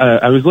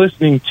I was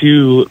listening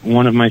to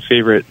one of my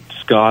favorite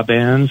ska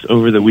bands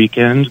over the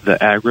weekend, the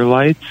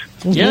Agrolites.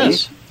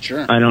 Yes.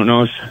 Sure. I don't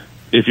know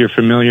if you're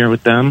familiar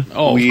with them.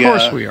 Oh, of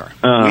course we are.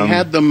 We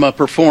had them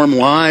perform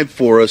live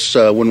for us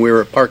when we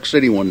were at Park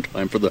City one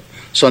time for the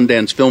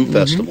Sundance Film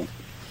Festival.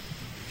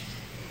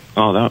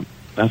 Oh,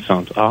 that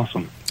sounds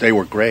awesome. They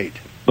were great.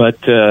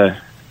 But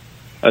a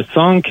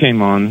song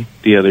came on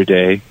the other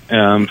day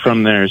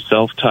from their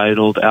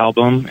self-titled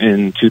album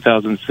in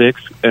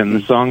 2006, and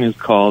the song is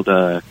called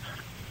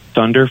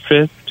Thunder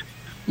Fist,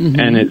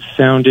 and it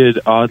sounded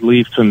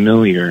oddly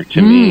familiar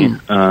to me.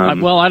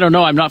 Well, I don't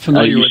know. I'm not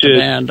familiar with the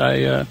band.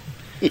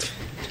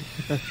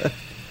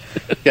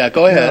 Yeah,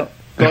 go ahead.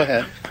 Go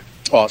ahead.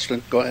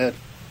 Austin, go ahead.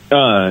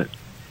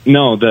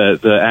 No, the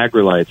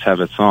Agrolites have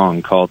a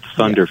song called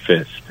Thunder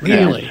Fist. Really?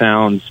 And it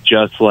sounds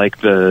just like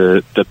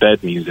the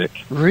bed music.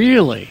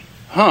 Really?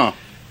 Huh.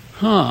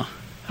 How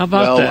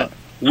about that?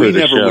 We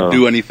never would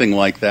do anything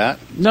like that.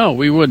 No,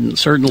 we wouldn't,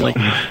 certainly.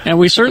 And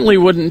we certainly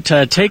wouldn't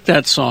take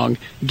that song,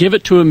 give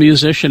it to a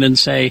musician and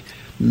say,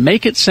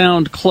 make it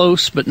sound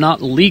close but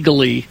not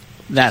legally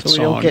that so song.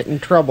 So we don't get in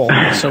trouble.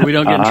 So we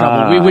don't get in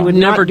trouble. We would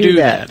never do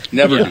that.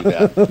 Never do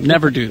that.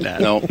 Never do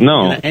that.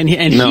 No.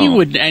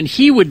 And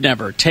he would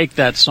never take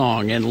that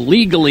song and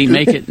legally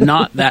make it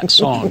not that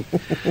song.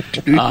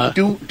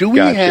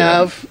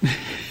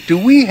 Do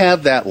we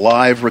have that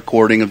live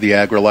recording of the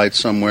Agrolites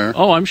somewhere?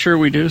 Oh, I'm sure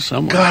we do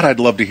somewhere. God, I'd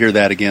love to hear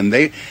that again.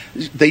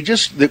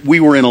 We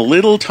were in a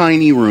little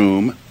tiny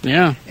room.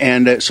 Yeah.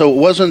 And so it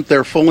wasn't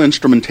their full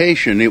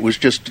instrumentation. It was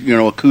just,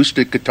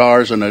 acoustic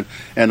guitars and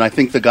I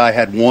think the guy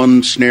had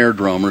one snare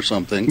drum or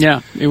something.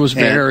 Yeah, it was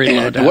very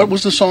low down. What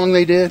was the song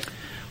they did?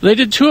 They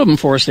did two of them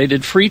for us. They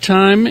did Free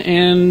Time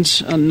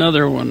and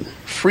another one.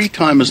 Free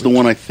Time is the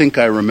one I think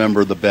I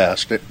remember the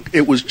best.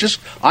 It was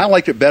just, I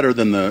liked it better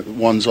than the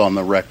ones on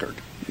the record.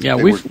 Yeah,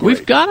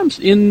 we've got them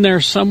in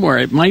there somewhere.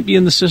 It might be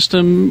in the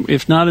system.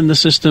 If not in the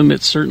system,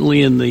 it's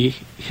certainly in the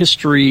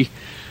history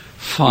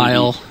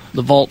file,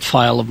 the vault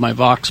file of my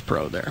Vox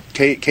Pro there.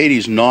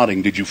 Katie's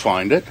nodding. Did you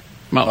find it?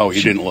 Oh,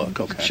 you didn't look.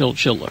 Okay.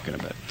 She'll look in a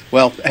bit.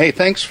 Well, hey,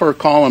 thanks for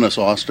calling us,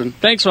 Austin.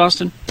 Thanks,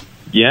 Austin.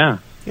 Yeah.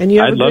 And you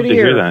have I'd love to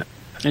hear that.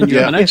 And you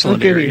have an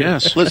excellent ear,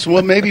 yes. Listen,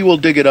 well, maybe we'll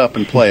dig it up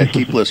and play it.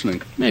 Keep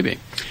listening. Maybe.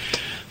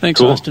 Thanks,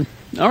 cool. Austin.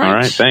 All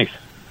right, thanks.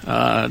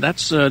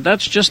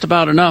 That's just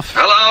about enough.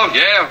 Hello,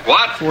 yeah,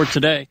 what? For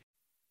today.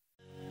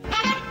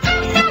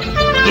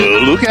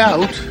 Look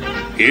out.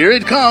 Here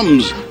it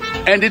comes.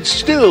 And it's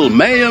still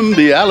Mayhem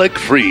the Alec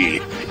free.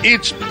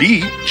 It's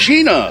Beat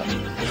Gina.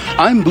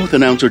 I'm booth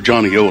announcer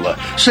Johnny Ola.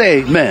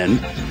 Say, men,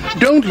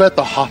 don't let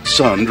the hot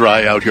sun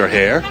dry out your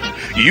hair.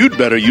 You'd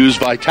better use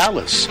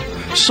Vitalis.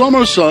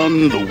 Summer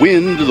sun, the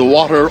wind, the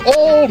water,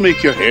 all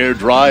make your hair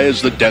dry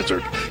as the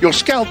desert. Your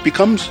scalp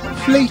becomes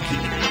flaky.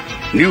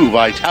 New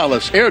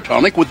Vitalis Hair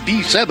Tonic with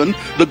B7,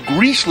 the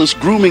greaseless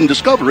grooming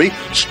discovery,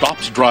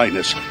 stops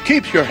dryness,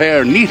 keeps your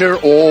hair neater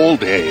all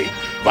day.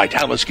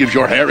 Vitalis gives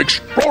your hair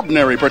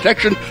extraordinary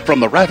protection from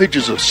the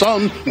ravages of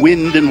sun,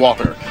 wind, and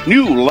water.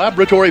 New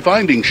laboratory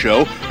findings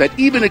show that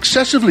even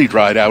excessively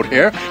dried out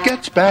hair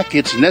gets back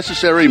its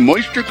necessary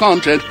moisture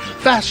content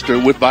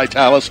faster with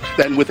Vitalis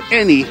than with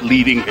any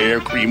leading hair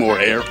cream or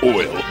hair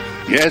oil.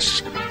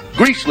 Yes,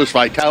 greaseless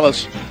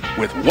Vitalis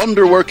with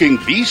wonder-working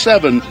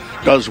V7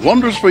 does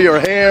wonders for your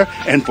hair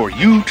and for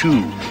you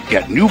too.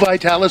 Get new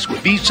Vitalis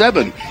with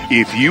V7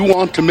 if you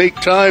want to make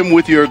time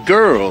with your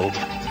girl.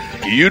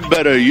 You'd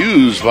better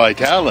use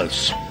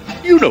Vitalis.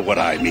 You know what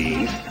I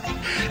mean.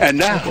 And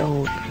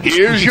now,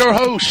 here's your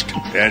host,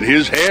 and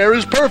his hair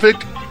is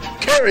perfect,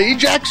 Kerry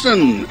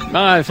Jackson.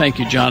 Thank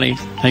you, Johnny.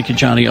 Thank you,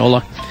 Johnny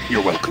Ola.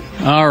 You're welcome.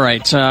 All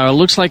right.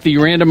 Looks like the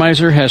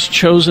randomizer has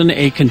chosen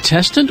a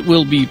contestant.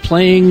 We'll be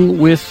playing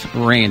with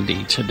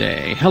Randy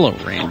today. Hello,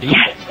 Randy.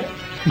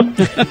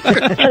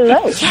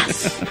 Hello.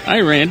 Yes. Hi,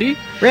 Randy.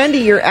 Randy,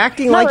 you're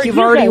acting How like are you've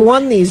you already guys?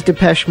 won these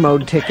Depeche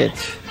Mode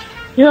tickets.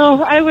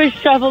 No, I was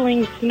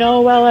shoveling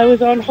snow while I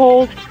was on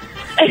hold.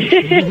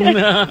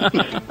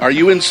 Are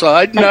you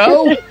inside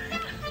now?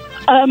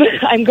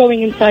 I'm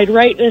going inside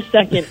right in a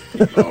second.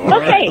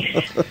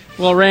 Okay.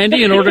 Well,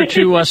 Randy, in order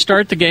to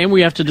start the game,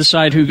 we have to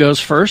decide who goes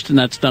first, and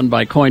that's done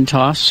by coin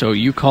toss. So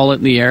you call it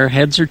in the air,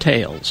 heads or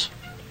tails?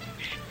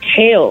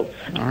 Tails.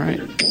 All right.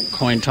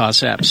 Coin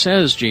toss app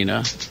says,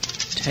 Gina,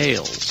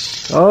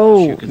 tails.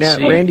 Oh, now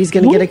see. Randy's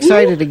going to get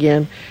excited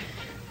again.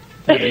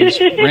 That means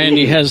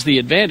Randy has the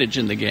advantage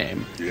in the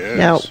game.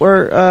 Now,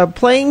 we're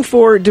playing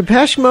for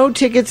Depeche Mode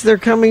tickets. They're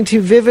coming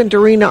to Vivint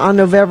Arena on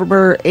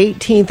November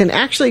 18th. And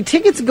actually,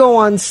 tickets go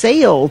on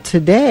sale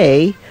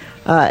today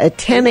at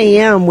 10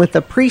 a.m. with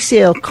the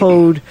pre-sale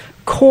code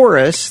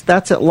CHORUS.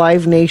 That's at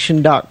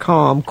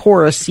livenation.com.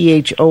 CHORUS,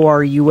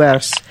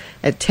 C-H-O-R-U-S,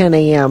 at 10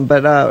 a.m.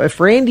 But if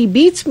Randy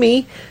beats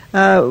me,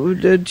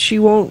 she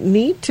won't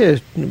need to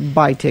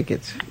buy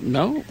tickets.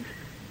 No.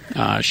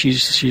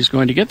 She's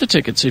going to get the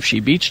tickets if she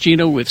beats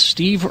Gina with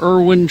Steve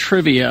Irwin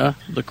trivia,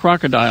 the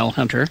crocodile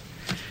hunter.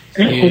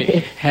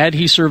 Had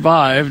he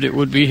survived, it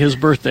would be his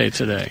birthday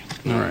today.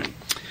 All right.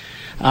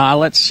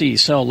 Let's see.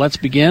 So let's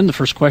begin. The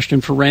first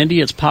question for Randy,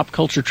 it's pop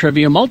culture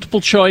trivia,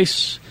 multiple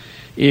choice.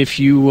 If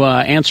you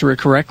answer it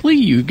correctly,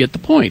 you get the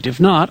point. If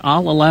not,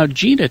 I'll allow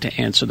Gina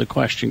to answer the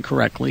question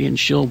correctly, and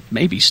she'll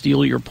maybe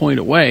steal your point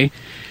away.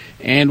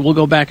 And we'll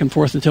go back and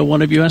forth until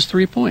one of you has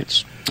 3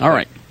 points. All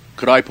right.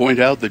 Could I point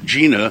out that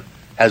Gina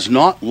has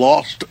not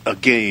lost a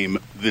game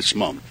this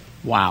month?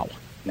 Wow.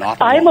 Not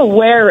I'm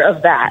aware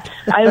of that.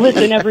 I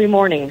listen every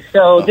morning,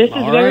 so this is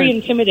All very right.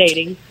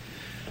 intimidating.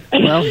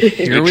 Well,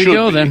 here we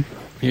go then.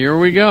 Here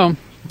we go.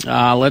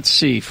 Let's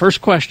see.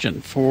 First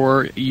question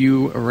for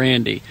you,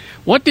 Randy.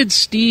 What did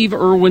Steve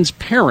Irwin's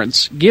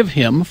parents give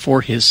him for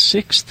his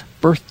 6th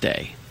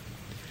birthday?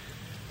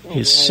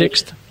 His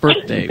 6th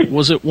birthday.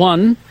 Was it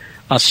 1,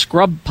 a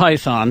scrub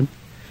python?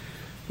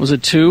 Was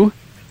it 2,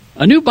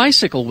 a new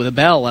bicycle with a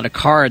bell and a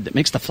card that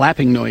makes the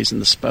flapping noise in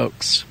the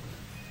spokes?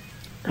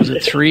 Was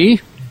it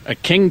 3, a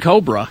king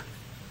cobra?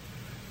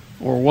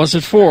 Or was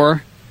it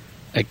 4,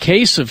 a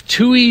case of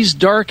Tooheys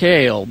Dark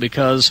Ale?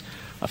 Because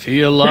I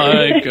feel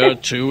like a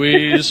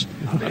Tooheys,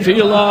 I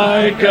feel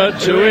like a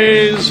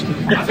Tooheys,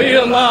 I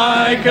feel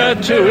like a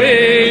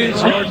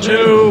Tooheys or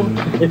two.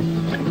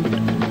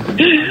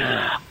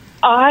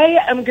 I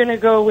am going to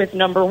go with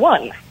number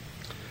 1,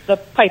 the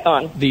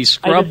python. The I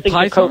scrub just think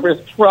python? the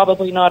cobra's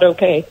probably not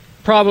okay.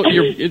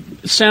 Probably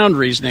sound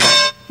reasoning.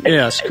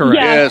 Yes, correct.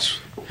 Yeah. Yes.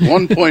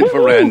 1 point for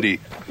Randy.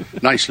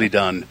 Nicely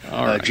done.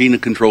 All right. Gina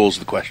controls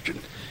the question.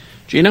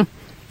 Gina?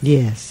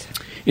 Yes.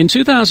 In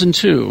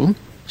 2002,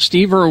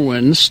 Steve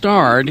Irwin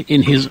starred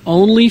in his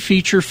only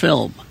feature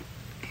film.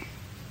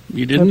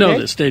 You didn't know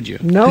this, did you?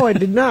 No, I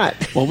did not.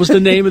 What was the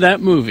name of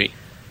that movie?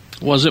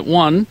 Was it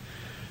 1,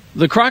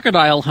 The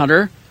Crocodile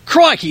Hunter?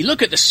 Crikey,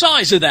 look at the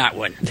size of that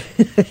one.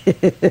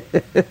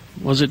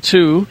 Was it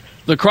 2,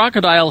 The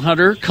Crocodile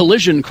Hunter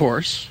Collision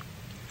Course?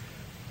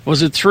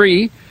 Was it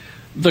 3,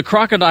 The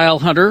Crocodile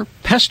Hunter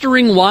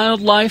Pestering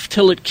Wildlife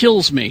Till It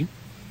Kills Me?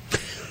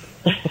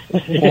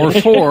 Or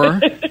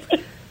 4,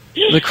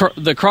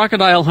 The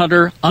Crocodile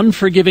Hunter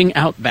Unforgiving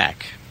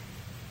Outback?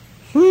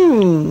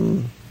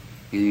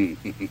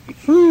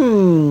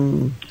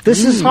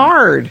 This is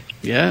hard.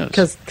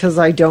 Yes. Because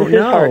I don't This is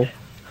know. hard.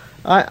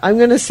 I'm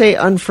going to say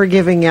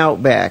Unforgiving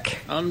Outback.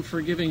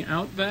 Unforgiving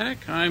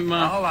Outback?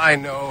 All I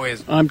know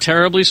is I'm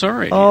terribly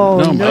sorry.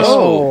 Oh,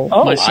 no.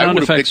 My I sound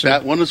would have effects picked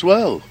that one as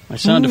well. My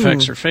sound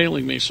effects are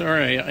failing me.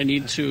 Sorry, I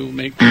need to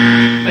make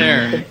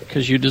there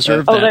because you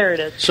deserve that. Oh, there it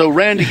is. So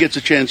Randy gets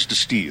a chance to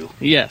steal.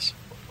 Yes,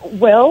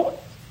 Well,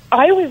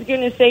 I was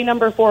going to say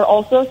number 4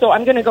 also, so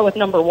I'm going to go with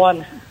number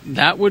 1.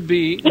 that would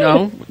be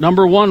no.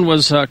 Number 1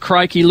 was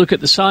crikey. Look at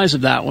the size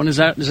of that one. Is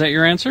that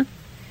your answer?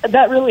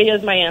 That really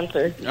is my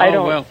answer. Oh, I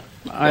don't. well.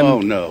 Oh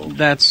no,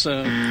 that's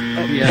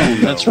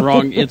that's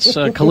wrong. It's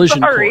collision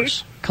Sorry.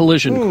 course.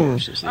 Collision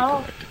course is the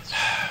correct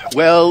answer.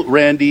 Well,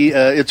 Randy,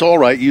 it's all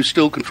right. You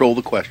still control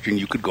the question.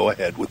 You could go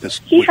ahead with this.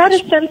 He had a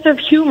sense of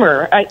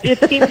humor. It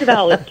seems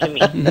valid to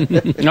me.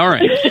 All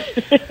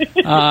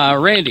right,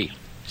 Randy.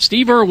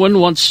 Steve Irwin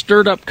once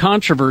stirred up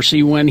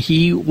controversy when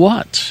he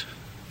what?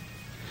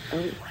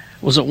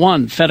 Was it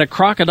 1, fed a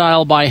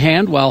crocodile by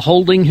hand while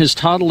holding his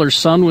toddler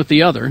son with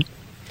the other?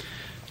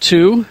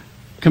 2,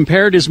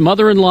 compared his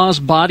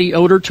mother-in-law's body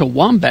odor to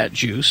wombat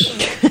juice?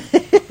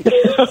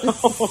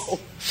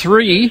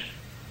 3,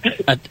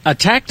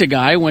 attacked a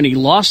guy when he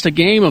lost a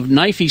game of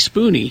knifey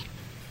spoony?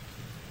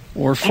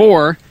 Or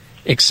 4,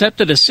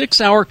 accepted a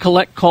 6-hour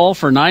collect call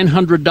for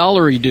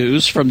 $900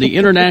 dues from the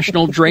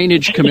International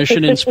Drainage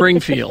Commission in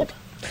Springfield?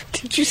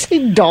 Did you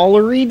say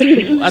dollary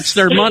dues? That's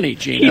their money,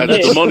 Gina.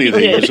 That's the money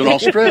they use in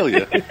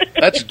Australia.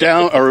 That's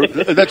down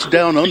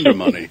under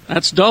money.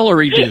 That's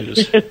dollary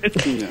dues.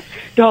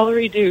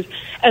 Dollary dues.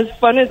 As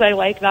fun as I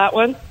like that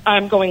one,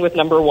 I'm going with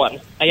number 1.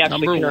 I actually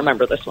Number can 1.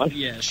 remember this one.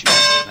 Yes,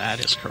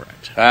 that is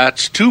correct.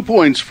 That's 2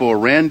 points for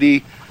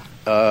Randy.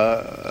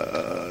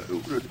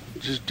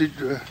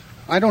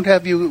 I don't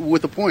have you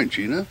with a point,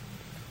 Gina.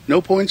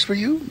 No points for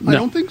you? No. I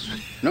don't think so.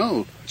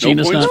 No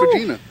Gina's points not, for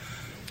Gina.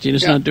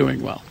 Gina's not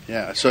doing well.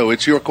 Yeah, so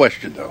it's your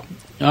question, though.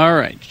 All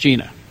right,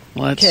 Gina.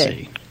 Let's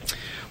see.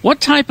 What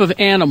type of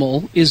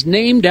animal is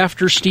named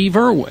after Steve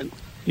Irwin?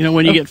 You know,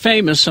 when you get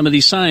famous, some of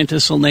these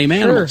scientists will name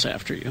animals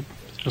after you.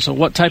 So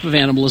what type of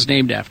animal is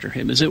named after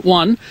him? Is it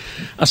 1,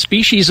 a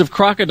species of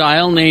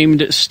crocodile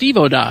named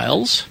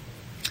Stevodilles?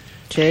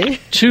 Okay.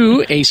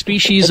 2, a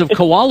species of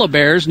koala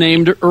bears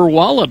named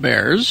Urwala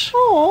bears?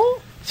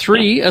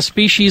 3, a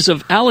species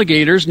of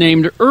alligators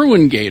named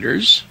Irwin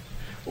gators?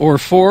 Or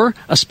 4,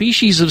 a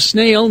species of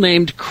snail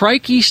named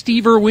Crikey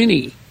Steve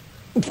Irwinny?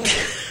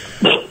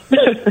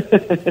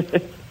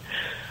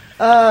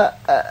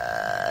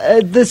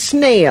 The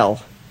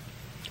snail.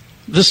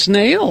 The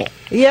snail?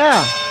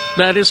 Yeah.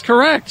 That is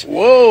correct.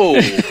 Whoa.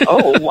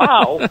 Oh,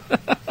 wow.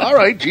 All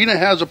right, Gina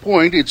has a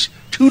point. It's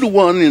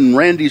 2-1 in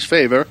Randy's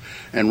favor.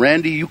 And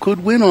Randy, you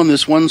could win on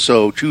this one,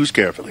 so choose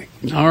carefully.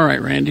 All right,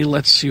 Randy,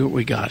 let's see what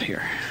we got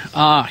here.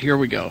 Here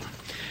we go.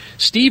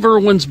 Steve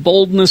Irwin's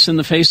boldness in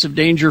the face of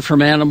danger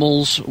from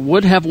animals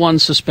would have one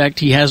suspect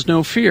he has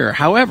no fear.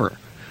 However,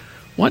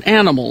 what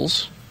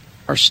animals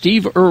are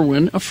Steve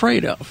Irwin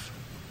afraid of?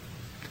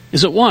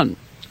 Is it 1,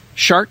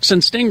 sharks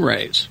and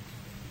stingrays?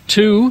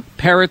 2,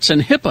 parrots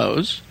and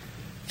hippos?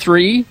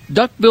 3,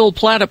 duckbill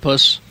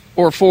platypus?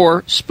 Or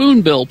 4,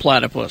 spoonbill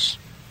platypus?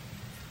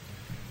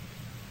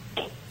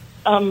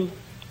 I'm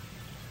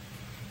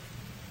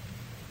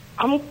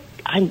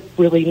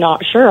really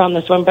not sure on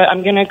this one, but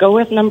I'm going to go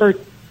with number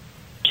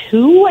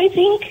 2, I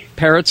think.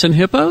 Parrots and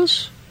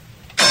hippos?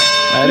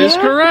 That is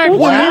correct.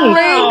 Wow,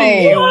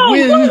 Randy, you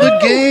win the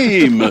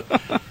game.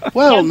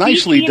 Well,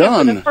 nicely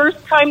done. For the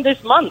first time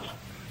this month.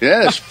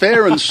 Yes,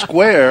 fair and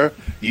square.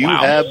 You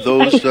have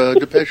those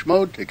Depeche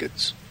Mode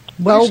tickets.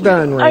 Well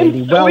done,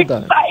 Randy. I'm so Well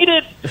done.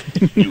 excited.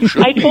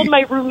 I told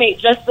my roommate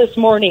just this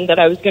morning that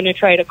I was going to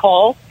try to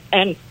call,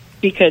 and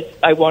because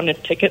I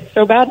wanted tickets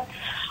so bad.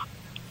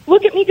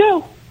 Look at me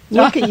go.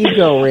 Look at you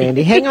go,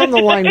 Randy. Hang on the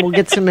line. We'll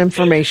get some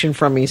information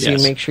from you so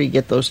Yes. you make sure you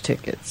get those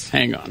tickets.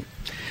 Hang on.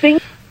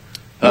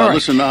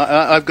 Listen,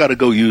 I've got to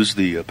go use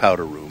the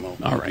powder room.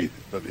 All right.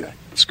 Yeah.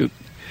 Scoot.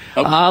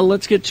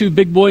 Let's get to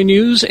Big Boy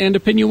News and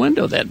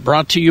Opinioendo. That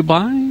brought to you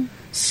by...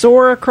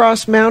 Soar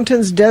across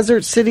mountains,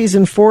 deserts, cities,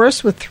 and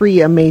forests with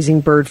 3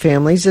 amazing bird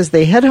families as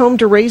they head home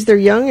to raise their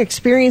young.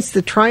 Experience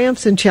the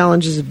triumphs and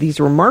challenges of these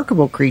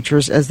remarkable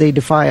creatures as they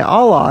defy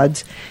all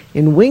odds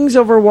in Wings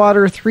Over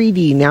Water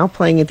 3D, now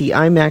playing at the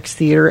IMAX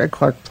Theater at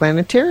Clark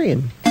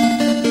Planetarium.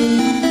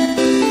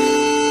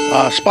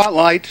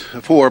 Spotlight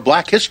for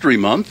Black History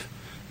Month.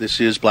 This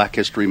is Black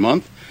History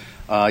Month.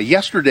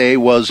 Yesterday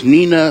was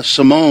Nina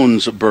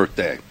Simone's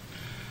birthday.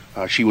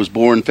 She was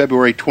born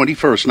February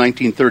 21st,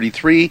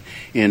 1933,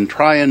 in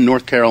Tryon,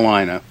 North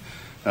Carolina.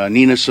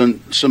 Nina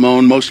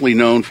Simone, mostly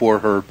known for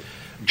her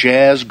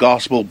jazz,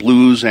 gospel,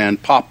 blues,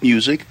 and pop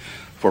music,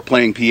 for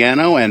playing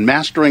piano and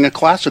mastering a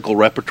classical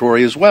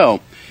repertory as well.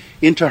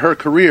 Into her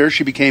career,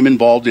 she became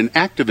involved in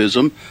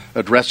activism,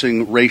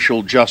 addressing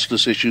racial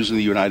justice issues in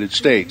the United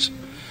States.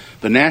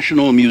 The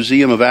National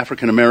Museum of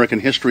African American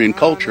History and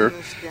Culture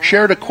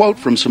shared a quote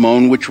from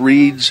Simone which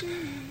reads,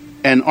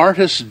 "An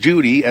artist's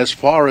duty, as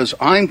far as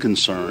I'm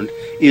concerned,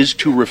 is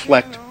to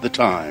reflect the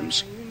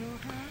times."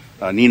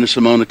 Nina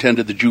Simone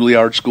attended the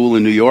Juilliard School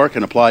in New York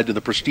and applied to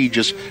the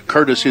prestigious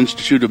Curtis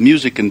Institute of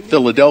Music in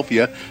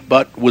Philadelphia,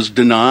 but was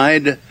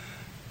denied,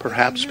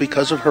 perhaps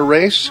because of her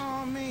race.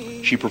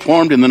 She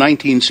performed in the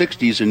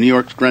 1960s in New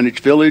York's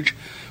Greenwich Village,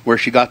 where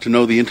she got to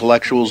know the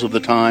intellectuals of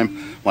the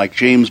time, like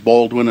James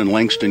Baldwin and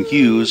Langston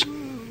Hughes.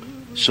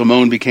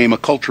 Simone became a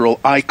cultural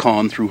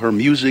icon through her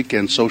music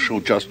and social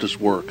justice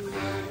work.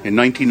 In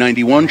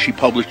 1991, she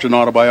published an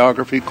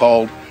autobiography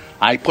called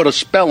I Put a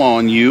Spell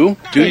on You.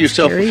 Do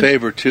yourself a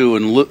favor, too,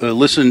 and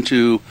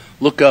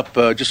look up,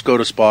 just go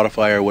to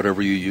Spotify or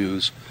whatever you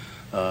use,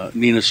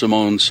 Nina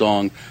Simone's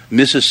song,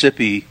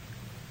 Mississippi.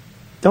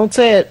 Don't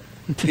say it.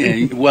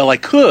 Well, I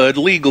could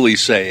legally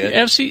say it.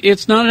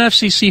 It's not an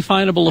FCC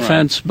finable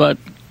offense, but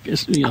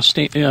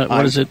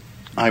what is it?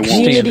 I won't.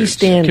 Community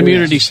standards.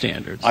 Community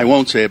standards. I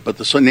won't say it, but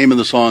the name of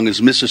the song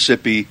is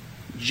Mississippi.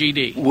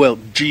 GD. Well,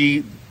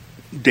 G.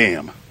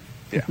 Damn.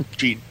 Yeah,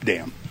 G.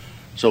 Damn.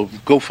 So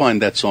go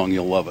find that song.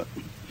 You'll love it.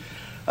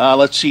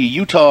 Let's see.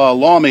 Utah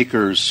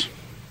lawmakers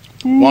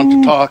want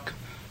to talk.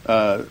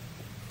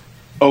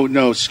 Oh,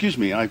 no, excuse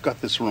me. I've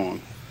got this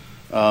wrong.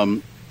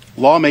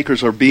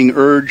 Lawmakers are being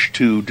urged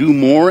to do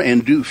more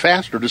and do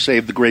faster to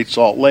save the Great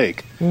Salt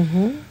Lake.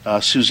 Mm-hmm.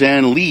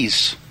 Suzanne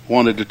Lease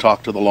wanted to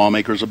talk to the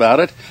lawmakers about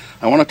it.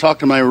 I want to talk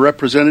to my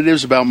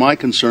representatives about my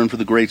concern for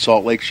the Great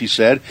Salt Lake, she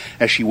said,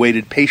 as she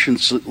waited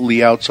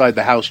patiently outside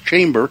the House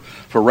chamber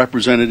for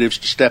representatives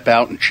to step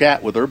out and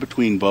chat with her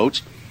between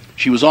votes.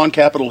 She was on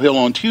Capitol Hill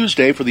on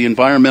Tuesday for the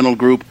environmental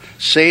group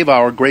Save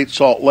Our Great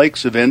Salt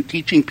Lakes event,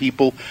 teaching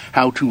people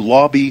how to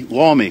lobby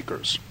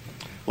lawmakers.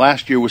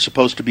 Last year was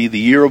supposed to be the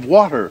year of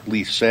water,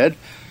 Lease said.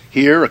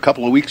 Here, a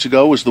couple of weeks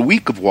ago, was the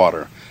week of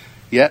water.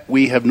 Yet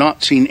we have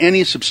not seen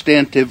any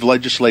substantive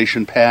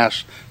legislation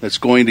passed that's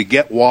going to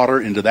get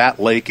water into that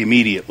lake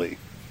immediately.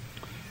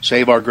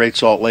 Save Our Great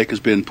Salt Lake has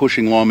been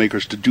pushing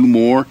lawmakers to do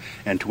more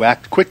and to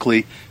act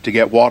quickly to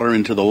get water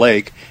into the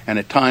lake, and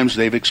at times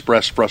they've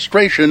expressed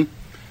frustration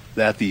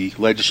that the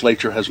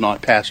legislature has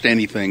not passed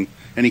anything,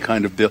 any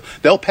kind of bill.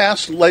 They'll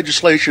pass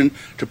legislation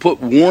to put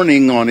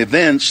warning on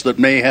events that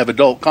may have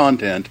adult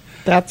content.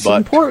 That's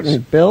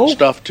important, Bill.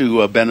 Stuff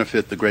to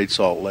benefit the Great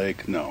Salt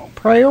Lake, no.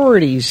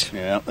 Priorities.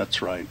 Yeah,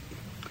 that's right.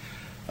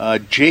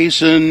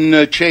 Jason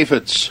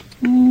Chaffetz.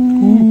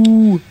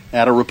 Ooh.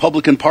 At a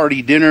Republican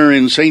Party dinner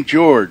in St.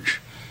 George,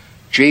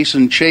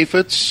 Jason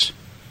Chaffetz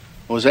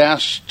was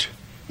asked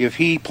if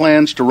he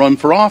plans to run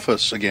for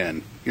office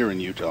again here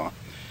in Utah.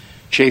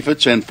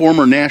 Chaffetz and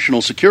former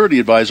National Security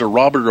Advisor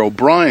Robert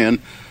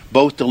O'Brien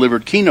both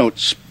delivered keynote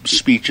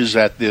speeches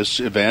at this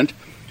event.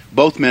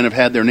 Both men have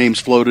had their names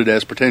floated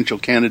as potential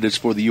candidates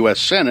for the U.S.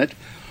 Senate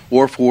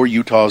or for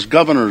Utah's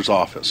governor's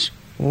office.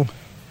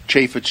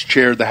 Chaffetz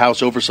chaired the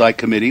House Oversight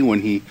Committee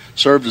when he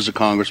served as a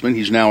congressman.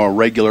 He's now a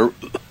regular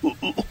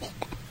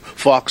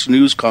Fox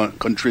News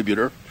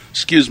contributor.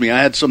 Excuse me,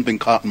 I had something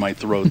caught in my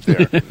throat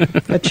there.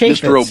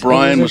 Mr.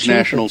 O'Brien was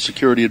National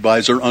Security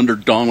Advisor under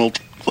Donald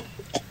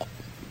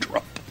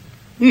Trump.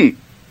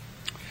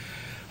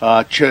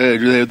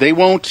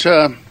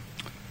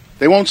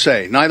 They won't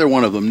say, neither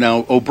one of them.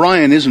 Now,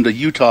 O'Brien isn't a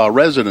Utah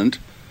resident.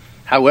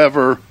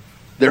 However,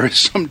 there is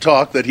some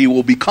talk that he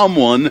will become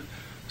one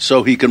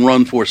so he can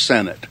run for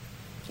Senate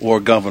or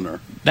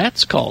governor.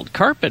 That's called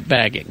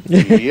carpetbagging.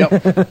 Yep.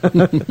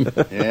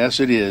 Yes,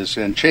 it is.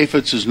 And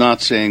Chaffetz is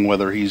not saying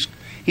whether he's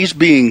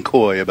being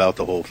coy about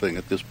the whole thing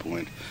at this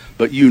point.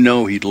 But you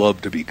know he'd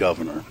love to be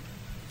governor.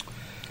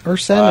 Or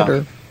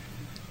senator.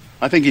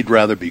 I think he'd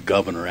rather be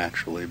governor,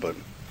 actually. But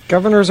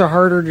governor's a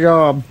harder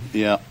job.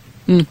 Yeah.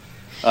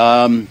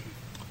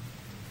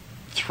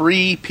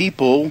 3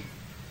 people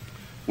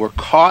were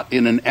caught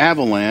in an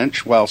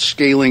avalanche while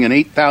scaling an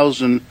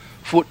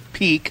 8,000-foot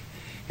peak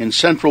in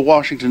central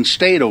Washington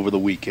state over the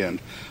weekend.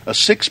 A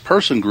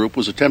 6-person group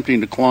was attempting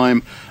to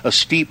climb a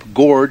steep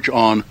gorge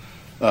on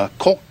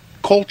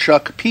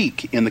Kolchak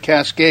Peak in the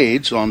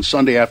Cascades on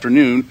Sunday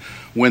afternoon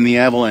when the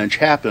avalanche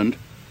happened.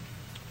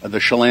 The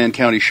Chelan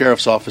County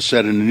Sheriff's Office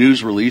said in a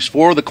news release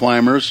 4 of the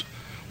climbers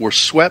were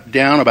swept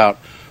down about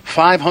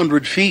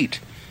 500 feet,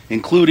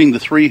 including the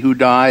 3 who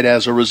died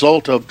as a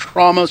result of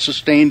trauma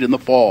sustained in the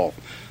fall.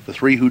 The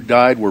 3 who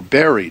died were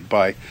buried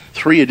by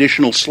 3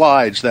 additional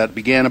slides that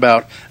began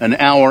about an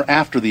hour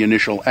after the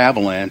initial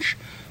avalanche.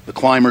 The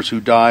climbers who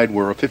died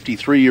were a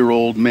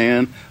 53-year-old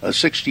man, a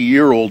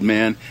 60-year-old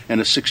man, and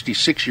a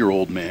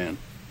 66-year-old man.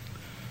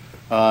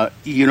 I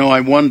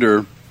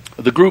wonder,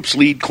 the group's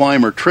lead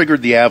climber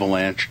triggered the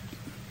avalanche,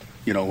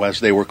 as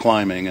they were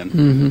climbing,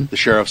 and the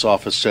sheriff's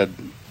office said,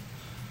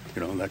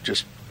 that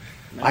just...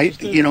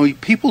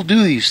 people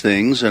do these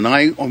things, and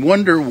I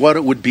wonder what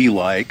it would be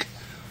like.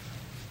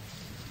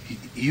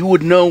 You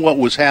would know what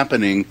was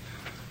happening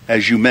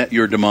as you met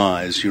your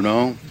demise,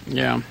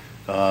 Yeah.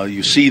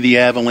 You see the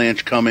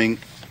avalanche coming.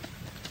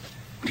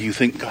 Do you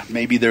think, God,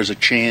 maybe there's a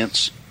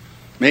chance?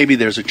 Maybe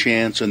there's a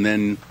chance, and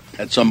then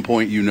at some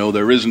point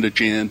there isn't a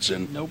chance,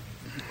 and nope.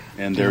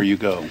 And there you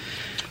go.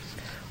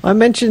 I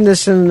mentioned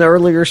this in the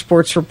earlier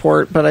sports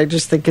report, but I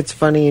just think it's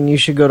funny, and you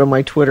should go to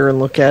my Twitter and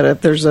look at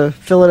it. There's a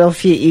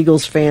Philadelphia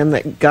Eagles fan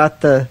that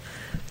got the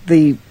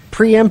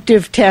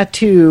preemptive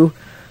tattoo,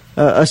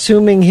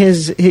 assuming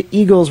his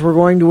Eagles were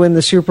going to win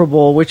the Super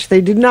Bowl, which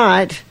they did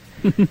not.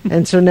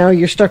 And so now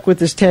you're stuck with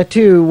this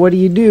tattoo. What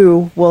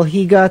do? Well,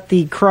 he got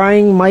the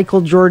crying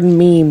Michael Jordan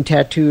meme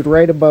tattooed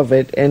right above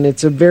it, and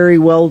it's a very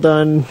well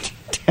done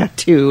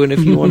tattoo. And if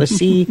you want to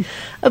see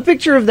a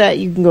picture of that,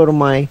 you can go to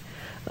my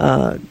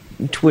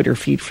Twitter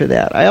feed for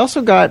that. I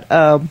also got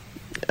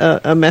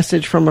a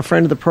message from a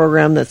friend of the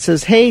program that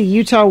says, hey,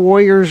 Utah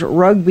Warriors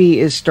rugby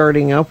is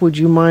starting up. Would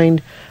you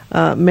mind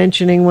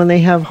mentioning when they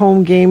have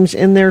home games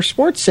in their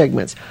sports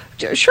segments?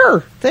 Sure,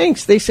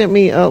 thanks. They sent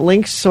me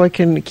links so I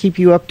can keep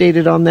you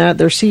updated on that.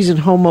 Their season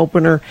home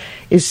opener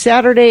is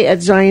Saturday at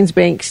Zions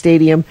Bank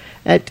Stadium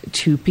at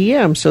 2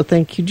 p.m. So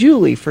thank you,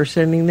 Julie, for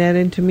sending that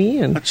in to me.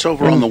 And that's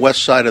over on the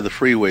west side of the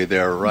freeway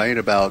there, right?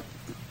 About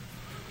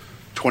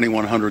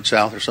 2100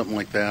 South or something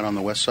like that on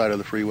the west side of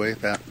the freeway. Is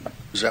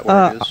that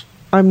where it is?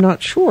 I'm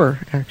not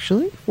sure,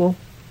 actually. Well,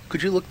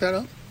 could you look that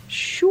up?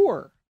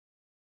 Sure.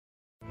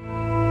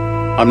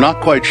 I'm not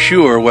quite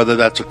sure whether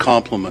that's a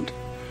compliment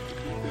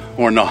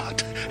or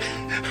not.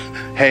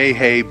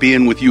 Hey,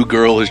 being with you,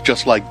 girl, is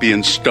just like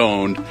being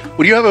stoned.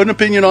 Would you have an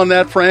opinion on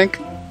that, Frank?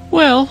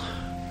 Well,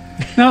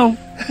 no.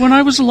 When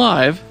I was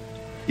alive...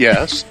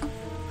 Yes?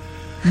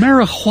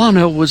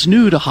 Marijuana was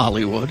new to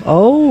Hollywood.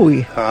 Oh,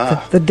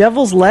 the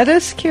devil's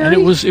lettuce, Carrie? And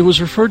it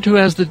was referred to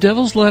as the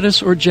devil's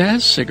lettuce or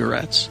jazz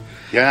cigarettes.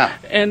 Yeah.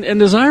 And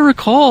as I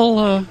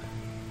recall,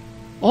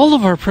 all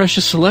of our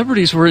precious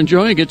celebrities were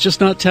enjoying it, just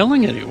not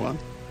telling anyone.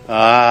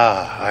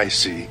 Ah, I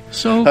see.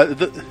 So,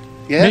 yes,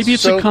 maybe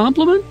it's a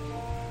compliment?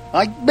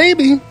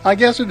 Maybe. I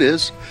guess it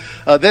is.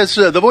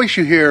 The voice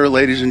you hear,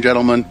 ladies and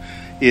gentlemen,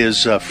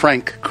 is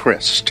Frank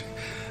Christ.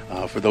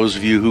 For those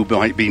of you who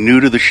might be new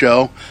to the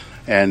show,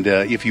 and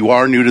if you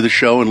are new to the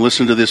show and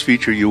listen to this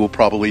feature, you will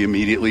probably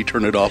immediately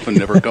turn it off and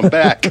never come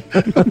back.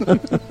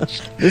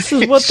 This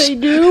is what they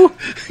do?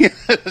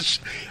 Yes.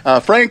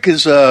 Frank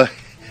is a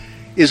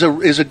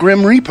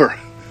Grim Reaper,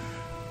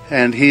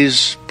 and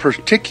his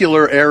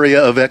particular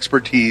area of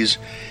expertise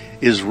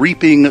is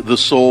reaping the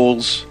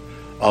souls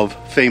of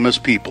famous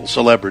people,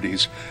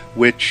 celebrities,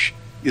 which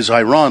is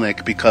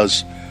ironic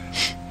because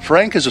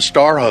Frank is a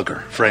star hugger,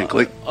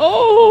 frankly.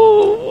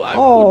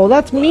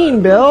 That's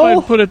mean, Bill.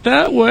 If I put it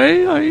that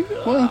way,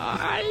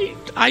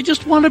 I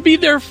just want to be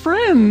their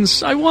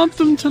friends. I want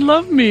them to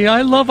love me.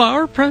 I love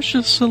our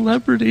precious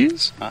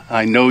celebrities.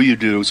 I know you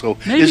do, so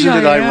Maybe isn't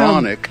it I am.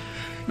 ironic?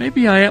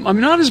 Maybe I am.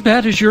 I'm not as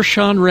bad as your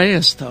Sean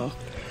Reyes, though.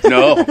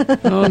 No.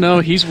 No,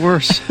 he's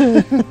worse.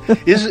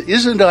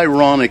 Isn't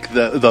ironic,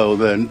 though,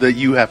 then, that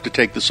you have to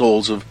take the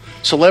souls of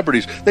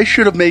celebrities? They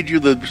should have made you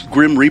the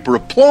Grim Reaper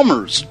of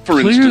plumbers, for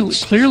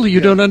instance. Clearly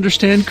you don't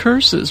understand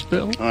curses,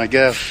 Bill. I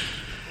guess.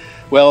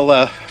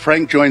 Well,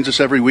 Frank joins us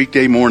every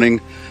weekday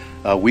morning.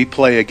 We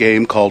play a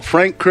game called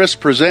Frank Chris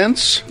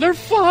Presents. They're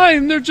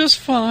fine. They're just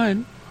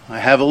fine. I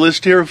have a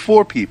list here of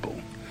 4 people.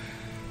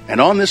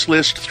 And on this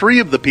list, 3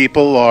 of the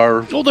people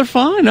are... Oh, they're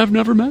fine. I've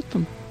never met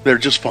them. They're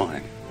just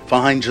fine.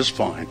 Fine, just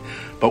fine.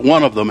 But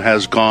one of them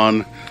has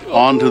gone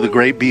on to the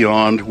great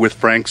beyond with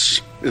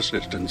Frank's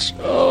assistance.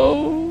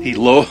 Oh. He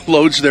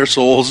loads their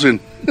souls in...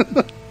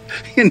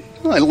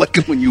 I like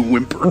it when you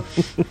whimper.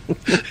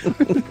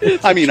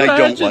 I mean, I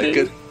don't like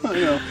it. I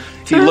know.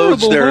 He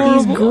loads their...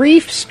 He's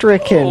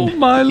grief-stricken. Oh,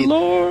 my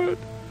Lord.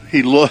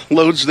 He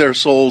loads their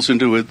souls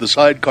into the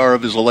sidecar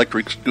of his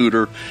electric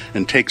scooter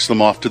and takes them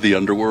off to the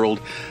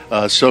underworld.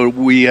 So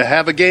we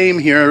have a game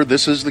here.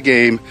 This is the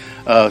game.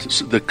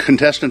 The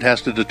contestant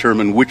has to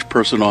determine which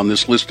person on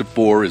this list of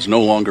 4 is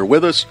no longer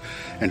with us.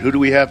 And who do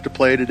we have to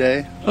play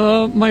today?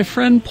 My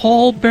friend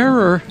Paul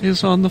Bearer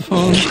is on the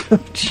phone.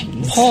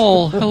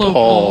 Paul. Hello,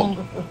 Paul.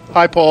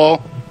 Hi,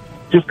 Paul.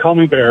 Just call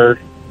me Bearer.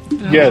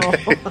 Yes.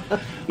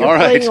 You're All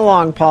right. playing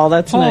along, Paul.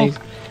 That's nice.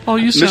 Paul,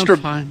 you sound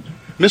fine.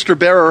 Mr.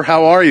 Bearer,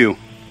 how are you?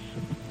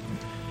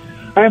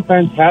 I'm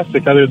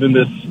fantastic, other than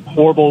this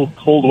horrible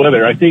cold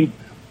weather. I think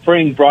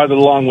Frank brought it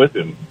along with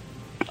him.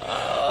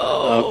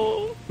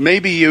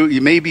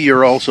 Maybe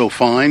you're also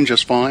fine,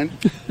 just fine.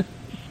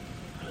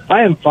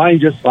 I am fine,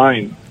 just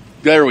fine.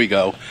 There we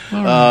go.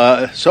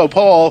 So,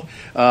 Paul,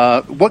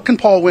 what can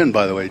Paul win,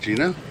 by the way,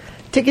 Gina?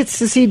 Tickets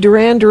to see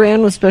Duran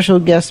Duran with special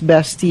guest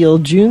Bastille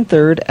June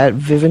 3rd at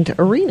Vivint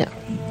Arena.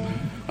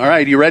 All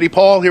right, you ready,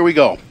 Paul? Here we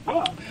go.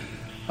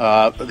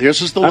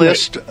 This is the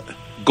list.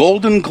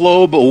 Golden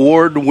Globe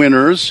Award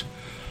winners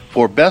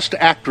for Best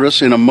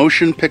Actress in a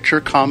Motion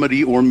Picture,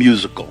 Comedy, or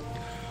Musical.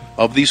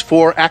 Of these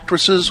 4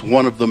 actresses,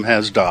 one of them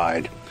has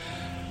died.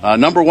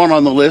 Number 1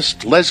 on the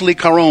list, Leslie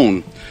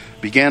Caron.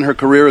 Began her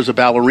career as a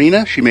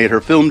ballerina. She made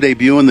her film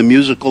debut in the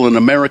musical An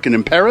American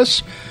in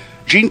Paris.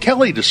 Gene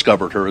Kelly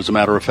discovered her, as a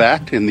matter of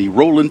fact, in the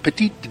Roland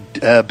Petit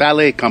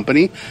Ballet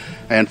Company.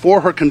 And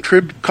for her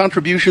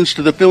contributions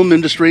to the film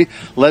industry,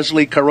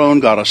 Leslie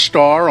Caron got a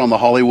star on the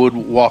Hollywood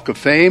Walk of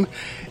Fame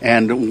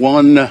and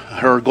won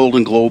her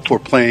Golden Globe for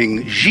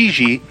playing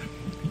Gigi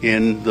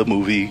in the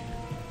movie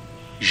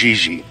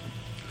Gigi.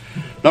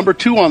 Number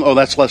 2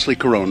 that's Leslie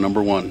Caron,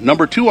 number 1.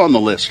 Number 2 on the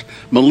list,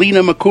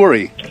 Melina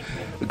Mercouri.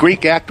 A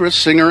Greek actress,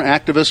 singer,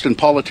 activist, and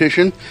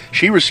politician.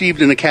 She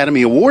received an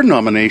Academy Award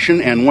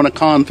nomination and won a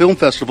Cannes Film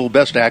Festival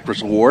Best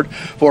Actress Award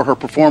for her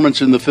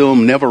performance in the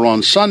film Never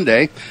on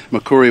Sunday.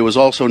 Mercouri was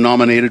also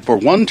nominated for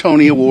 1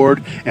 Tony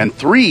Award and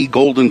 3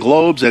 Golden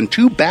Globes and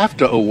 2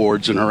 BAFTA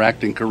Awards in her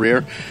acting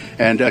career.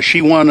 And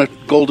she won a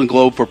Golden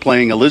Globe for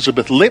playing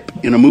Elizabeth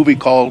Lipp in a movie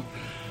called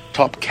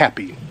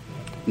Topkapi.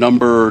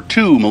 Number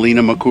 2,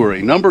 Melina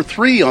Mercouri. Number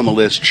 3 on the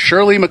list,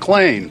 Shirley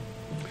MacLaine.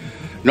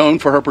 Known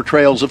for her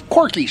portrayals of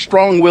quirky,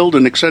 strong-willed,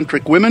 and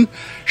eccentric women,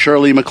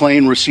 Shirley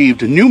MacLaine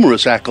received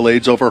numerous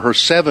accolades over her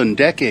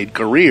 7-decade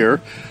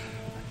career.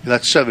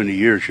 That's 70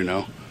 years, you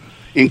know.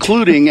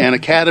 Including an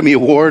Academy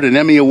Award, an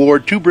Emmy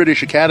Award, 2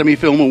 British Academy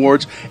Film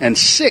Awards, and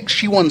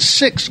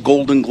 6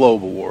 Golden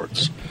Globe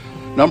Awards.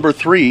 Number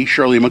 3,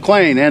 Shirley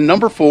MacLaine. And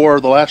number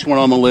 4, the last one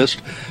on the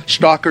list,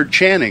 Stockard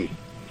Channing.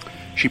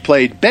 She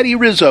played Betty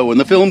Rizzo in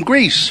the film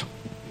Grease.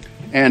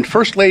 And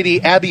First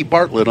Lady Abby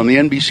Bartlett on the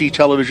NBC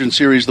television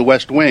series The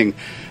West Wing.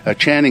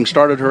 Channing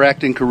started her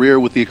acting career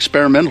with the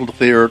Experimental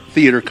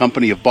Theater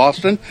Company of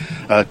Boston,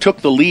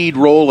 took the lead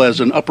role as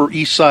an Upper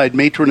East Side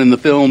matron in the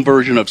film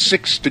version of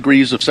 6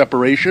 Degrees of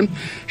Separation.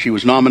 She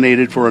was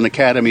nominated for an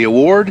Academy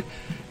Award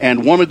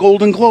and won a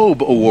Golden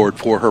Globe Award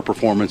for her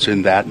performance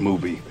in that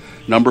movie.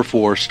 Number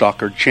 4,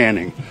 Stockard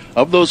Channing.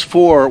 Of those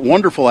 4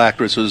 wonderful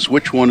actresses,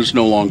 which one is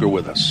no longer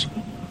with us?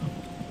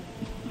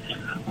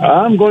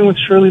 I'm going with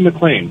Shirley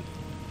MacLaine.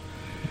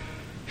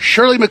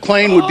 Shirley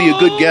MacLaine would be a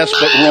good guess,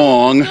 but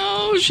wrong.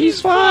 No,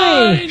 she's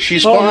fine.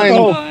 She's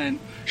fine.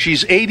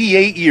 She's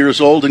 88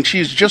 years old, and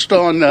she's just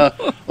on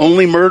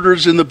Only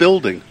Murders in the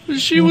Building.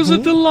 She was a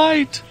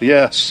delight.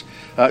 Yes.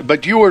 But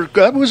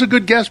that was a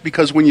good guess,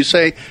 because when you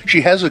say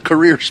she has a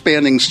career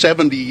spanning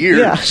 70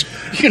 years,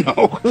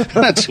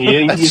 that's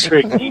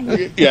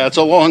it's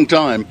a long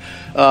time.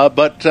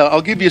 But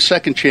I'll give you a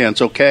second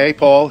chance, okay,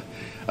 Paul?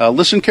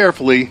 Listen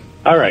carefully.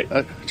 All right.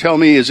 Tell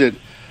me, is it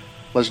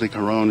Leslie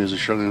Caron, is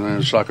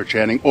it Soccer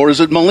Channing, or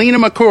is it Melina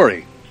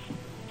McCurry?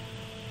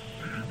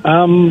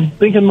 I'm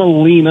thinking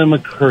Melina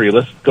McCurry.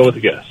 Let's go with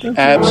the guess.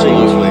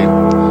 Absolutely.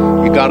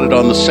 You got it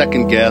on the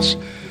second guess.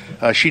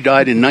 She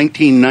died in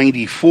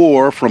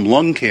 1994 from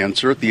lung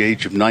cancer at the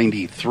age of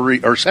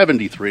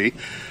 73.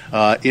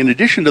 In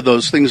addition to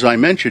those things I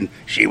mentioned,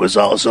 she was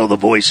also the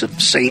voice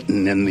of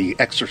Satan in the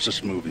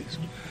Exorcist movies.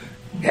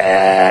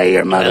 Yeah,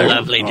 your mother. A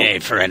lovely day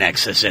for an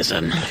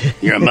exorcism.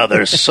 Your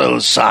mother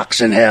sews socks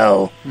in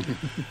hell.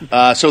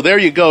 So there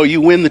you go.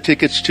 You win the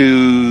tickets to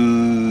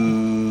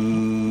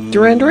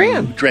Duran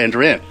Duran. Duran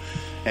Duran.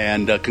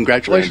 And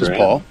congratulations, Duran.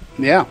 Paul.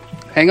 Yeah.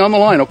 Hang on the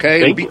line,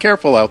 okay? Thank Be you.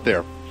 careful out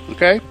there,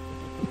 okay?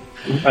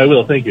 I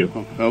will. Thank you.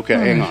 Okay,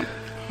 hang on.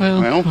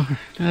 Well,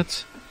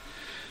 that's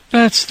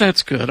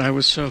good. I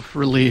was so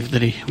relieved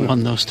that he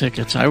won those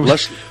tickets. I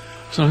was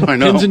I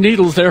know. pins and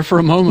needles there for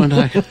a moment.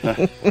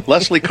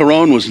 Leslie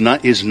Caron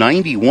is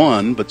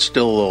 91, but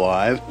still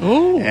alive.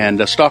 Oh.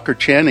 And Stalker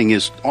Channing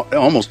is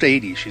almost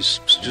 80. She's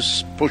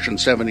just pushing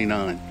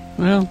 79.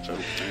 Well, So,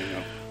 there you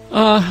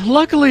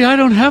luckily I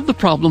don't have the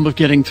problem of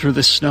getting through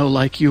the snow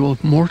like you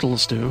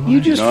mortals do. You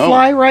just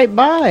fly right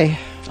by.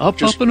 Up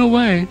and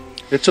away.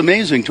 It's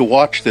amazing to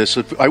watch this.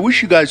 I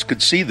wish you guys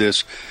could see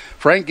this.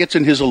 Frank gets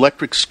in his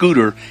electric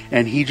scooter,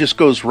 and he just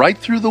goes right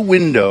through the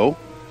window,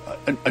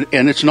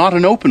 and it's not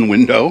an open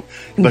window,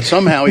 but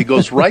somehow he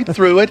goes right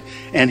through it,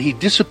 and he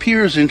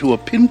disappears into a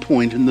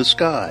pinpoint in the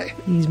sky.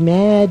 He's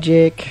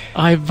magic.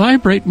 I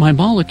vibrate my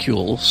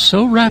molecules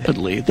so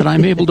rapidly that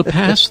I'm able to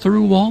pass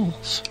through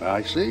walls.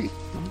 I see.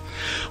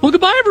 Well,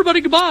 goodbye,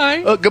 everybody.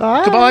 Goodbye.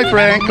 Goodbye,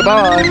 Frank.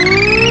 Goodbye.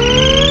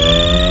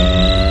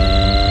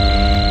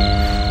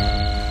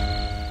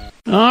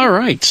 All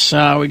right,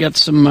 we got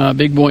some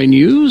big boy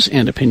news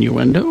and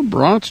opinioendo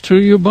brought to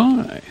you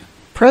by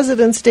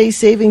President's Day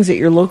savings at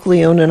your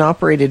locally owned and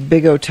operated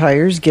Big O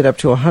Tires. Get up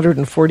to a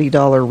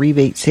 $140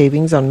 rebate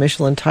savings on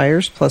Michelin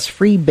tires, plus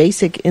free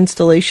basic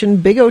installation.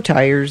 Big O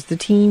Tires, the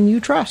team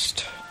you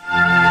trust.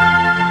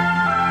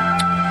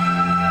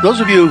 Those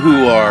of you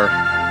who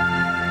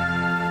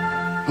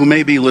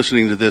may be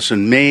listening to this,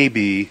 and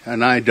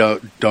I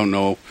don't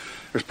know,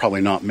 there's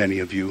probably not many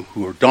of you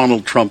who are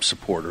Donald Trump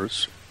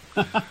supporters.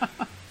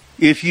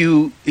 If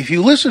you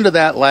listen to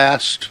that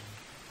last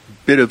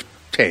bit of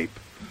tape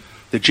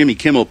that Jimmy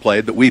Kimmel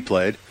played, that we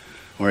played,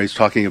 where he's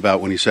talking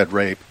about when he said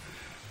rape,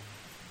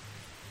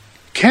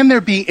 can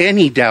there be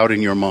any doubt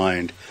in your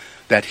mind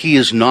that he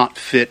is not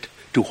fit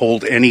to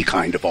hold any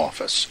kind of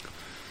office,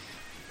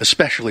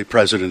 especially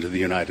President of the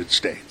United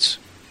States?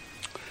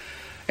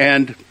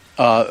 And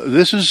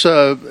this is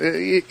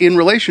in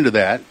relation to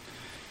that,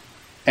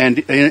 and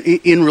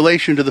in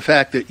relation to the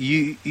fact that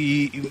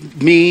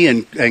me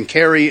and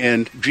Carrie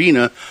and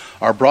Gina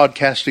are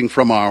broadcasting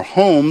from our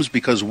homes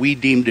because we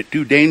deemed it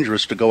too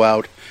dangerous to go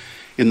out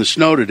in the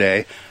snow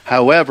today.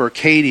 However,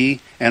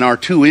 Katie and our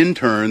two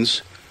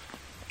interns,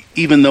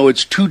 even though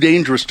it's too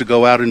dangerous to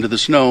go out into the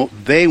snow,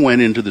 they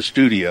went into the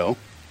studio.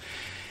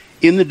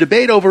 In the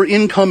debate over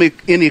income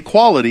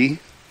inequality,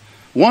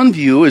 one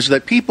view is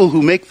that people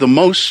who make the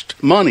most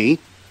money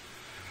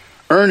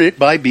earn it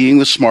by being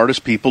the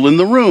smartest people in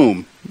the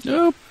room.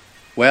 Nope.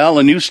 Well,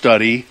 a new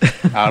study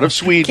out of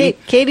Sweden.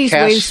 Katie's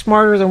way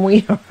smarter than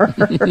we are.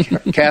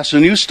 Casts a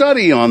new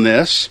study on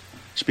this.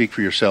 Speak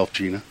for yourself,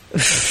 Gina.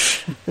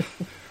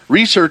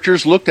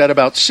 Researchers looked at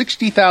about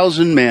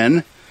 60,000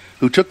 men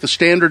who took the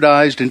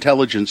standardized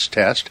intelligence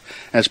test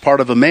as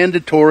part of a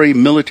mandatory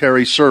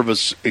military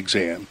service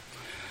exam.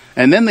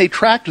 And then they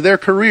tracked their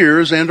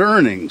careers and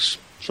earnings.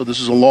 So this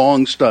is a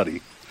long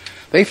study.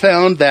 They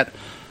found that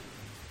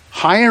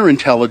higher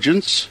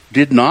intelligence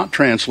did not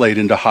translate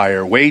into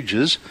higher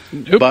wages,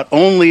 but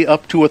only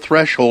up to a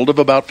threshold of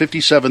about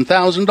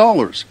 $57,000.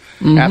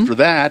 Mm-hmm. After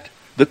that,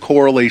 the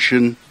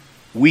correlation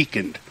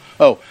weakened.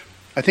 Oh,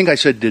 I think I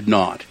said did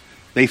not.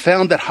 They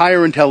found that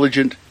higher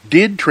intelligence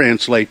did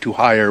translate to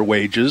higher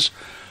wages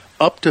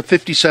up to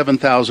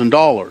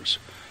 $57,000.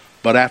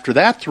 But after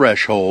that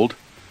threshold,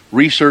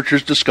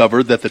 researchers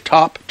discovered that the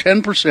top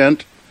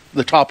 10%,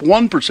 the top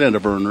 1%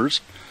 of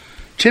earners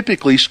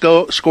typically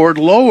scored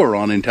lower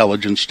on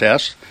intelligence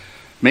tests,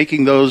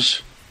 making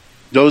those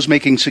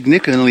making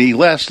significantly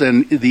less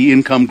than the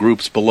income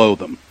groups below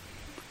them.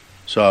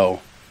 So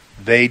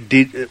they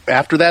did,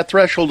 after that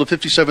threshold of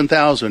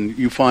 57,000,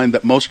 you find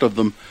that most of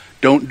them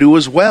don't do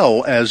as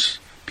well as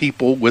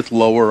people with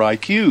lower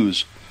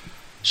IQs.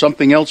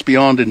 Something else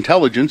beyond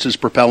intelligence is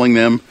propelling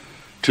them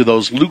to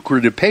those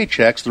lucrative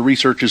paychecks, the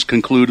researchers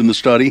conclude in the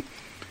study,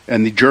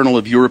 and the Journal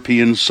of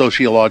European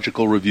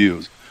Sociological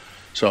Reviews.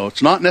 So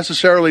it's not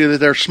necessarily that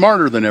they're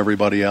smarter than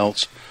everybody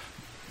else,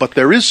 but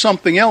there is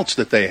something else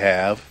that they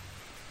have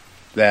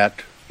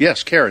that,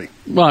 yes, Carrie.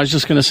 Well, I was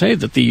just going to say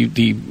that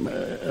the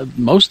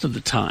most of the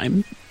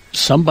time,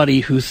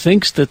 somebody who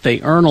thinks that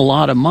they earn a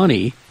lot of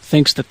money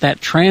thinks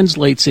that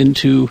translates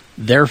into,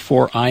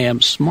 therefore I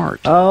am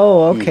smart.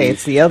 Oh, okay.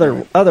 It's the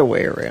other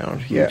way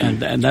around. Yeah. And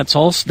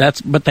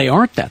but they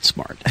aren't that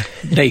smart.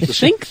 They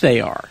think they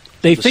are.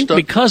 They think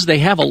because they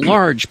have a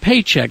large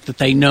paycheck that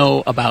they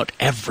know about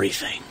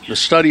everything. The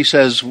study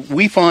says,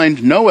 we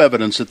find no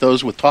evidence that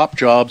those with top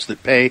jobs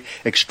that pay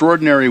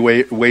extraordinary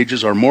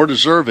wages are more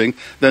deserving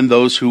than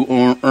those who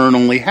earn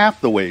only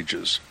half the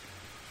wages.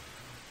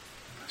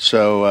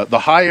 So the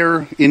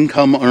higher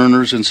income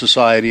earners in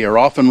society are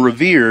often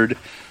revered,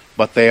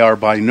 but they are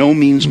by no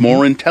means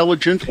more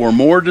intelligent or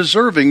more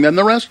deserving than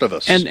the rest of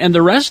us. And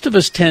the rest of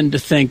us tend to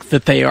think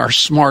that they are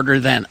smarter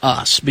than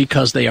us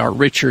because they are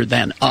richer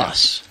than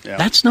us. Yeah.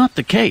 That's not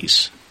the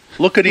case.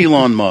 Look at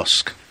Elon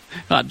Musk.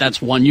 That's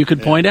one you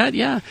could point at,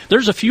 yeah.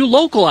 There's a few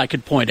local I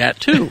could point at,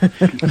 too.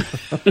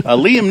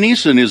 Liam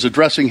Neeson is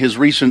addressing his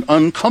recent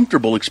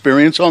uncomfortable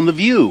experience on The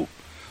View.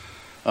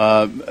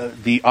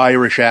 The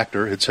Irish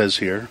actor, it says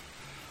here,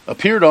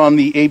 appeared on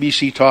the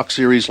ABC Talk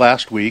series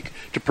last week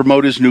to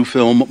promote his new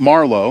film,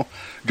 Marlowe,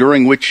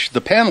 during which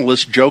the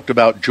panelists joked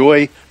about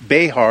Joy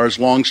Behar's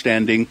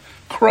long-standing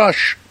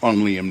crush on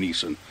Liam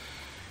Neeson.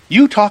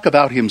 You talk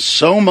about him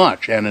so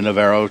much, Anna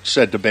Navarro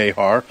said to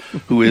Behar,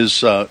 who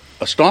is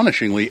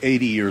astonishingly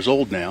 80 years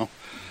old now,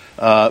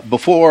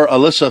 before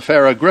Alyssa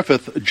Farah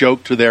Griffith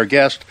joked to their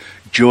guest,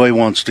 Joy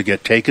wants to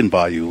get taken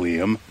by you,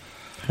 Liam.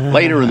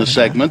 Later in the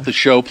segment, the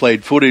show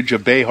played footage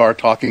of Behar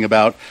talking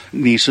about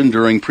Neeson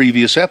during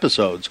previous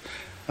episodes,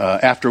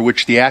 after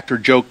which the actor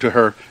joked to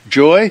her,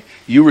 Joy,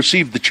 you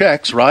received the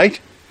checks, right?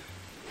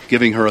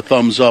 Giving her a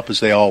thumbs up as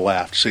they all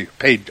laughed. See,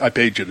 I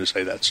paid you to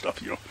say that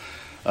stuff, you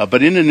know.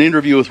 But in an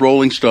interview with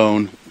Rolling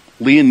Stone,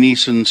 Liam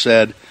Neeson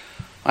said,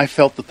 I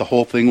felt that the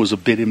whole thing was a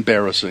bit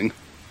embarrassing.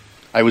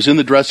 I was in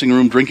the dressing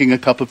room drinking a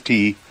cup of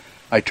tea.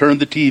 I turned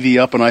the TV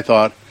up and I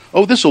thought,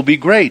 oh, this will be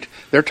great.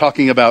 They're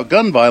talking about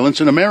gun violence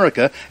in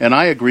America, and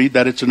I agreed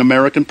that it's an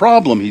American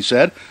problem, he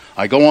said.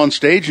 I go on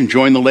stage and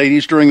join the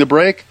ladies during the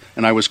break,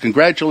 and I was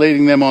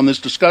congratulating them on this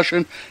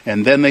discussion,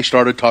 and then they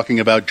started talking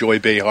about Joy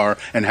Behar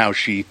and how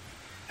she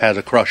had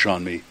a crush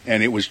on me,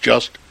 and it was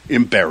just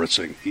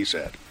embarrassing, he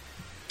said.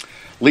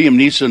 Liam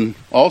Neeson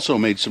also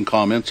made some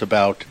comments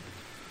about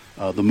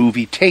the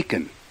movie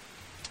Taken.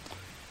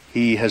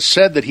 He has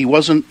said that he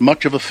wasn't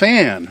much of a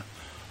fan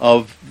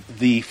of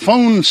the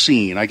phone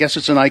scene. I guess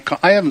it's an icon.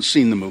 I haven't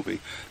seen the movie.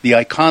 The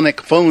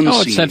iconic phone scene.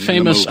 Oh, it's that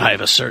famous, I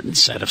have a certain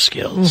set of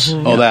skills.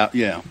 Mm-hmm. Oh, that,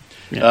 yeah.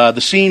 The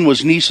scene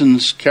was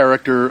Neeson's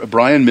character,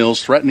 Brian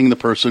Mills, threatening the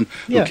person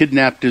who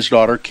kidnapped his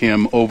daughter,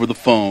 Kim, over the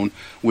phone,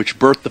 which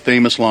birthed the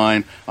famous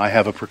line, I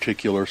have a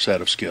particular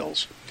set of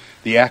skills.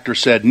 The actor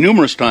said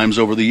numerous times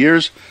over the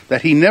years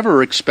that he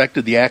never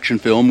expected the action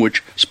film,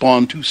 which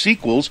spawned 2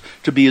 sequels,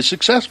 to be as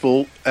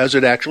successful as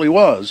it actually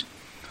was.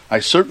 I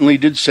certainly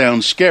did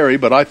sound scary,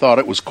 but I thought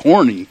it was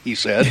corny, he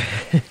said.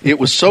 It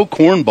was so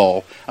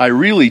cornball. I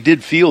really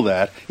did feel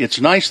that.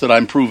 It's nice that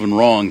I'm proven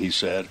wrong, he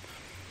said.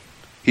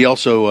 He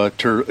also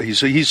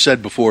he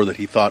said before that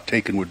he thought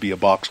Taken would be a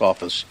box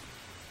office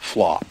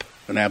flop,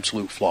 an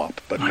absolute flop.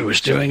 But I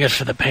was doing it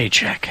for the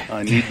paycheck.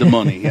 I need the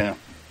money, yeah.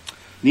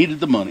 Needed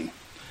the money.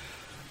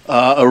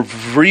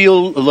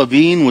 Avril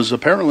Lavigne was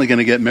apparently going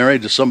to get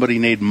married to somebody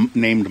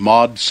named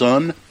Maud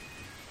Sun.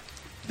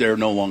 They're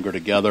no longer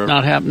together.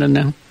 Not happening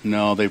now?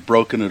 No, they've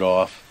broken it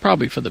off.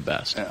 Probably for the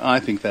best. I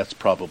think that's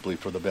probably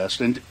for the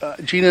best. And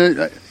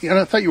Gina,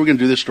 I thought you were going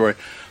to do this story.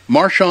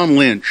 Marshawn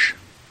Lynch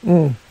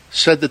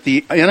said that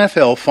the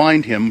NFL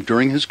fined him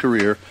during his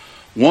career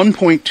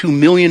 $1.2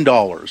 million,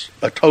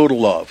 a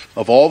total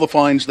of all the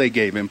fines they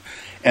gave him.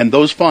 And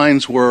those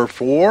fines were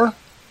for?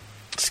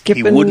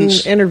 Skipping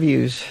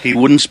interviews. He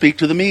wouldn't speak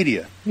to the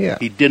media. Yeah.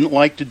 He didn't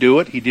like to do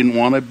it. He didn't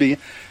want to be.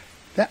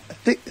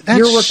 That's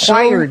You're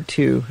required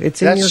to.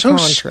 It's in your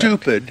contract. That's so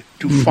stupid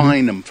to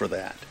fine them for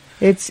that.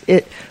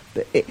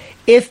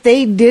 If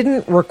they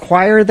didn't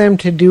require them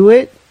to do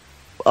it,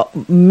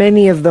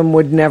 many of them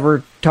would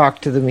never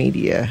talk to the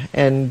media,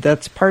 and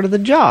that's part of the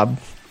job.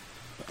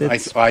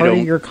 It's part of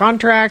your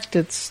contract.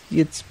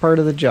 It's part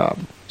of the job.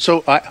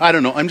 So I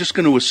don't know. I'm just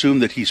going to assume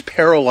that he's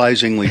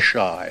paralyzingly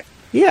shy.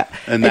 Yeah,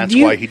 and that's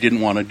why he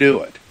didn't want to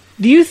do it.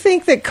 Do you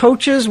think that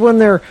coaches, when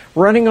they're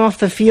running off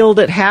the field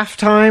at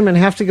halftime and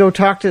have to go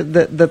talk to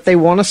that they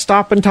want to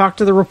stop and talk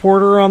to the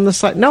reporter on the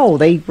side? No,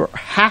 they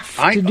have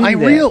to do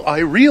that. I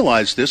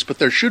realize this, but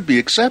there should be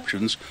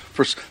exceptions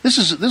for this.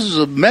 Is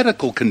a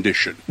medical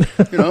condition,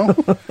 you know.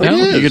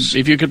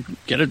 If you could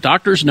get a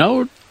doctor's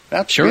note,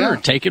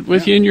 take it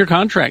with you in your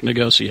contract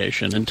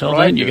negotiation. Until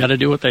then, you got to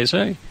do what they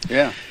say.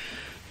 Yeah,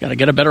 got to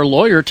get a better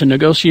lawyer to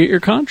negotiate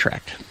your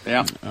contract.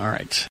 Yeah. All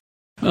right.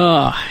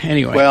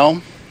 Anyway.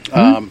 Well.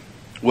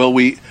 Will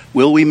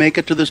we make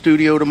it to the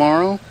studio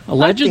tomorrow?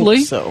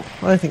 Allegedly.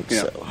 I think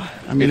so.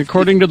 I mean,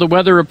 according to the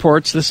weather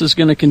reports, this is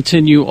going to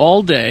continue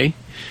all day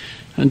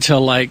until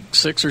like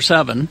 6 or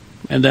 7,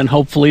 and then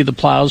hopefully the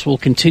plows will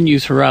continue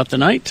throughout the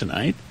night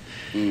tonight,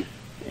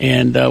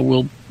 and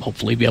we'll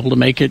hopefully be able to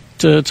make it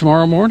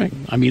tomorrow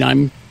morning. I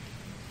mean,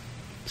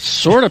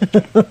 sort of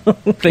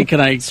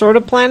thinking sort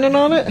of planning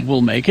on it.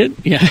 We'll make it.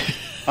 Yeah.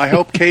 I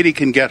hope Katie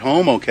can get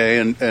home okay,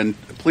 and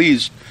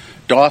please,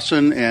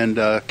 Dawson and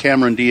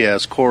Cameron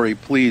Diaz, Corey,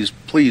 please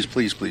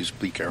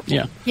be careful.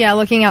 Yeah. Yeah,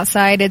 looking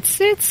outside, it's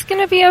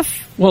going to be a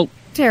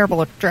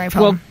terrible drive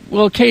home.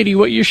 Well, Katie,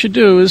 what you should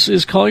do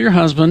is call your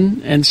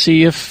husband and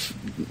see if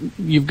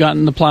you've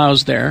gotten the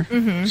plows there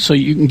so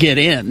you can get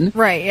in.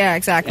 Right, yeah,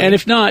 exactly. And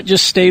if not,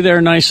 just stay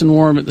there nice and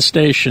warm at the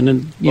station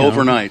and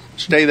overnight.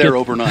 Stay there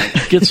overnight.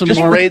 Get some just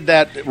more. raid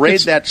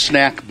that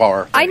snack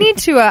bar. I need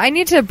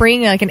to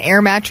bring like an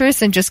air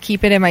mattress and just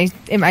keep it in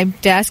my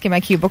desk in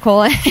my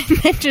cubicle and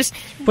then just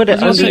put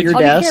it under your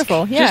desk. Be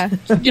careful.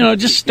 Yeah.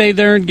 Just stay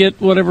there and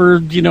get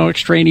whatever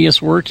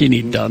extraneous work you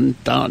need done,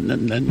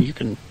 and then you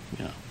can.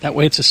 That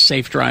way it's a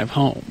safe drive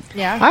home.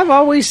 Yeah. I've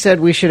always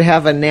said we should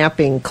have a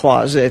napping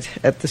closet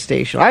at the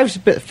station.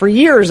 For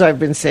years I've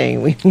been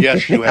saying we need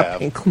yes, a you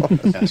napping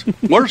have.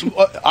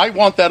 Yes. I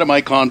want that in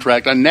my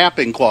contract, a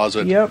napping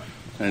closet. Yep.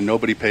 And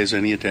nobody pays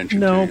any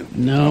attention to you.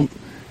 No.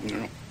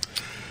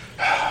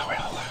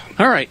 Well.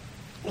 All right.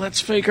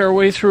 Let's fake our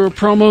way through a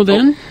promo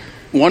then.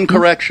 One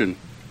correction.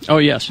 Oh,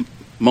 yes.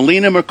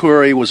 Melina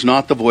Mercouri was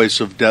not the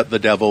voice of the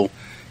devil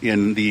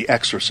in The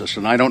Exorcist,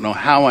 and I don't know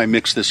how I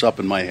mixed this up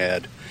in my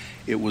head.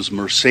 It was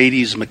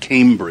Mercedes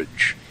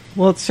McCambridge.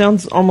 Well, it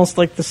sounds almost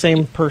like the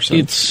same person.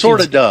 It sort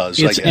of does,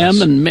 It's I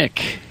guess. M and Mick,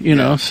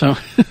 so.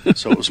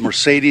 So it was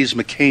Mercedes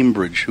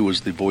McCambridge who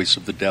was the voice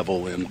of the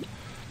devil in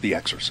The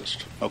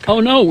Exorcist. Okay. Oh,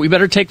 no, we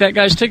better take that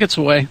guy's tickets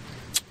away.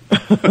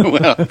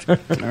 Well, all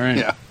right.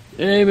 Yeah.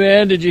 Hey,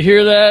 man, did you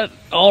hear that?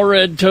 All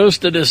red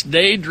toasted us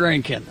day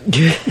drinking.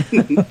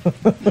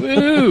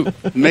 Woo!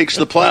 Makes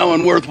the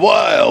plowing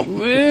worthwhile.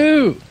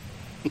 Woo!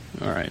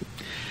 All right.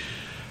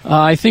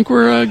 I think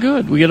we're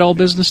good. We get all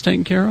business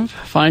taken care of.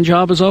 Fine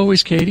job as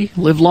always, Katie.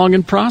 Live long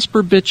and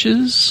prosper,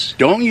 bitches.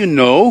 Don't you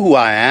know who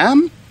I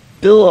am?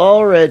 Bill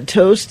Allred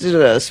toasted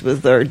us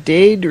with our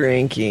day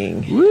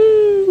drinking.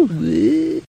 Woo!